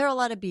 there are a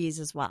lot of B's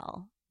as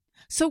well.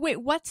 So wait,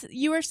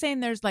 you were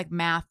saying there's like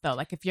math though,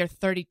 like if you're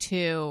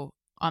 32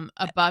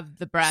 above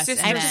the breast.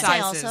 Sister I would say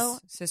sizes. also,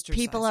 Sister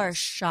people sizes. are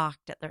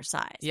shocked at their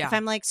size. Yeah. If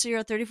I'm like, so you're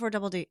a 34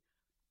 double D,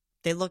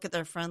 they look at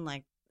their friend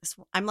like,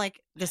 I'm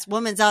like, this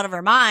woman's out of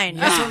her mind.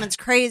 This Yeah. woman's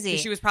crazy.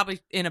 She was probably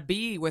in a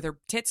B with her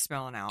tits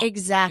spilling out.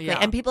 Exactly. Yeah.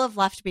 And people have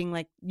left being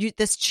like,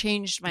 this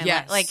changed my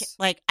Yes. life.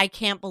 Like, I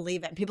can't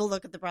believe it. People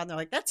look at the bra and they're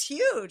like, that's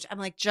huge. I'm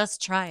like,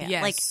 just try it.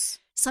 Yes. Like,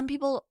 some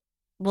people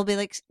will be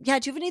like, yeah,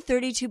 do you have any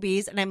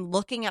 32Bs? And I'm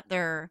looking at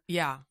their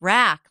Yeah.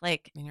 rack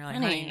like, And you're like,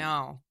 honey, honey,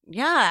 no.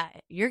 yeah,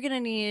 you're going to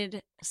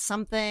need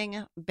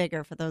something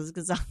bigger for those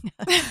gazongas.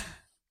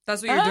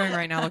 That's what you're doing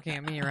right now looking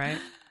at me, right?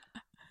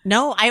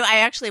 No, I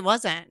actually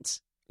wasn't.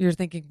 You're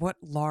thinking, what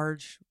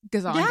large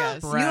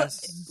Gazongas.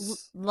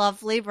 breasts.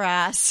 Lovely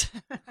brass.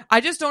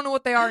 I just don't know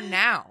what they are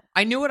now.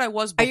 I knew what I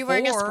was Are before. you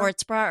wearing a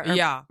sports bra?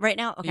 Yeah. Right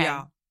now? Okay.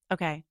 Yeah.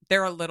 Okay.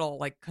 They're a little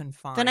like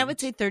confined. Then I would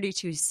say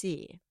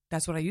 32C.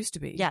 That's what I used to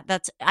be. Yeah,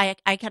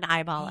 I can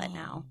eyeball it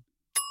now.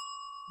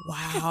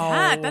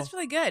 Wow. That's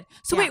really good.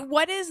 So Yeah.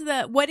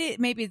 wait,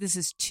 maybe this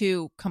is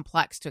too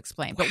complex to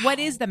explain, but what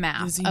is the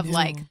math Lizzy of knew.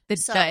 like the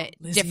So,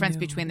 Lizzy difference knew.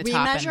 between the We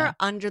top measure and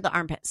under the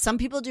armpit. Some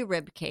people do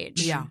rib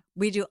cage. Yeah.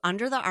 We do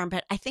under the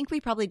armpit. I think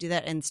we probably do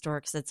that in store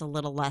because it's a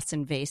little less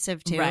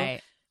invasive the too.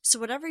 right? So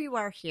whatever you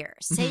are here,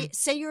 say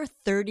you're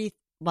 30.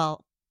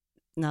 Well,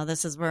 no,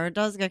 this is where it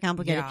does get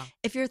complicated. Yeah.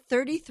 If you're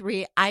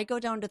 33, I go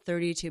down to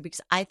 32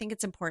 because I think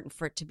it's important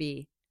for it to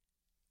be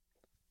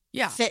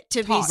Yeah. fit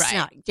to be Taut.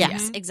 snug. Right.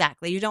 Yes, Mhm.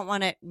 exactly. You don't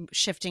want it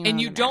shifting. And around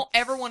you the don't mat.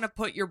 ever want to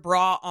put your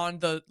bra on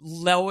the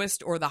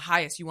lowest or the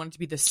highest. You want it to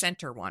be the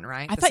center one,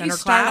 right? I The thought you center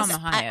started class. on the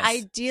highest.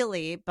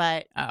 Ideally,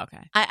 but Oh,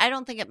 okay. I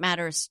don't think it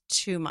matters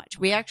too much.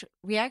 We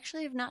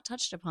actually have not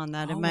touched upon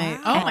that in my.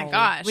 wow. Oh my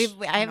gosh.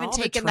 I haven't all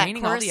the taken that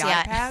training, all course the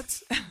yet.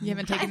 iPads. You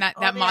haven't taken that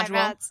All the module?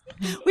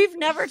 iPads. We've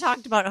never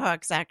talked about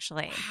hooks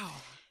actually. Wow.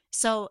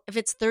 So if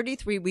it's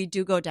 33, we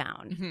do go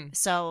down. Mhm.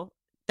 So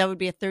that would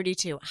be a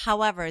 32.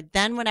 However,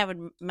 then when I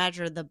would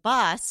measure the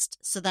bust,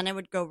 so then I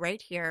would go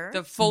right here.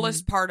 The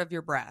fullest part of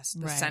your breast,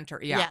 the Right. center.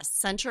 Yeah. Yes,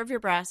 center of your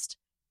breast.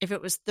 If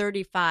it was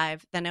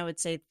 35, then I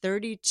would say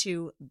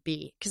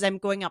 32B because I'm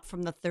going up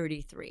from the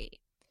 33.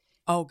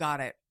 Oh, got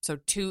it. So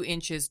 2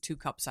 inches, 2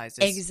 cup sizes.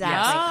 Exactly.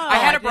 Yes. Oh, I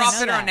had I a bra didn't know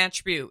fitter on that.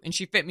 Natchbute, and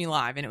she fit me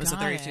live, and it was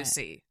Got a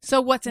 32C. So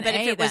what's an But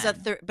A if it was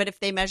then? but if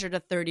they measured a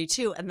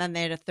 32 and then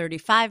they had a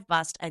 35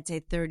 bust, I'd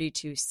say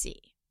 32C.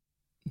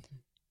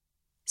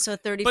 So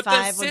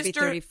 35 would be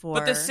 34.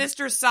 But the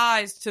sister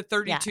size to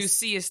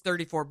 32C is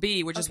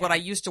 34B, which is what I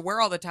Okay. used to wear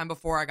all the time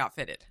before I got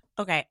fitted.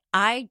 Okay,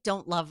 I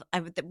don't love.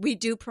 We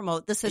do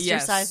promote the sister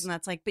Yes. size, and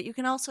that's like. But you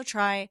can also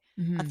try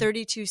Mhm. a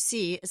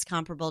 32C is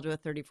comparable to a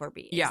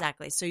 34B. Yeah.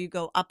 Exactly. So you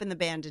go up in the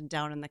band and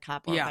down in the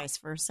cup, or Yeah. vice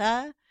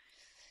versa.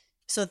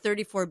 So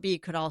 34B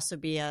could also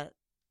be a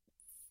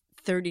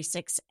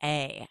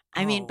 36A.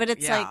 I mean, Oh, but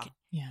it's yeah. like.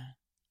 Yeah.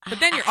 But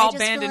then you're I all just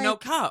band feel and no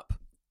like- cup.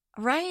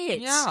 Right.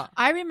 Yeah.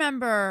 I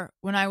remember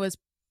when I was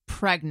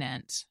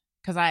pregnant,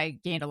 because I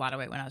gained a lot of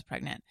weight when I was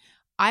pregnant,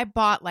 I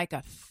bought like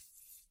a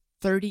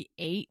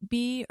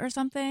 38B or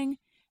something,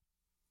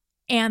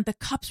 and the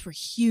cups were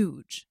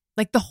huge.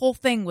 Like the whole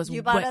thing was.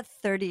 You bought a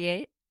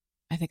 38.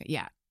 I think,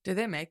 yeah. Did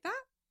they make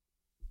that?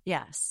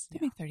 Yes, They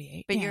make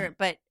 38. but yeah.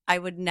 But I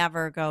would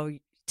never go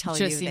tell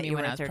Should you have seen that me you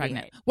when were I was 38.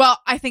 pregnant. Well,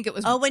 I think it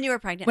was. Oh, when you were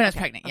pregnant. when I was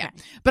Okay, pregnant, yeah.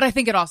 okay. But I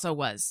think it also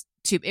was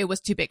it was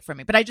too big for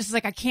me. But I just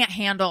like I can't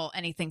handle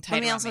anything tighter.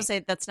 Let me on also me. say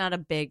that's not a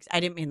big. I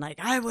didn't mean like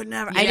I would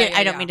never. Yeah,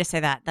 I don't yeah. mean to say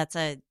that. That's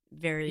a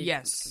very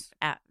Yes.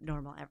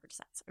 normal average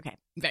size. Okay.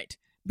 Right.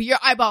 But you're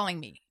eyeballing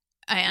me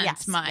and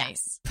Yes, my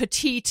yes.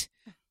 petite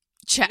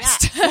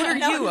chest. Yeah. What are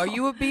No, you? no. Are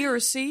you a B or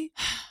a C?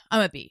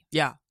 I'm a B.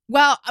 Yeah.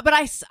 Well, but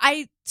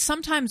I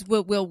sometimes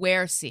will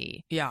wear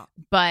C. Yeah.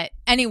 But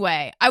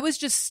anyway, I was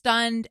just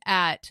stunned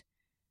at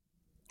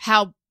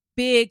how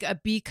big a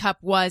B cup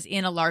was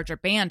in a larger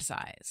band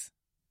size.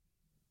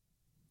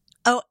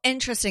 Oh,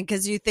 interesting.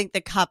 Because you think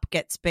the cup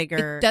gets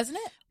bigger, Doesn't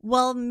it?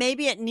 Well,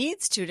 maybe it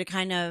needs to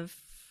kind of.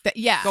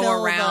 Yeah. Go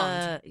fill around.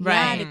 Yeah, to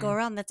Right. go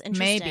around. That's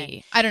interesting.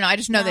 Maybe. I don't know. I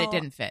just know that it No,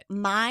 didn't fit.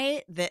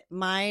 My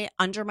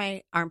under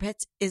my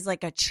armpits is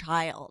like a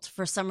child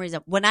for some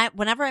reason.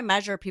 Whenever I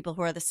measure people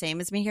who are the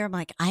same as me here, I'm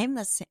like, I'm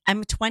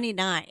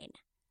 29,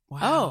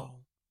 Oh.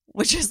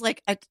 which is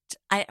like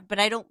but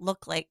I don't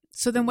look like.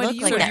 So then what do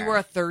you Look So like wear? you were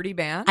a 30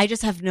 band? I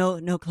just have no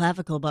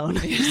clavicle bone.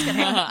 I'm just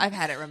kidding. I've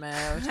had it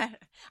removed.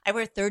 I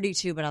wear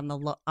 32, but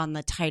on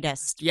the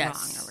tightest Yes.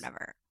 rung or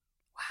whatever.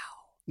 Wow.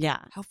 Yeah,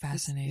 How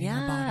fascinating. Yeah.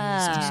 Our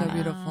bodies are so Yeah.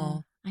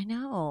 beautiful. I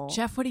know.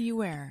 Jeff, what do you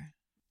wear?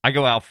 I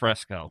go al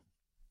fresco,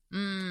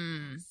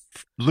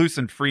 loose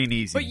and free and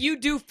easy. But you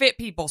do fit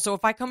people. So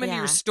if I come into Yeah.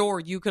 your store,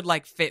 you could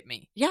like fit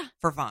me Yeah,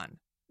 for fun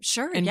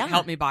sure. and yeah.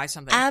 help me buy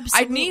something.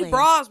 Absolutely. I need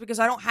bras because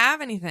I don't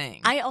have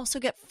anything. I also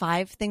get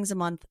 5 things a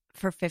month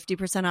for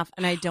 50% off,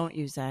 and I don't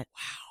use it.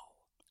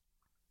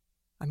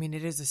 I mean,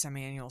 it is a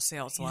semi-annual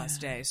sale. It's the last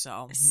day,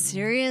 so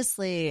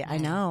Seriously, I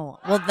know.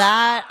 Well,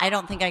 that I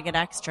don't think I get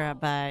extra,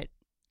 but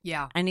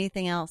yeah.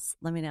 anything else,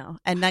 let me know.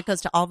 And that goes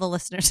to all the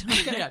listeners.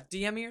 Yeah,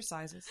 DM me your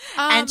sizes.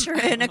 Enter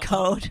in a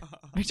code.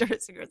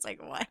 Victoria's Secret's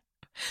like, what?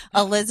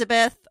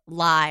 Elizabeth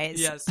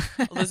lies. Yes,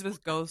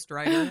 Elizabeth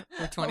Ghostwriter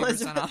for 20%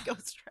 Elizabeth off.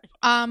 Ghostwriter.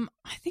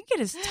 I think it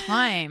is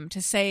time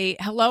to say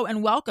hello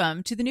and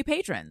welcome to the new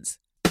patrons.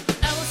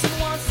 Allison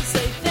wants to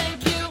say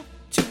thank you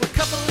to a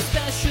couple of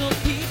special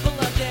people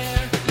out there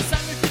who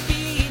signed up to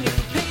be new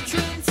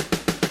patrons.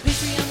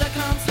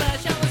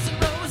 Patreon.com/Allison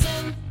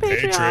Rosen.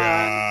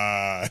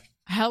 Patreon.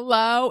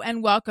 Hello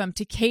and welcome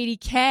to Katie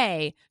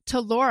K, to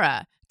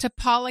Laura, to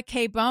Paula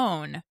K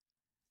Bone.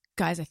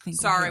 Guys, I think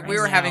Sorry, we're we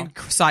were right now. having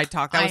side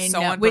talk. That was I so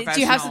know. unprofessional. Wait,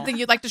 do you have something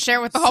you'd like to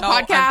share with the whole So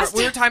podcast?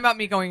 we were talking about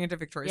me going into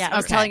Victoria's Yeah, I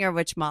was Secret. telling her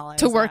which mall I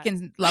to was work at.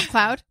 in Love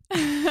Cloud?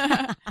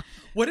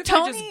 What if I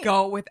Tony- just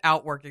go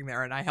without working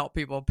there and I help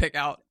people pick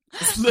out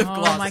lip Oh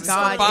glosses my for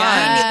God, fun?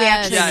 yes. We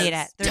actually Yes. need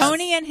it. There's-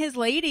 Tony and his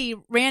lady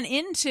ran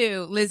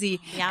into Lizzy,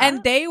 Yeah?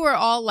 and they were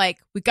all like,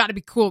 we got to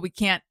be cool. We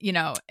can't,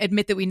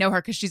 admit that we know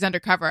her because she's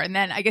undercover. And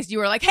then I guess you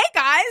were like, hey,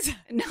 guys.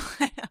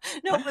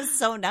 No, it was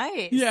so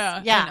nice.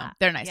 Yeah. Yeah. I know.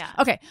 They're nice. Yeah.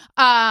 Okay.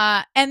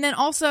 And then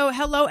also,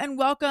 hello and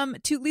welcome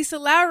to Lisa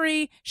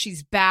Lowry.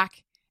 She's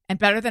back and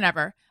better than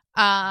ever.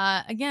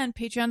 Again,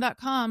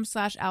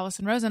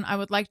 patreon.com/Allison Rosen. I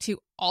would like to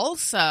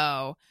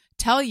also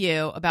tell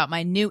you about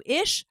my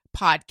new-ish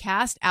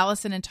podcast,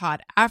 Allison and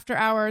Todd After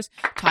Hours.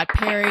 Todd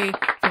Perry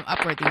from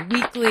Upworthy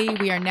Weekly.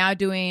 We are now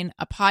doing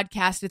a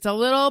podcast. It's a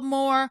little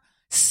more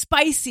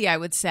spicy, I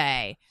would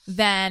say,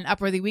 than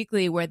Upworthy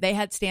Weekly, where they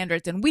had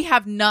standards and we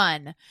have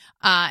none.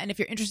 And if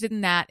you're interested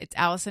in that, it's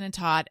Allison and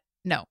Todd.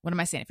 No, what am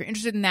I saying? If you're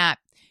interested in that,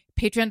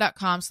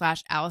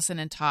 patreon.com/Allison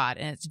and Todd.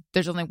 And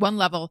there's only one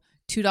level,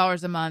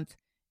 $2 a month.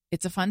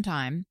 It's a fun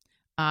time.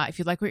 If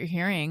you like what you're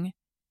hearing,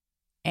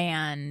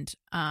 and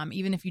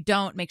even if you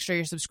don't, make sure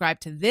you're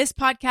subscribed to this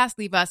podcast.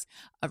 Leave us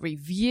a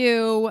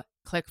review,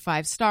 click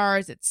 5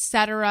 stars,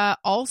 etc.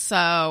 Also,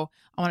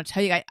 I want to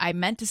tell you, I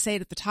meant to say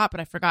it at the top, but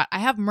I forgot. I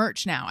have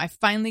merch now. I've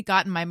finally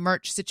gotten my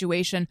merch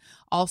situation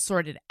all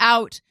sorted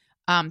out.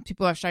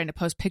 People are starting to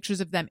post pictures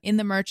of them in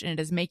the merch, and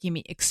it is making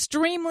me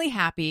extremely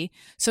happy.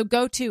 So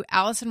go to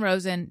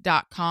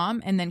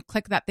AllisonRosen.com and then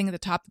click that thing at the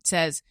top that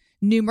says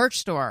new merch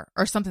store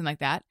or something like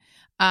that.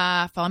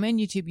 Follow me on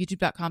YouTube,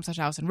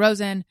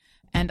 youtube.com/AllisonRosen.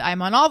 And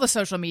I'm on all the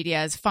social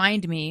medias.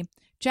 Find me.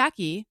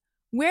 Jackie,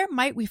 where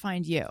might we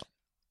find you?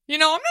 I'm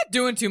not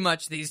doing too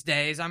much these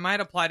days. I might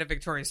apply to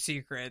Victoria's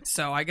Secret,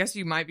 so I guess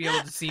you might be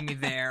able to see me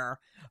there.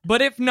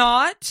 But if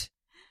not,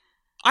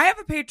 I have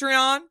a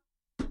Patreon.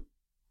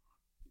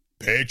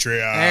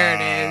 Patreon. There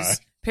it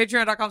is.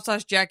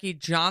 Patreon.com/Jackie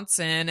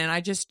Johnson. And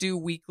I just do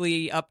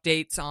weekly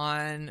updates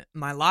on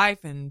my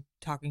life and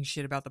talking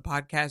shit about the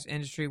podcast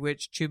industry,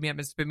 which chewed me up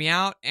and spit me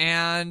out.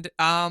 And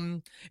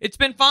it's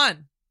been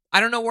fun. I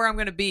don't know where I'm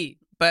going to be,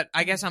 but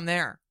I guess I'm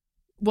there.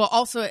 Well,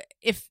 also,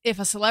 if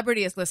a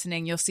celebrity is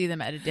listening, you'll see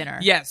them at a dinner.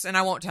 Yes, and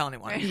I won't tell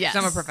anyone. Yes.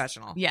 'Cause I'm a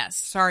professional. Yes.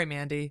 Sorry,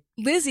 Mandy.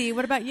 Lizzy,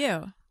 what about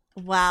you?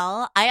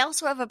 Well, I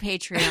also have a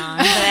Patreon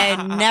that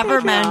I never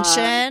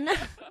mention.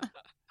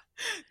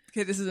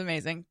 Okay, this is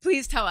amazing.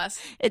 Please tell us.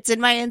 It's in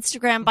my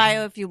Instagram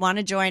bio if you want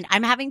to join.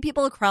 I'm having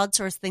people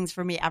crowdsource things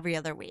for me every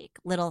other week,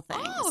 little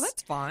things. Oh,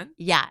 that's fun.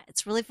 Yeah,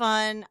 it's really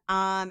fun.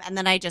 And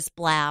then I just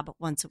blab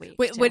once a week.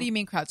 Wait, too. what do you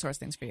mean crowdsource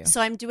things for you?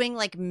 So I'm doing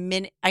like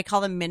I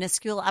call them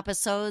minuscule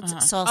episodes. Uh-huh.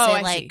 So I'll Oh, say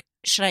I like, see.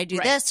 should I do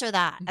Right. this or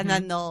that? Mhm. And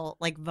then they'll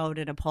like vote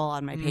in a poll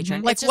on my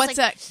Patreon. Like, It's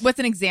just, what's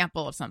an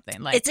example of something?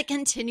 Like, it's a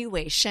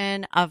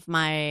continuation of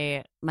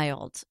my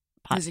old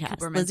podcast, Lizzy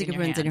Cooperman's in Your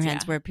Cooperman's in Your Hands,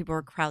 Hands, yeah. where people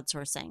were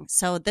crowdsourcing.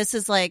 So this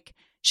is like,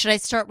 should I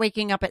start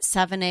waking up at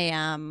 7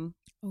 a.m.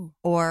 Ooh.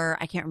 or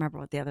I can't remember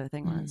what the other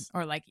thing was.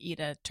 or like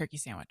eat a turkey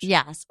sandwich.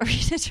 Yes. Or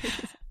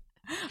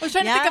I was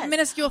trying to think Yes. of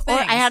minuscule Or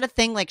things. I had a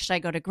thing like, should I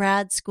go to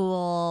grad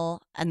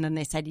school? And then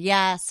they said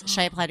yes. Should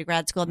I apply to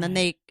grad school? And then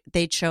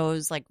they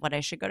chose like what I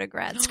should go to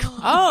grad school.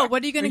 Oh,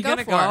 what are you going to Are go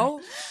you for? gonna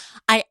go?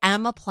 I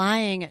am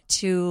applying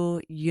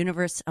to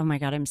Oh my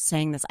God, I'm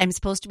saying this. I'm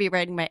supposed to be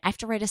writing I have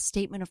to write a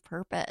statement of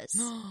purpose.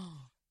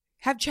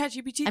 Have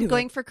ChatGPT do I'm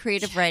going it. for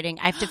creative writing.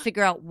 I have to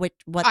figure out what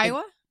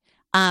Iowa?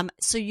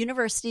 So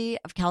University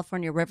of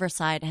California,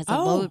 Riverside has a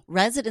low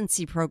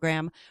residency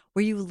program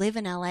where you live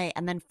in LA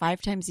and then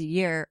 5 times a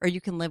year, or you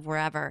can live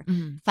wherever.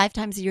 5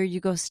 times a year, you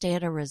go stay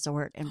at a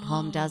resort in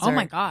Palm Desert. Oh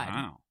my God.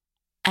 Wow.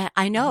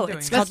 I know. I'm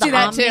It's doing called that. the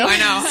Let's do that Omni.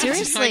 too. I know.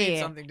 Seriously. I need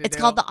something to It's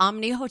do. called the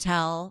Omni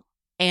Hotel.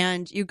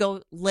 And you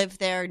go live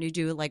there and you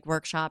do like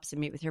workshops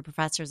and meet with your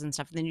professors and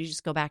stuff. And then you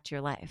just go back to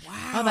your life.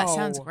 Wow. Oh, that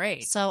sounds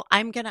great. So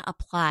I'm going to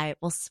apply.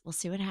 We'll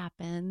see what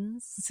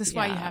happens. Is this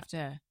why you have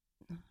to?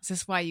 Is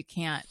this why you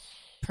can't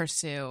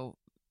pursue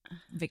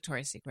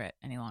Victoria's Secret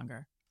any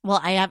longer? Well,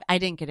 I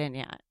didn't get in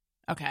yet.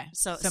 Okay,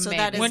 So maybe.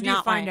 that is When do you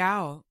not find why-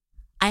 out?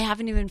 I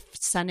haven't even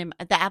sent him.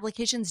 The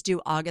application's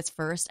due August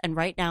 1st. And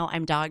right now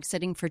I'm dog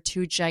sitting for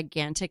 2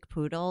 gigantic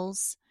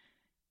poodles.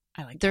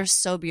 I like. They're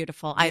so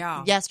beautiful.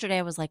 Yeah. Yesterday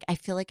I was like, I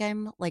feel like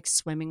I'm like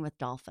swimming with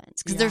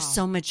dolphins because they're Yeah.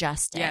 so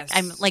majestic. Yes.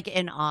 I'm like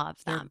in awe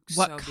of They're them.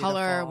 What so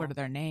color? beautiful. What are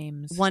their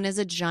names? One is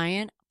a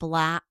giant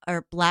black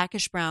or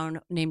blackish brown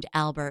named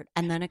Albert,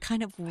 and then a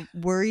kind of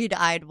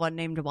worried-eyed one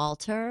named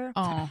Walter.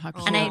 Oh, how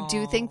cute! And I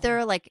do think Aw.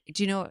 they're like,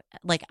 do you know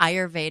like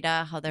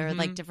Ayurveda, how there are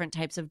like Mhm. different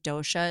types of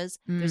doshas?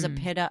 There's a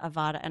Pitta, a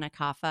Vata, and a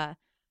Kapha.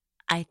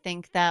 I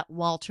think that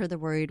Walter, the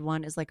worried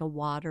one, is like a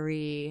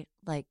watery,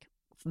 like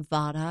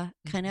Vata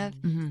kind of.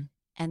 Mhm.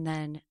 And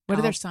then What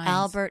are their signs?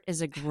 Albert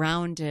is a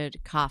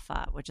grounded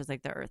Kapha, which is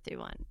like the earthy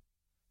one.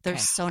 They're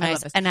Okay. so I nice.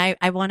 love this. And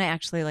I want to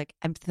actually like,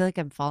 I feel like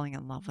I'm falling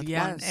in love with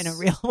one in a Yes.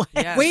 real way.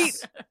 Yes. Wait,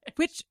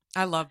 which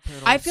I love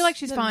poodles. I feel like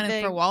she's The falling in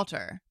for big-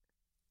 Walter.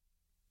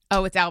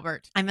 Oh, it's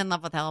Albert. I'm in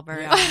love with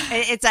Albert. Yeah.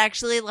 It's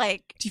actually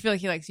like, Do you feel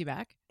like he likes you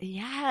back?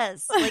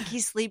 yes, like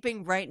he's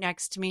sleeping right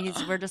next to me.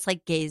 We're just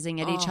like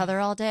gazing at each Oh. other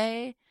all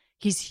day.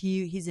 He's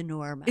huge. He's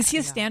enormous. Is he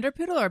a Yeah. standard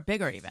poodle or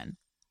bigger even?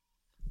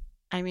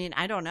 I mean,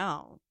 I don't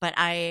know, but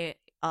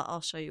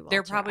I'll show you. Walter.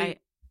 They're probably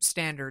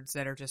standards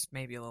that are just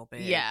maybe a little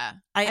bit. Yeah,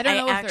 I don't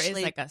know if there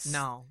is like a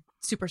No.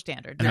 super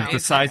standard. And No. if the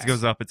it's size okay.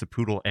 goes up, it's a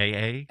poodle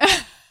AA.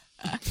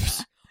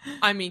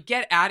 I mean,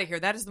 get out of here.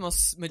 That is the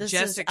most is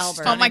majestic,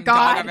 Albert. stunning Oh my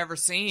God. dog I've ever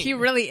seen. He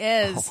really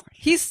is. Oh.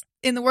 He's,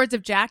 in the words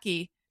of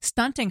Jackie,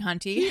 stunting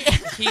Hunty.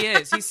 He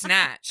is. He's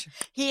Snatch.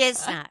 He is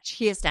Snatch.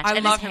 He is Snatch. I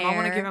And love his him. I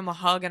want to hair- give him a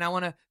hug and I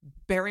want to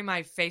bury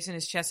my face in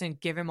his chest and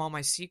give him all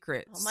my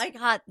secrets. Oh my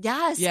God!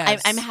 Yes,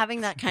 Yes. I'm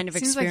having that kind of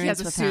Seems like he experience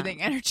has a with soothing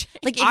him. energy.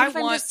 Like even I if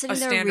I'm want just sitting a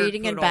there standard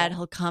reading in poodle. bed,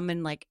 he'll come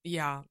and like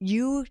Yeah.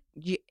 you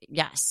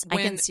yes, I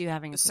can When- see you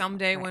having a poodle.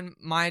 Someday Right. when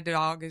my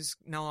dog is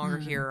no longer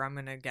Mm. here, I'm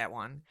going to get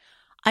one.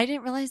 I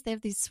didn't realize they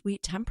have these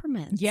sweet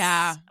temperaments.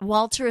 Yeah.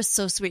 Walter is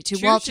so sweet too.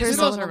 Chooch Walter is is a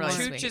poodles little are really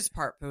more- sweet. Chooch is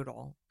part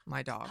poodle,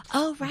 my dog.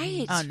 Oh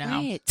right, Oh, no.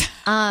 right.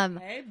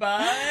 Hey,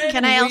 bud.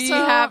 Can I We also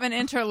have an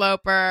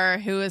interloper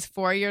who is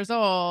 4 years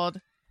old.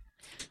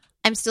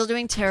 I'm still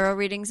doing tarot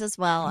readings as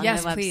well on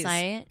Yes, my please.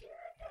 website.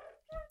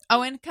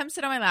 Oh, and come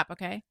sit on my lap,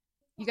 okay?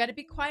 You got to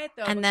be quiet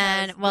though. And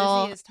because then,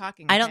 well, Lizzy is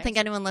talking. I don't okay? think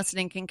anyone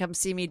listening can come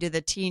see me do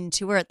the teen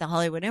tour at the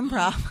Hollywood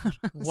Improv.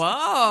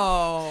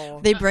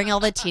 Whoa. They bring all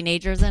the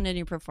teenagers in and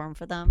you perform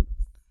for them.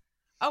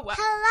 Oh, wow.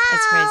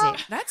 It's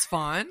crazy. That's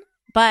fun.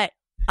 But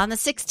on the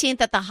 16th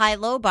at the High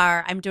Low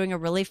Bar, I'm doing a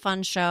really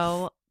fun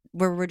show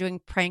where we're doing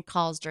prank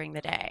calls during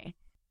the day.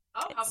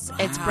 Oh, how fun.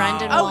 It's Wow.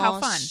 Brendan Oh, Walsh. how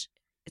fun.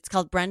 It's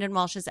called Brendan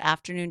Walsh's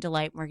Afternoon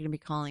Delight. We're going to be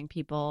calling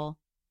people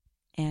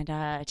and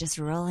just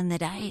rolling the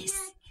dice.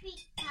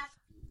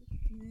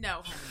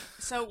 No, honey.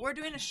 So we're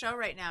doing a show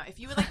right now. If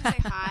you would like to say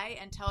hi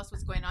and tell us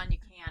what's going on, you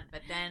can.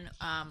 But then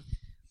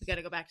we got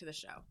to go back to the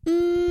show.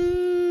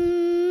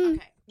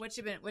 Okay.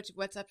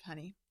 What's up,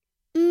 honey?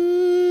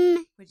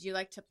 Would you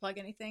like to plug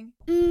anything?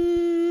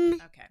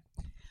 Okay.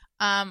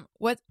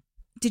 What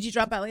did you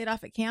drop Elliot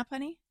off at camp,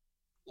 honey?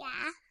 Yeah.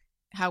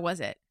 How was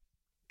it?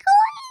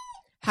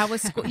 How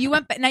was school? You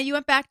went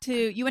back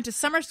to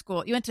summer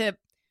school. You went to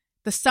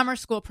the summer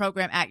school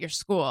program at your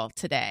school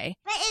today.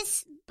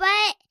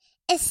 But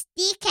it's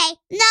DK.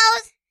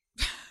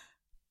 No.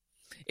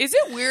 Is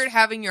it weird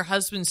having your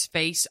husband's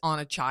face on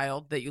a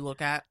child that you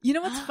look at? You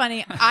know what's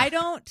funny? I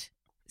don't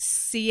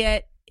see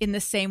it in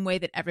the same way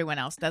that everyone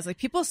else does. Like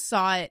people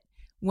saw it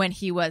when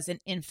he was an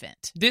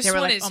infant. This They were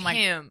one like, is "Oh my-"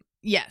 him.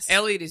 Yes.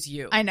 Elliot is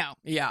you. I know.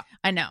 Yeah.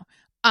 I know.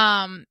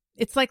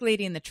 It's like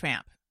Lady and the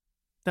Tramp.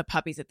 The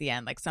puppies at the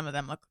end, like some of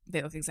them look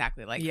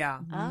exactly like Yeah.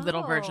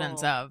 little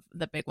versions Oh. of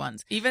the big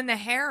ones. Even the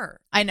hair.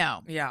 I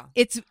know. Yeah.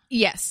 It's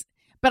yes,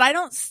 but I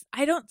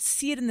don't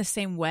see it in the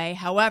same way.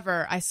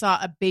 However, I saw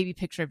a baby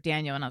picture of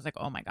Daniel and I was like,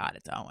 oh my God,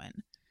 it's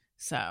Owen.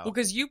 So Well,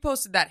 because you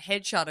posted that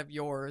headshot of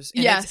yours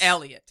and Yes. it's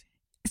Elliot.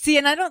 see,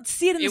 and I don't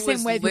see it in the It same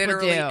was way people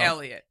literally do.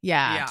 Elliot.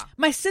 Yeah. Yeah.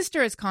 My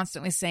sister is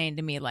constantly saying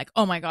to me like,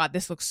 oh my God,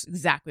 this looks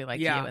exactly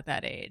like Yeah. you at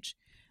that age.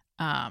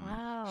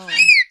 Wow.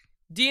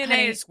 DNA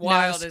Honey, is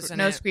wild, no, isn't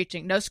no it?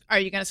 screeching. No, are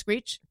you going to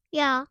screech?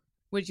 Yeah.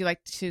 Would you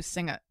like to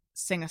sing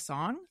a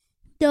song?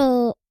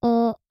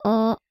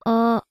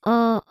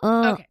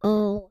 Okay.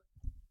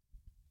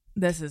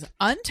 This is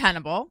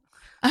untenable.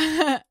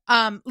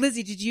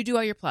 Lizzy, did you do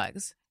all your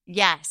plugs?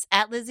 Yes,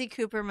 at Lizzy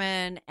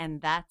Cooperman, and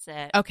that's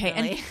it. Okay,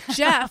 really. and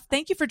Jeff,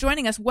 thank you for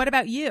joining us. What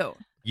about you?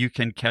 you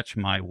can catch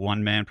my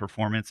one-man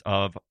performance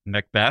of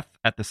Macbeth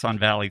at the Sun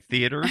Valley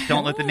Theater.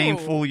 Don't let the name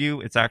fool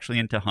you. It's actually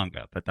in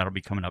Tahunga, but that'll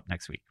be coming up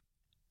next week.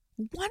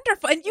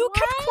 Wonderful. And you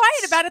kept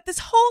quiet about it this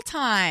whole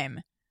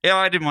time. Yeah,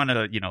 I didn't want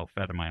to,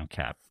 feather my own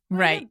cap.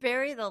 Right.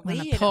 Bury the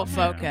Wanna lead. pull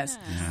focus.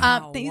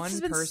 Yeah. This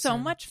has been so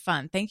person. much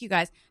fun. Thank you,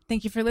 guys.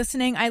 Thank you for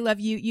listening. I love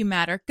you. You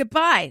matter.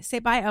 Goodbye. Say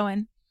bye,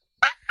 Owen.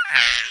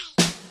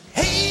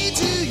 Hey,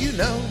 do you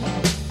know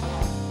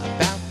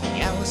about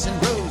the Allison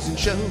Rosen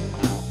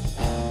show?